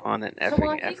Efferton on an So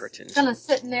while effing he's Efferton. kind of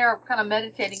sitting there, kind of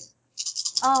meditating,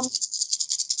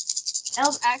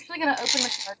 Elle's actually gonna open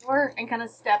the car door and kind of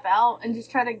step out and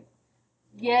just try to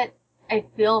get a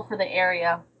feel for the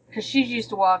area because she's used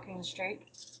to walking the street.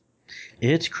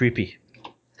 It's creepy.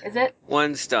 Is it?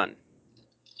 1's done.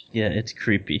 Yeah, it's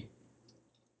creepy.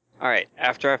 Alright,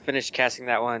 after I finish casting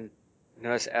that one,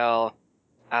 notice Elle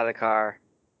out of the car.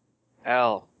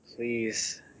 Elle,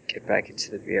 please get back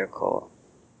into the vehicle.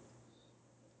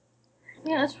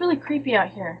 Yeah, it's really creepy out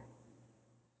here.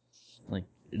 Like,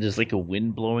 there's like a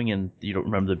wind blowing and you don't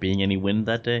remember there being any wind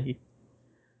that day.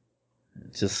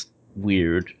 It's just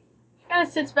weird. She kind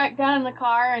of sits back down in the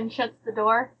car and shuts the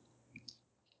door.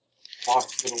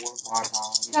 Locks the door 5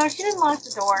 times. No, she didn't lock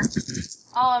the door.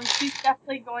 She's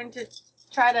definitely going to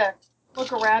try to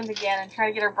look around again and try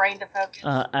to get her brain to focus.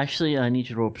 Actually, I need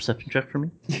you to roll a perception check for me.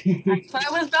 That's what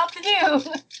I was about to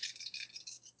do.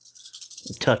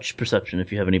 Touch perception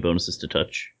if you have any bonuses to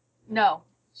touch. No,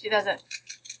 she doesn't.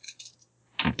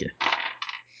 Okay.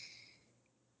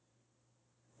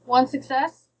 1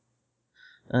 success.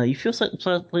 You feel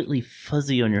slightly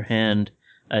fuzzy on your hand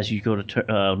as you go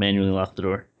to manually lock the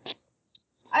door.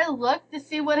 I look to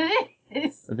see what it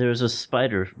is. There's a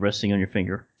spider resting on your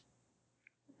finger.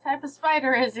 What type of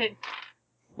spider is it?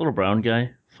 Little brown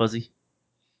guy, fuzzy.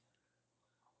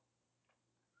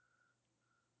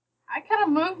 I kind of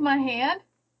move my hand.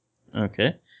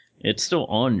 Okay. It's still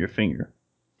on your finger.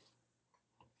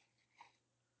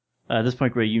 At this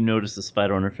point, Gray, you notice the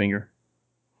spider on her finger.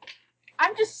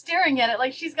 I'm just staring at it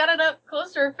like she's got it up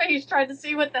close to her face trying to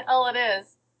see what the hell it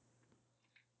is.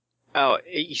 Oh,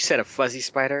 you said a fuzzy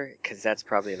spider? Because that's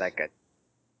probably like a...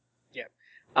 Yep.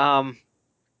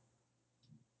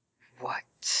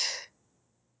 What?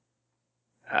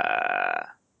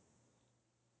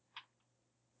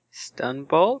 Stun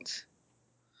bolt?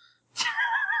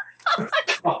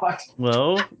 God.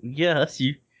 Well, yes,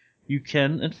 you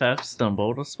can, in fact,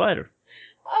 stumble a spider.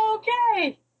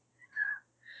 Okay.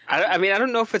 I mean, I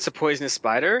don't know if it's a poisonous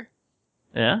spider.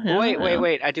 Yeah.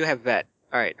 Wait. I do have vet.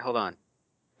 Alright, hold on.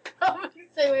 I'm gonna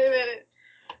say, wait a minute.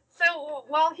 So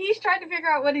while he's trying to figure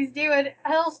out what he's doing,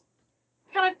 Elle's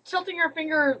kind of tilting her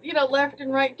finger, left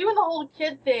and right, doing the whole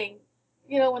kid thing.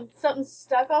 When something's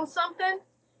stuck on something,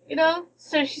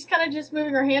 So she's kind of just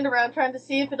moving her hand around, trying to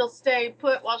see if it'll stay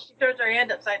put while she throws her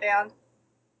hand upside down.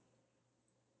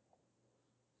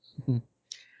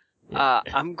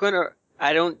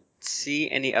 I don't see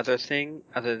any other thing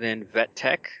other than vet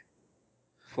tech.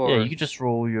 Yeah, you can just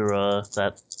roll your,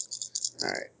 that.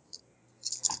 Alright.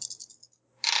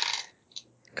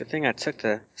 Good thing I took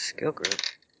the skill group.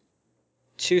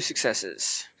 2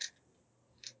 successes.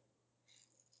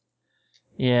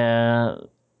 Yeah,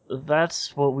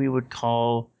 that's what we would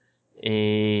call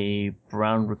a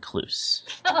brown recluse,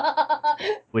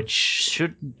 which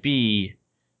shouldn't be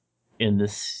in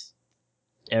this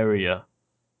area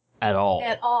at all.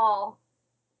 At all.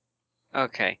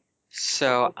 Okay.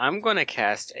 So I'm gonna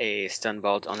cast a stun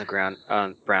bolt on the ground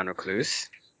on brown recluse.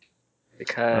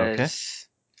 Because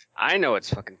I know it's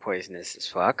fucking poisonous as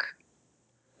fuck.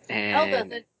 Elle And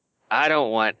doesn't. I don't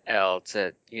want Elle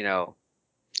to,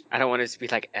 I don't want it to be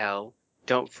like, Elle,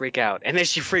 don't freak out. And then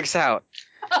she freaks out.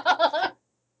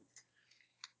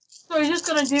 So he's just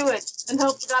gonna do it and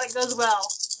hope to God it goes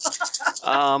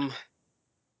well.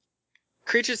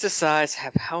 Creatures this size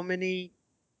have how many?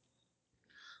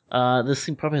 This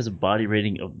thing probably has a body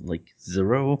rating of like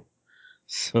 0.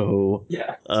 So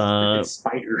Yeah. It's a freaking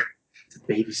spider. It's a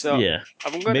baby So yeah,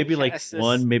 I'm gonna maybe like cast this-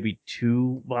 1, maybe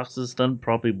 2 boxes done.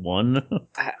 Probably 1.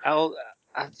 I'll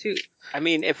do. I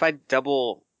mean, if I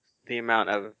double the amount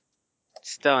of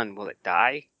stun, will it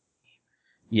die?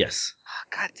 Yes, Oh,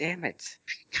 God damn it!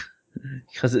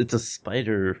 because it's a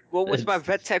spider. Well, with my It's-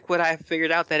 vet tech, would I have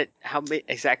figured out that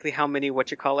exactly how many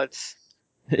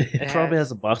It probably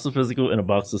has a box of physical and a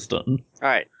box of stun. All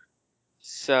right.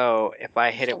 So if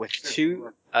I hit it with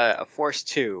a force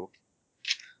 2,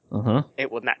 it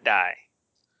will not die.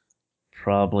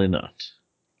 Probably not.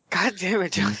 God damn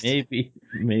it, Justin.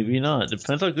 Maybe not.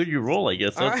 Depends how good you roll, I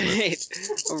guess. All That's it.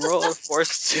 right. A roll of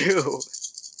force 2.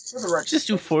 For the record, Just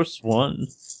do force 1.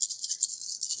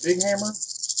 big hammer.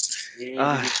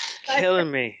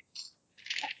 Killing me.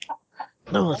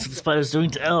 No, that's what the spider's doing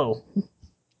to Elle.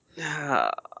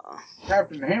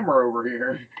 Captain Hammer over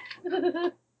here.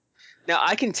 Now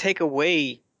I can take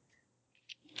away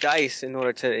dice in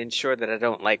order to ensure that I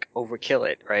don't overkill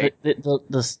it, right?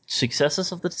 The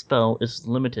successes of the spell is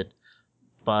limited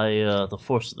by the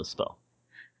force of the spell.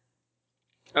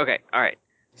 Okay, alright.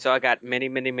 So I got many,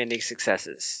 many, many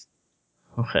successes.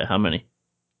 Okay, how many?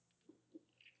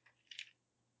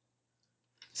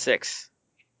 6.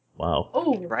 Wow.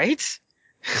 Oh, Right?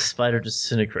 The spider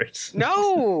disintegrates.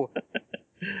 No!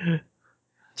 The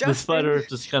Justin! spider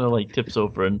just kind of like tips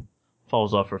over and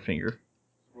falls off her finger.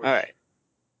 Alright.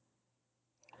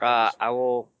 I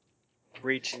will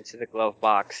reach into the glove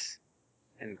box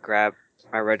and grab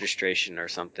my registration or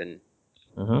something.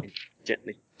 Uh-huh.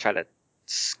 Gently try to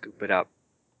scoop it up.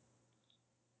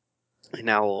 And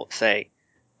I will say,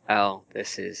 "Al,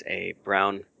 this is a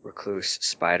brown recluse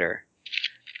spider.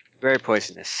 Very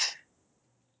poisonous."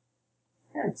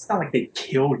 Yeah, it's not like they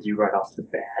killed you right off the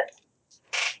bat.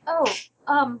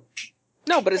 oh,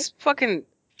 No, but it's fucking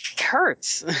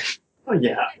hurts. Oh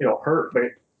yeah, it'll hurt, but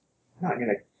it's not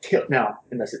gonna kill. Now,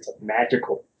 unless it's a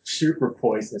magical, super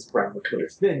poisonous brown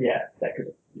recluse, then yeah, that could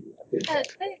have been.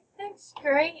 thanks,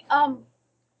 Gray.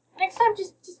 Next time,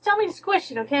 just tell me to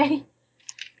squish it, okay?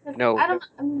 No.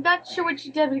 I'm not sure what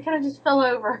you did, but it kind of just fell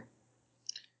over.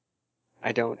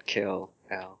 I don't kill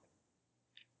Al.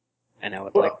 And I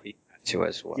would Well, like you to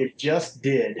as well. You just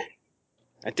did.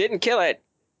 I didn't kill it.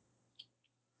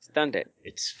 Stunned it.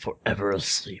 It's forever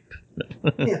asleep.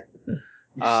 You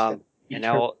And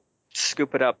I will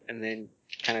scoop it up and then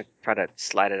kind of try to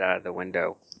slide it out of the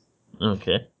window.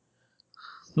 Okay.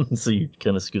 So you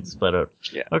kind of scoot the spider out.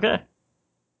 Yeah. Okay.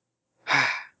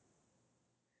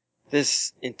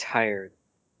 This entire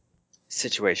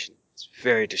situation is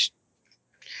very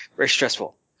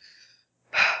stressful.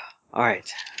 All right,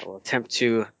 I will attempt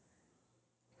to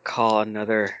call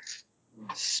another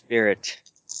spirit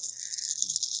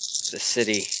to the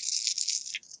city.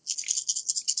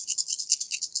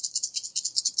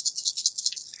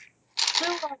 So,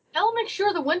 I'll make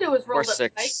sure the window is Or rolled up,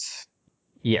 right? 6.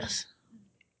 Yes.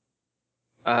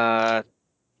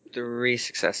 3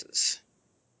 successes.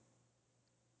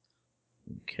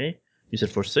 Okay. You said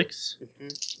for 6?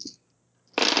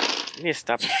 I need to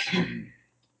stop.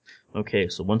 Okay,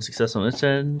 so 1 success on its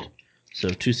end. So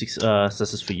 2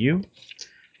 successes for you.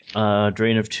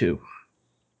 Drain of 2.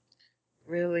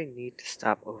 Really need to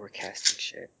stop overcasting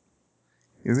shit.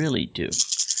 You really do.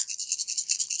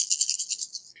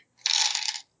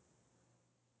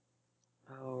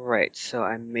 Alright, so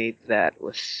I made that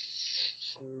with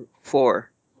 4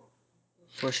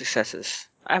 successes.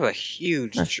 I have a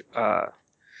huge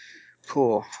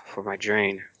pool for my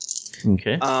drain.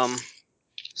 Okay.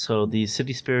 So the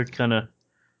city spirit kind of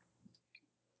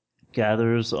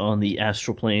gathers on the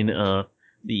astral plane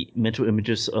the mental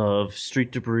images of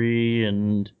street debris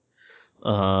and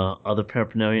other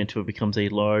paraphernalia until it becomes a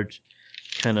large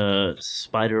kind of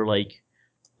spider-like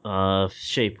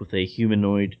shape with a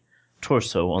humanoid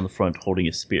torso on the front holding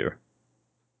a spear.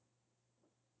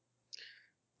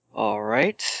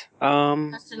 Alright.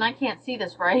 Justin, I can't see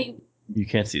this, right? You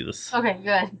can't see this. Okay,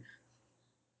 good.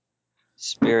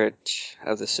 Spirit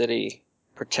of the city,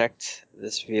 protect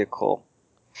this vehicle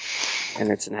and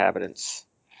its inhabitants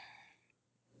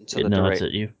It nods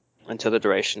at you. until the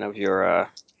duration of your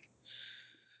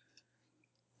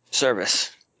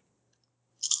service.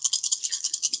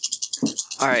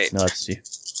 Alright, Nods to you.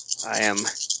 I am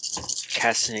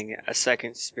casting a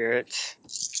second spirit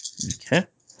Okay.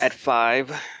 at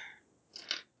 5.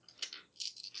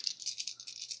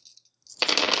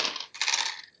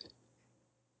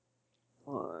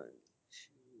 One, 2,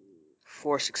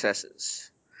 4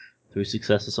 successes. 3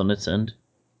 successes on its end.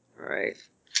 Alright.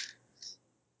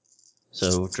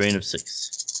 So drain of 6.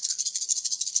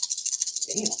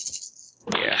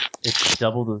 Damn. Yeah. It's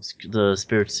double the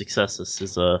spirit's successes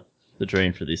is the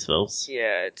drain for these spells.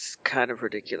 Yeah, it's kind of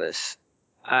ridiculous.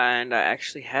 And I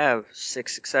actually have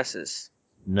 6 successes.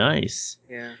 Nice.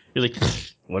 Yeah. You're like,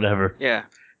 whatever. Yeah.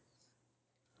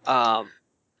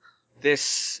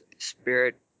 This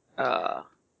spirit,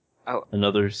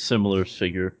 Another similar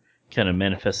figure kind of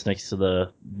manifests next to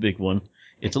the big one.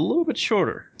 It's a little bit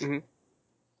shorter.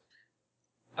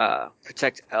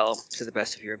 protect L to the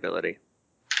best of your ability.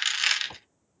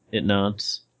 It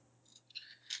nods.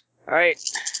 Alright.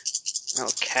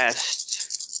 I'll cast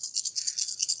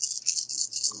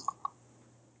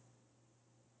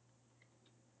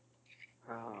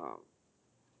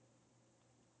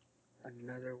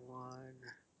another one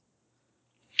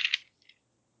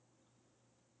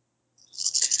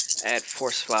at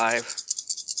force 5.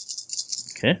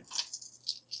 Okay.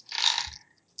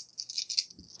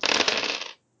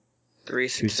 3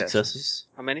 2 successes.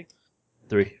 How many?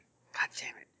 3. God damn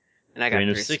it. And I got Drain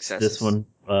 3 of 6. successes. This one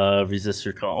resists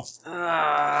your call.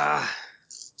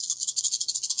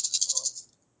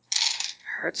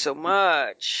 Hurts so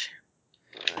much.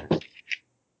 1, 2.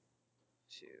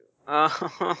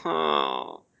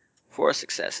 Oh, 4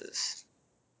 successes.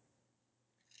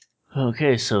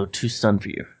 Okay, so 2 stun for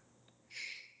you.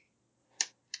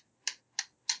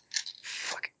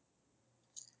 Fuck.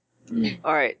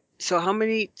 Alright, so how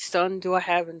many stun do I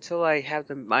have until I have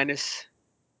the minus?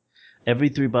 Every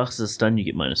 3 boxes of stun, you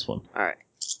get -1. Alright,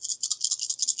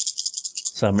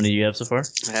 So how many do you have so far?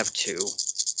 I have 2.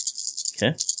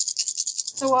 Okay.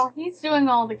 So while he's doing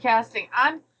all the casting,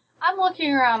 I'm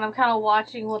looking around. I'm kind of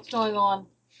watching what's going on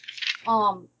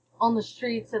the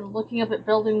streets and looking up at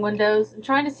building windows and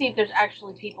trying to see if there's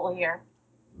actually people here.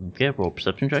 Okay, roll a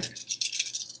perception check.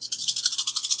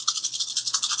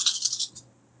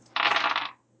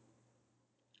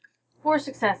 Four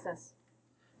successes.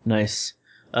 Nice.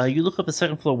 You look up the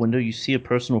second floor window, you see a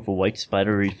person with a white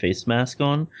spidery face mask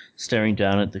on, staring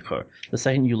down at the car. The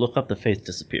second you look up, the face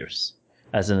disappears,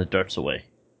 as in it darts away.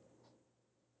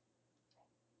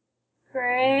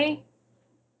 Gray.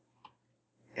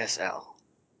 Yes, L.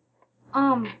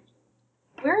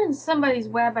 We're in somebody's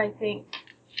web, I think.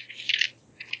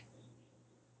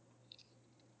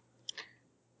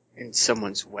 In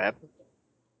someone's web?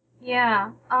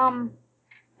 Yeah.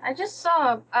 I just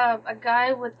saw a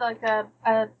guy with like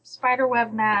a spider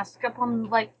web mask up on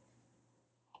like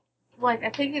I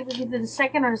think it was either the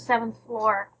 2nd or 7th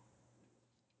floor.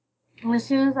 And as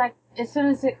soon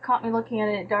as it caught me looking at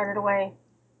it, it darted away.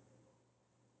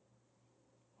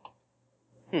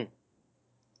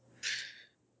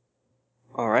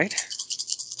 Alright.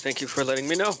 Thank you for letting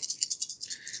me know.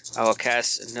 I will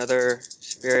cast another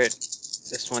spirit,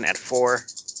 this one at 4.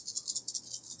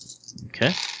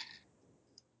 Okay.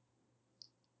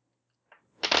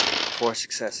 4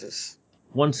 successes.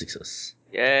 1 success.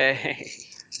 Yay!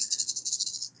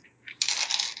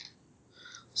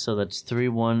 So that's 3,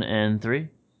 1, and 3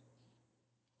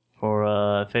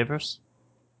 for favors.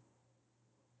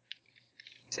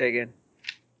 Say again.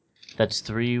 That's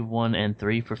 3, 1, and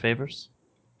 3 for favors.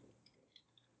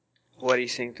 What are you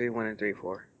saying 3, 1, and 3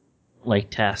 for?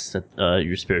 Like tasks that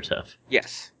your spirits have.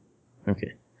 Yes.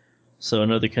 Okay. So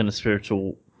another kind of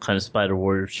spiritual kind of spider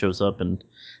warrior shows up, and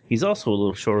he's also a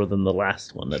little shorter than the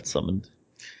last one that summoned.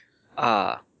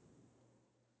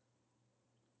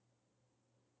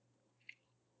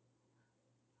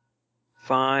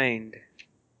 Find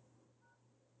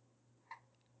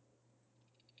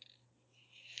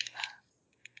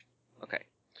Okay.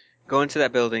 Go into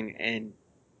that building and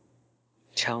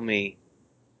tell me,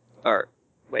 or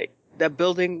wait, that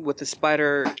building with the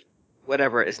spider,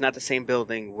 whatever, is not the same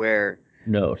building where.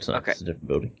 No, it's not. Okay. It's a different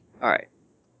building. All right.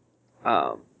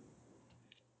 All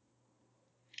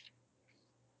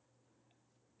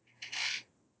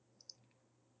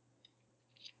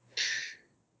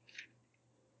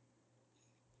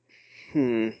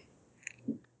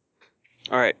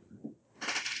right.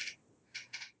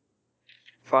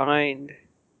 Find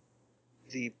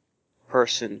the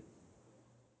person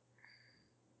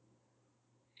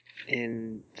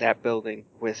in that building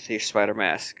with the spider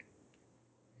mask.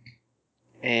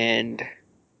 And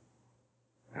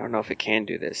I don't know if it can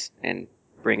do this. And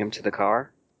bring him to the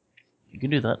car. You can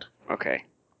do that. Okay.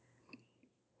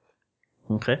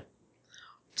 Okay.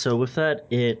 So with that,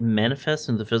 it manifests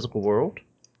in the physical world.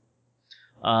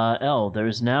 There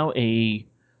is now a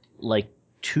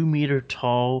 2-meter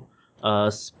tall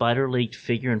spider-legged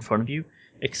figure in front of you,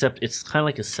 except it's kind of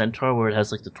like a centaur where it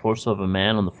has like the torso of a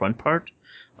man on the front part,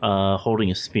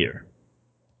 holding a spear.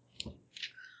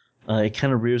 It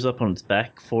kind of rears up on its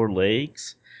back 4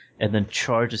 legs, and then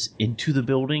charges into the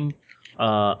building,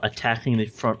 attacking the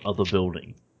front of the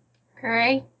building.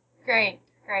 Great.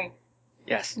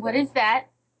 Yes. What is that?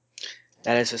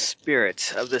 That is a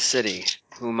spirit of the city,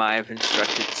 whom I have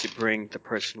instructed to bring the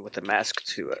person with the mask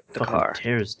to the Fucking car.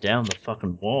 tears down the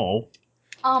fucking wall.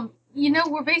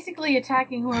 We're basically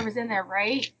attacking whoever's in there,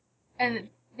 right? And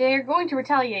they're going to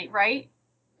retaliate, right?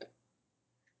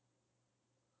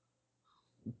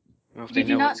 Well, if they Did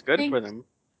you know not what's good think- for them.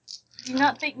 Do you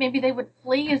not think maybe they would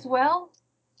flee as well?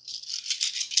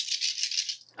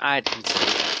 I didn't say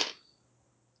that.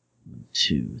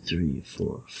 2, 3,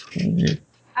 4, 5.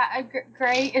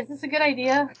 Gray, is this a good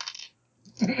idea?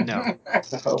 No. No. No,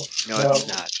 it's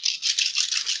not.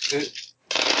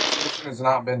 This has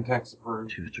not been text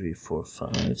approved. 2, 3, 4,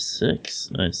 5,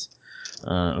 6. Nice.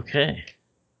 Okay.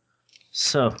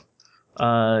 So,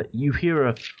 you hear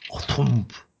a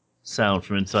thump sound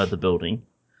from inside the building.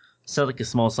 Sounds like a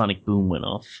small sonic boom went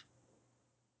off.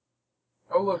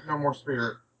 Oh look, no more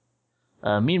spirit.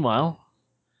 Meanwhile,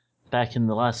 back in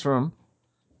the last room.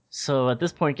 So at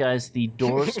this point, guys, the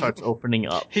door starts opening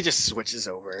up. He just switches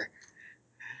over.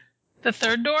 The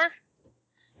third door?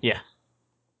 Yeah.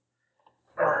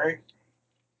 Alright.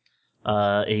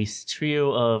 a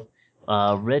trio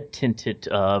of red tinted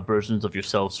versions of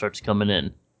yourselves starts coming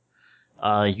in.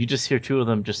 You just hear two of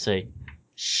them just say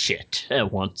 "shit"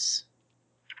 at once.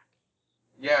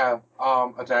 Yeah,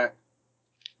 attack.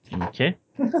 Okay,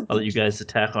 I'll let you guys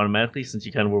attack automatically since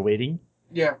you kind of were waiting.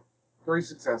 Yeah, 3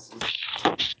 successes.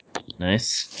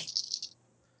 Nice.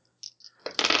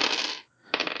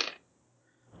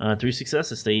 3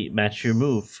 successes. They match your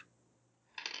move.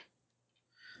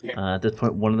 Yeah. At this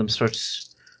point, one of them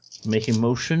starts making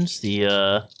motions.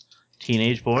 The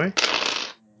teenage boy.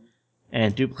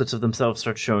 And duplicates of themselves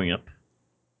start showing up.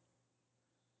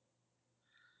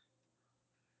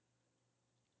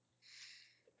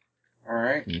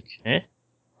 Alright. Okay.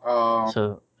 Um,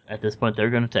 So at this point, they're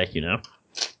going to attack you now.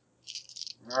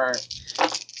 Alright.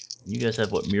 You guys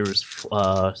have what, mirrors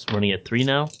running at 3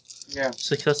 now? Yeah.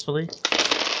 Successfully?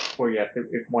 Or yeah,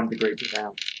 if one degrades it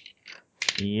down.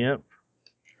 Yep.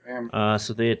 Damn.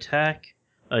 So they attack.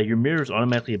 Your mirrors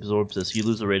automatically absorbs this. You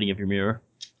lose the rating of your mirror.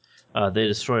 They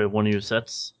destroy one of your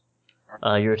sets.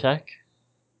 Your attack?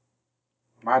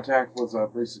 My attack was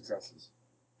 3 successes.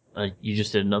 You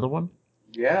just did another one?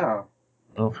 Yeah.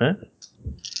 Okay.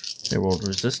 They won't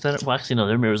resist that. Well, actually, no,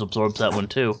 their mirrors absorbs that one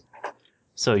too.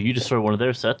 So you destroy one of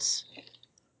their sets.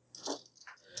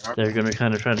 They're going to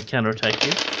kind of try to counterattack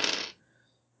you.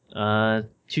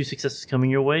 2 successes coming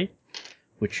your way,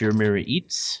 which your mirror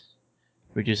eats.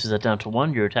 Reduces that down to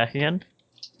 1. Your attack again.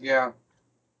 Yeah.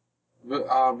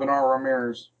 Bernard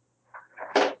Ramirez.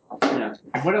 Yeah.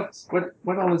 What else?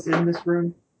 What all is in this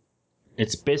room?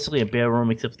 It's basically a bare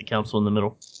room except for the council in the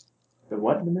middle. The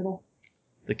what in the middle?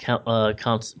 The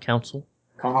council.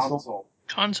 Console.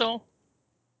 Console?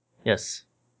 Yes.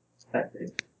 That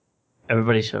big.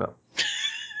 Everybody shut up.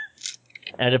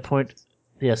 At a point,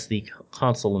 yes, the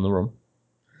console in the room.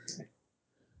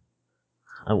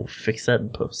 I will fix that in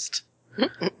post.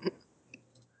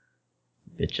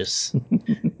 Bitches.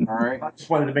 Alright. I just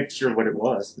wanted to make sure what it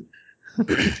was.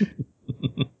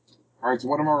 Alright, so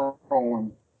what am I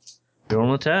rolling? You're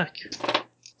on attack.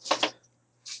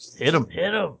 Hit him,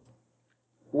 hit him.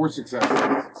 4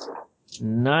 successes.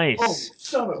 Nice. Oh,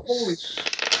 son of holy!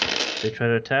 They try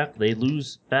to attack, they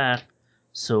lose back.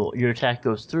 So your attack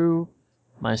goes through.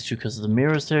 -2 because of the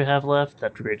mirrors they have left.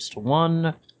 That degrades to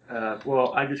 1.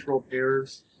 Well, I just rolled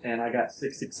errors, and I got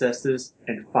 6 successes,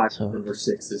 and 5 So- of them were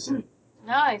 6s.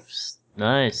 Nice. The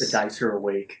Nice. dice are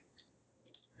awake.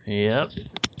 Yep.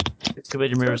 Too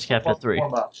bad your mirror's capped at 3.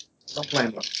 Warm up. Don't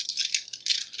blame them.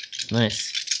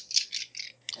 Nice.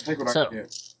 I'll take what So- I can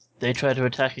get. They try to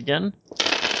attack again.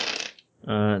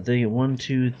 They get 1,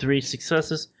 2, 3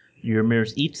 successes. Your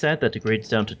mirrors eats that. That degrades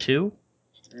down to 2.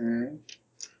 Mm-hmm.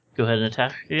 Go ahead and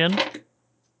attack again.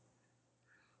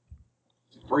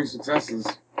 3 successes.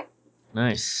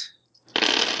 Nice.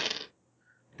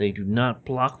 They do not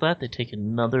block that. They take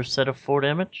another set of 4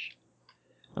 damage.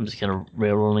 I'm just kind of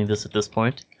railrolling this at this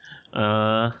point.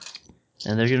 And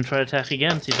they're going to try to attack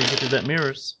again, see if they get through that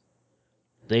mirrors.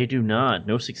 They do not.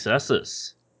 No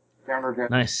successes. Counterattack.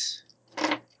 Nice.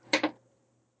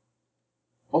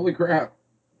 Holy crap.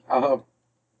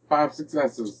 5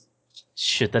 successes.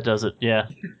 Shit, that does it. Yeah.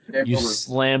 Game You over.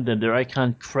 slam them. Their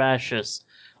icon crashes.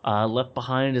 Left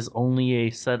behind is only a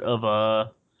set of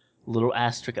little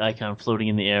asterisk icon floating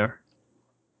in the air.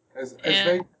 As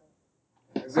Yeah.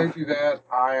 they do that,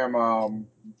 I am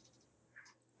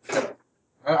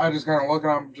I just kind of look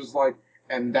and I'm just like,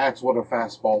 and that's what a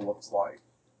fastball looks like.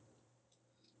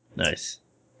 Nice.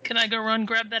 Can I go run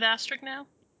grab that asterisk now?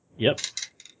 Yep.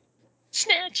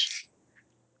 Snatch!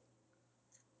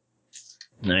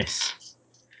 Nice.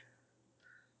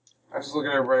 I just look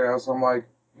at everybody else. I'm like,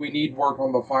 we need work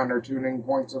on the finer tuning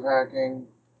points of hacking.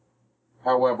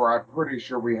 However, I'm pretty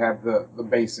sure we have the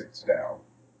basics down.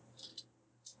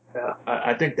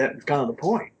 I think that's kind of the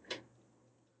point.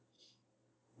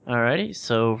 Alrighty,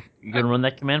 so you're gonna run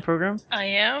that command program? I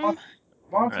am.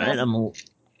 Alright,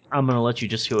 I'm gonna let you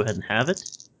just go ahead and have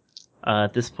it.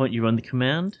 At this point, you run the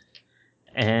command,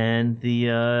 and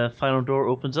the final door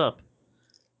opens up.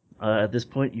 At this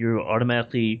point, you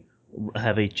automatically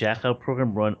have a jackout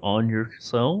program run on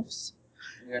yourselves,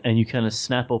 Yeah. and you kind of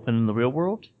snap open in the real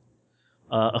world.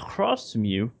 Across from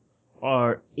you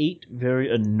are 8 very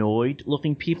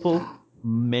annoyed-looking people,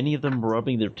 many of them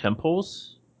rubbing their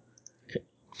temples, a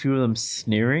few of them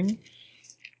sneering.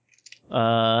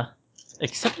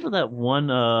 Except for that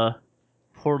one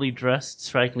poorly dressed,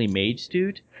 strikingly mage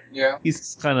dude. Yeah.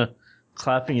 He's kind of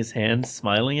clapping his hands,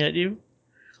 smiling at you.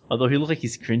 Although he looks like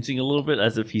he's cringing a little bit,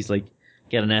 as if he's like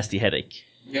got a nasty headache.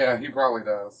 Yeah, he probably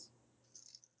does.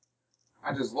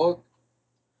 I just look.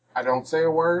 I don't say a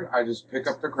word. I just pick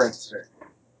up the cred stick.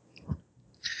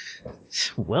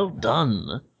 Well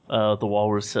done, the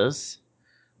walrus says.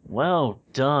 Well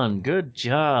done. Good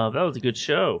job. That was a good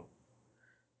show.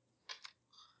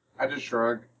 I just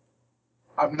shrug.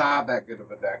 I'm not that good of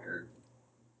a decker.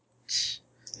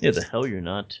 Yeah, the hell you're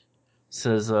not,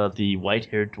 says the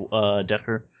white-haired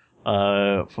Decker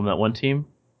from that one team.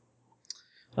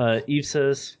 Eve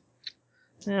says,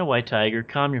 White Tiger,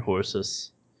 calm your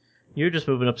horses. You're just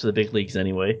moving up to the big leagues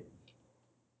anyway.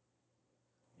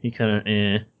 He kind of,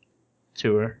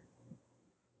 to her.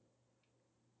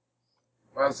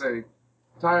 I say,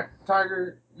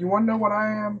 Tiger, you want to know what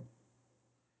I am?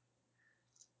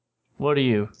 What are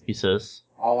you? He says.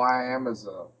 All I am is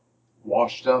a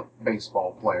washed-up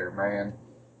baseball player, man.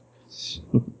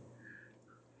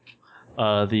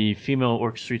 The female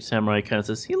Orc Street Samurai kind of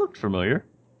says, he looked familiar.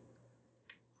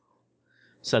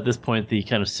 So at this point, the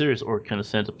kind of serious Orc kind of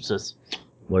stands up and says,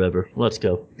 whatever, let's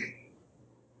go.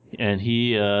 And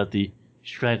he, the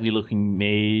straggly-looking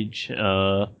mage,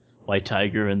 White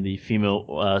Tiger, and the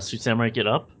female Street Samurai get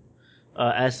up.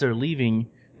 As they're leaving,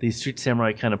 the Street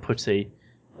Samurai kind of puts a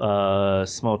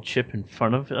small chip in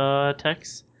front of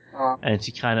Tex, and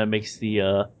she kind of makes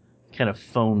the kind of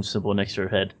phone symbol next to her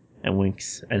head and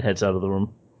winks and heads out of the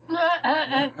room.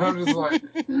 I'm just like,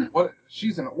 what?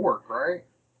 She's an orc, right?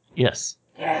 Yes.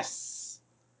 Yes.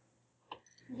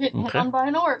 Getting hit Okay. on by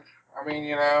an orc. I mean,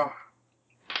 you know,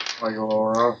 like a little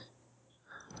rough.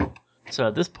 So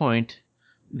at this point,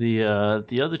 the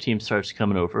other team starts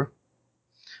coming over.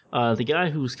 The guy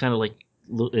who's kind of like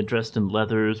dressed in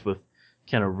leathers with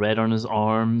kind of red on his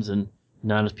arms and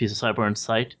not a piece of sidebar in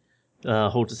sight,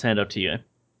 holds his hand out to you.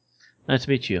 Nice to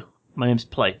meet you. My name's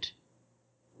Plight.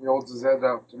 He holds his head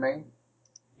out to me.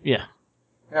 Yeah.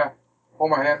 Yeah.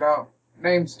 Hold my hand out.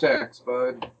 Name's Tex,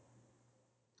 bud.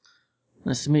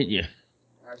 Nice to meet you.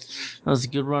 Nice to meet you. That was a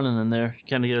good running in there.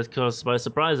 Kind of get us caught by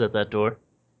surprise at that door.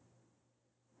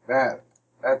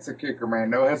 That's a kicker,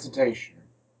 man. No hesitation.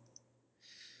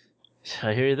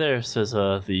 I hear you there, says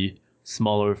the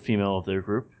smaller female of their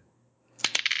group.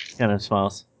 Kind of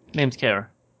smiles. Name's Kara.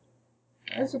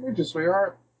 Nice to meet you,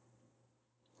 sweetheart.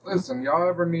 Listen, y'all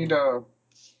ever need a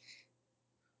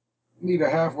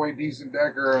halfway decent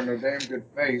decker and a damn good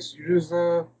face, you just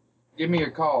give me a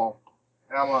call,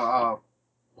 and I'm gonna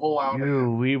pull out.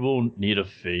 We won't need a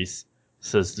face,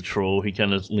 says the troll. He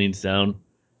kind of leans down.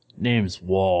 Name's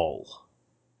Wall.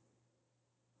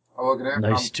 I look at him.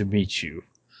 Nice to meet you.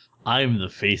 I'm the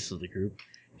face of the group.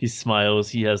 He smiles.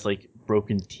 He has like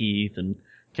broken teeth and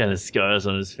kind of scars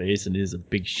on his face, and he has a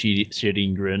big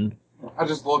shitty grin. I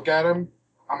just look at him.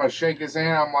 I'm gonna shake his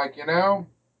hand. I'm like, you know,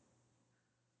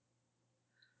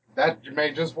 that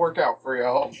may just work out for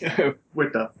y'all.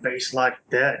 With a face like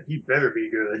that, he better be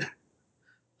good.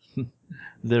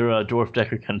 Their dwarf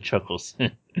Decker kind of chuckles.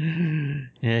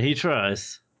 Yeah, he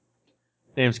tries.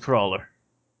 Name's Crawler.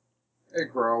 Hey,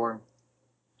 Crawler.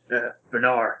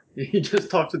 Benar. He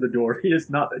just talked to the door. He has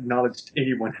not acknowledged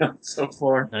anyone else so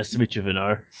far. Nice to meet you,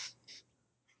 Vinar.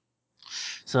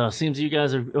 So, it seems you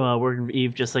guys are working for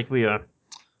Eve just like we are.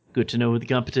 Good to know who the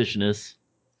competition is.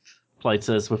 Plight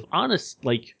says with honest,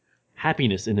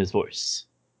 happiness in his voice.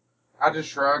 I just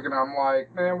shrug and I'm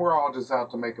like, man, we're all just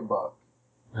out to make a buck.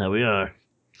 There we are.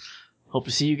 Hope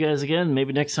to see you guys again,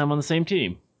 maybe next time on the same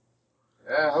team.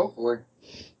 Yeah, hopefully.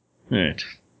 Alright.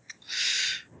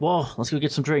 Well, let's go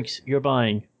get some drinks. You're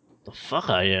buying. The fuck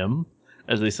I am,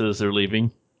 as they say as they're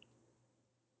leaving.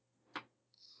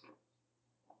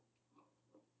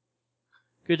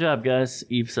 Good job, guys,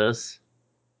 Eve says.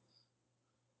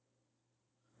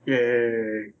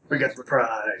 Yay, we got the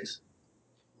prize.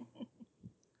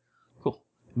 Cool.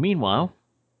 Meanwhile,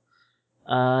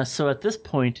 so at this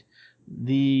point,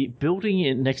 the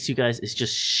building next to you guys is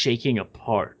just shaking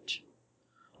apart.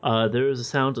 There is a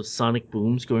sound of sonic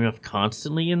booms going off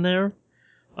constantly in there.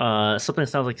 Something that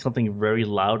sounds like something very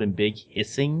loud and big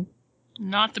hissing.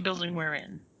 Not the building we're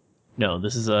in. No,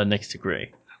 this is next to Gray.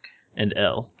 Okay. And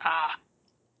L. Ah.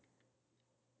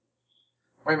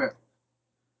 Wait a minute.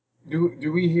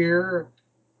 Do we hear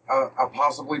a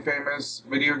possibly famous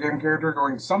video game character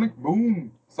going Sonic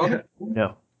Boom? Sonic Boom?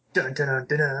 No. Dun, dun, dun,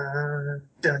 dun,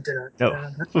 dun, dun,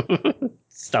 dun. No.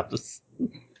 Stop this.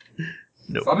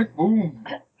 No. Sonic Boom.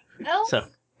 Elf? So,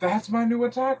 That's my new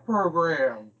attack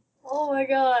program. Oh my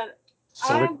god.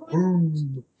 Sonic I'm going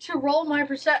Boom. to roll my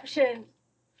perception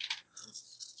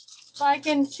so I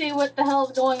can see what the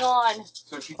hell's going on.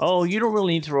 So she. oh, you don't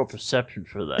really need to roll perception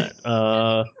for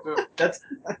that. That's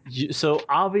So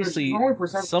obviously, There's only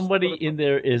perception. somebody in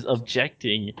there is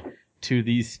objecting to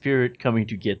the spirit coming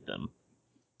to get them.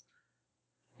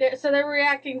 So they're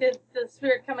reacting to the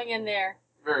spirit coming in there.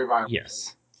 Very violent.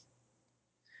 Yes.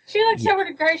 She looks over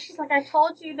to Grace. She's like, I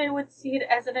told you they would see it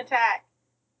as an attack.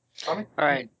 Funny? All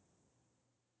right.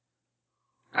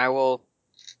 I will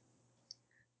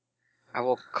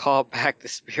call back the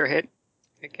spirit,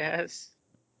 I guess.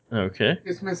 Okay.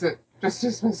 Dismiss it. Just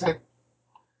dismiss it.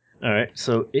 All right.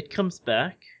 So it comes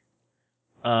back.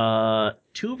 2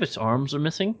 of its arms are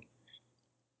missing.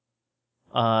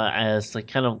 As like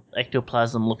kind of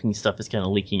ectoplasm-looking stuff is kind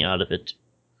of leaking out of it.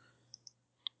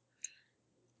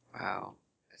 Wow,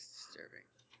 that's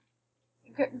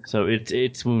disturbing. So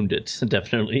it's wounded,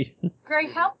 definitely.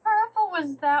 Gray, how powerful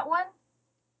was that one?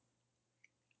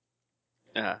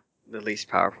 The least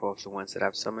powerful of the ones that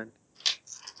I've summoned.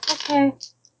 Okay.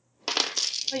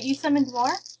 But you summoned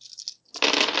more?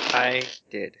 I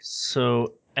did.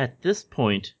 So at this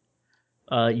point,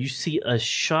 you see a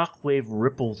shockwave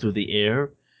ripple through the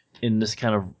air in this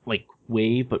kind of like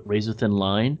wave, but razor thin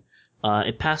line.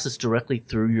 It passes directly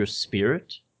through your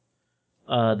spirit.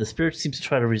 The spirit seems to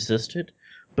try to resist it,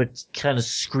 but kind of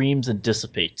screams and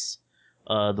dissipates.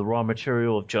 The raw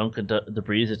material of junk and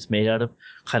debris it's made out of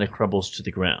kind of crumbles to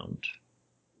the ground.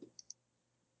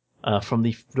 From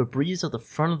the debris at the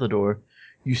front of the door,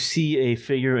 you see a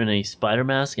figure in a spider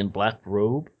mask and black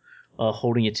robe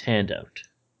holding its hand out.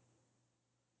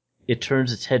 It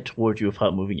turns its head towards you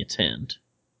without moving its hand.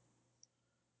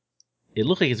 It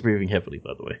looks like it's breathing heavily,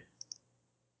 by the way.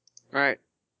 Alright.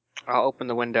 I'll open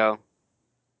the window.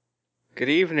 Good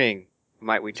evening.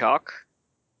 Might we talk?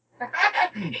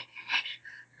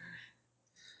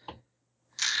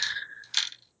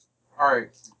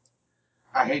 Alright.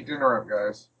 I hate to interrupt,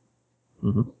 guys.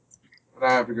 Mm-hmm. But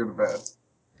I have to go to bed.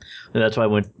 And that's why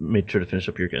I made sure to finish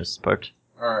up your guys' part.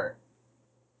 Alright.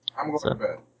 I'm going to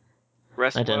bed.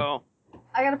 Rest I did. well.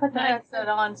 I gotta put the headset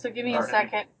on, so give me a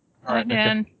second. Alright.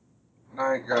 Again.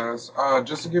 Night, guys.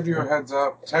 Just to give you a heads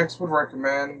up, Tex would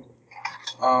recommend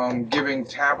giving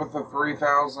Tabitha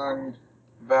 3,000,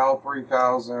 Val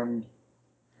 3,000,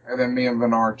 and then me and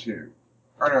Vinar 2.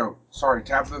 Or no, sorry,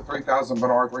 Tabitha 3,000,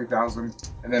 Vinar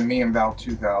 3,000, and then me and Val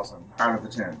 2,000 out of the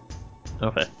 10.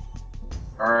 Okay.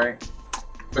 Alright?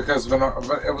 Because it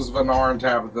was Vinar and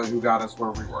Tabitha who got us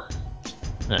where we were.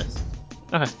 Nice.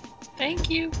 Okay. Thank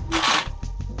you.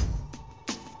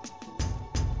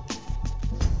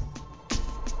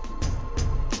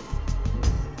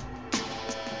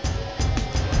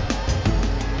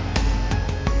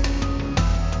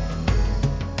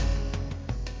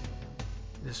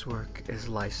 This work is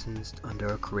licensed under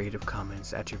a Creative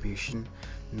Commons Attribution,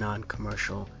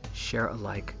 Non-Commercial,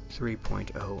 Share-alike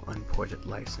 3.0 Unported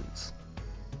license.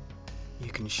 You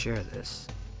can share this.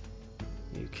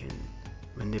 You can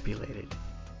manipulate it.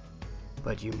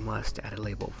 But you must add a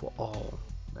label for all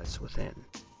that's within,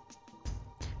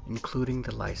 including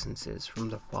the licenses from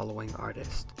the following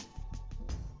artist: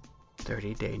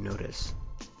 30 Day Notice,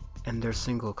 and their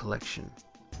single collection.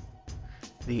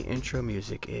 The intro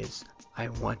music is I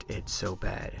Want It So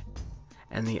Bad,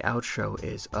 and the outro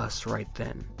is Us Right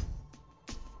Then.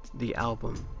 The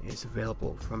album is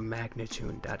available from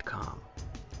Magnatune.com.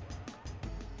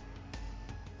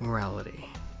 Morality.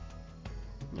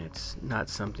 It's not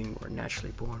something we're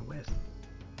naturally born with.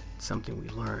 It's something we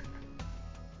learn.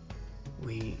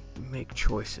 We make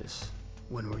choices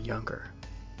when we're younger.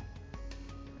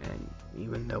 And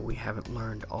even though we haven't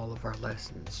learned all of our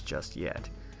lessons just yet,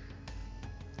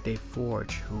 they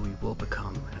forge who we will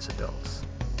become as adults.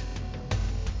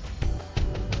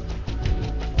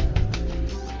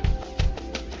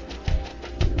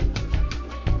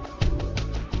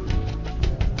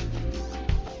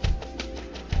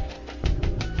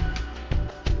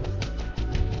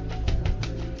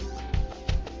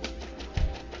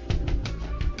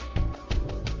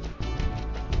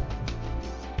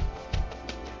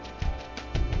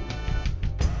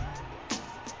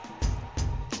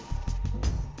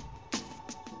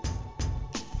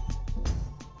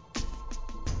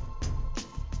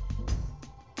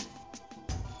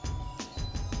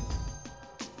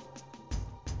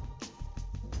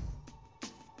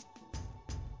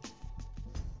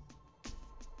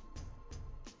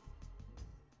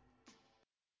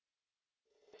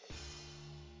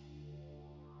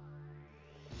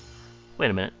 Wait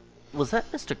a minute. Was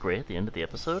that Mr. Gray at the end of the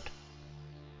episode?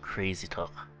 Crazy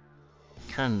talk.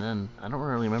 Kinda, I don't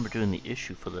really remember doing the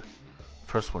issue for the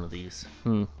first one of these.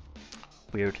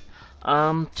 Weird.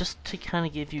 Just to kind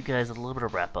of give you guys a little bit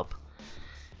of wrap up.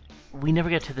 We never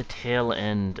got to the tail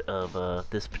end of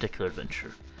this particular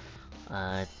adventure.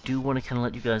 I do want to kind of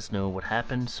let you guys know what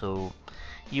happened, so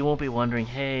you won't be wondering,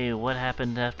 hey, what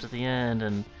happened after the end,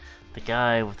 and the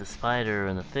guy with the spider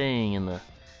and the thing and the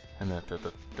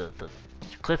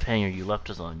cliffhanger you left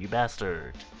us on, you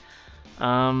bastard.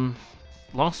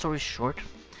 long story short,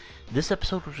 this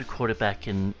episode was recorded back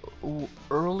in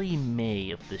early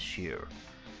May of this year.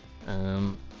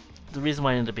 The reason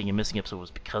why it ended up being a missing episode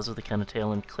was because of the kind of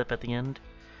tail end clip at the end.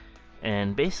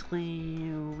 And basically,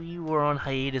 we were on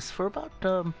hiatus for about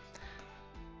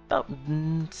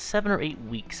 7 or 8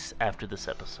 weeks after this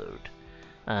episode.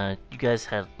 You guys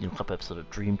had a couple episodes of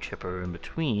Dream Chipper in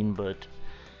between, but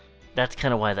that's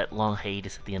kind of why that long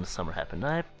hiatus at the end of summer happened.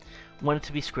 I wanted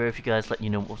to be square with you guys, letting you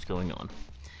know what was going on.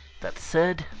 That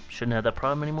said, shouldn't have that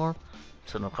problem anymore.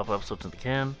 Sitting a couple episodes in the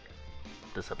can.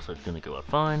 This episode's gonna go out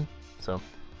fine, so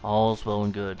all's well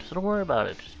and good. So don't worry about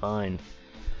it, it's fine.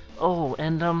 Oh,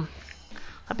 and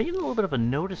I've been getting a little bit of a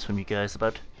notice from you guys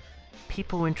about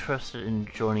people interested in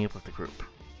joining up with the group.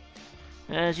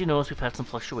 As you notice, we've had some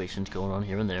fluctuations going on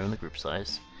here and there in the group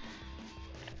size.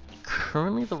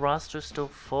 Currently, the roster's still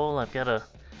full. I've got a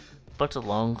bunch of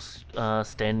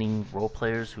long-standing role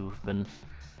players who've been,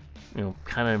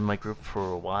 kind of in my group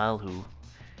for a while, who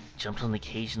jumped on the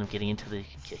occasion of getting into the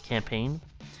campaign.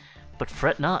 But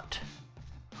fret not.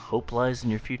 Hope lies in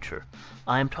your future.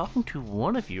 I am talking to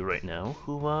one of you right now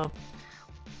who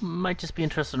might just be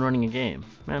interested in running a game.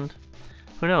 And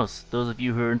who knows, those of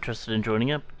you who are interested in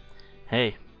joining up,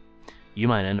 hey, you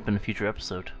might end up in a future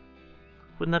episode.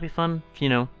 Wouldn't that be fun?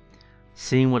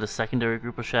 Seeing what a secondary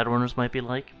group of Shadowrunners might be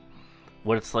like?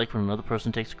 What it's like when another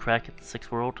person takes a crack at the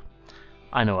Sixth World?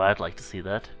 I know I'd like to see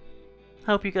that.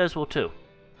 I hope you guys will too.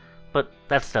 But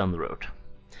that's down the road.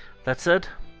 That said,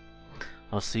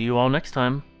 I'll see you all next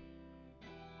time.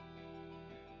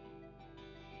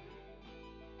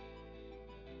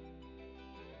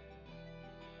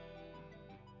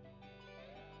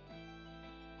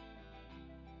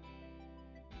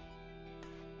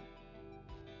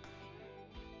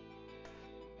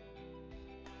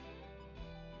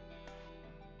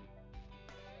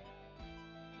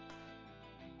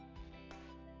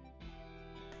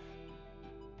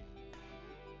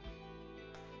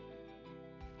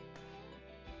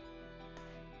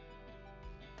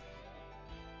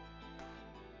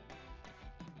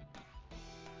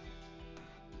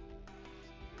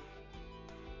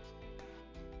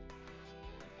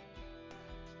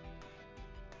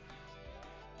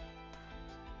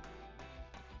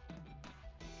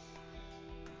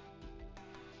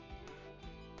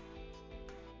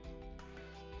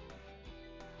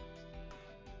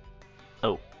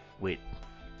 Oh, wait.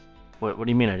 What do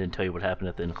you mean I didn't tell you what happened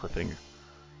at the end of Cliffhanger?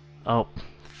 Oh,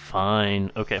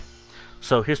 fine. Okay.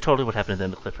 So here's totally what happened at the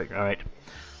end of Cliffhanger. Alright.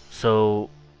 So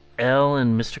Elle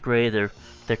and Mr. Grey, they're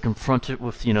confronted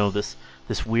with,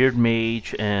 this weird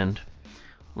mage, and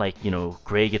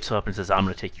Grey gets up and says, I'm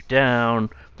gonna take you down,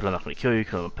 but I'm not gonna kill you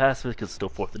because I'm a pacifist, because it's still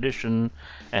 4th edition.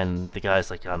 And the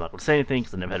guy's like, I'm not gonna say anything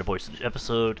because I never had a voice in the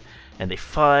episode. And they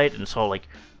fight, and it's all like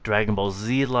Dragon Ball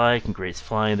Z-like, and Grey's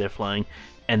flying, they're flying,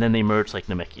 and then they merge like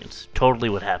Namekians. Totally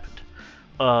what happened.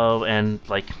 And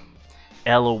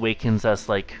Elle awakens as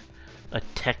a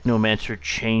technomancer,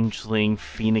 changeling,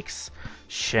 phoenix,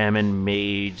 shaman,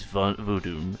 mage,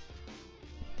 voodoo.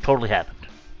 Totally happened.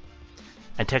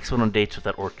 And Tex went on dates with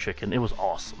that orc chick, and it was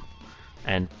awesome.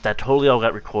 And that totally all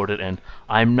got recorded, and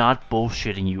I'm not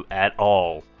bullshitting you at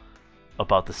all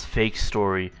about this fake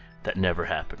story that never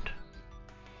happened.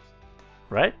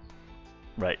 Right?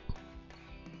 Right.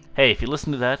 Hey, if you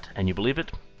listen to that and you believe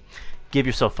it, give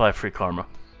yourself 5 free karma.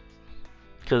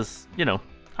 Because,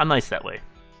 I'm nice that way.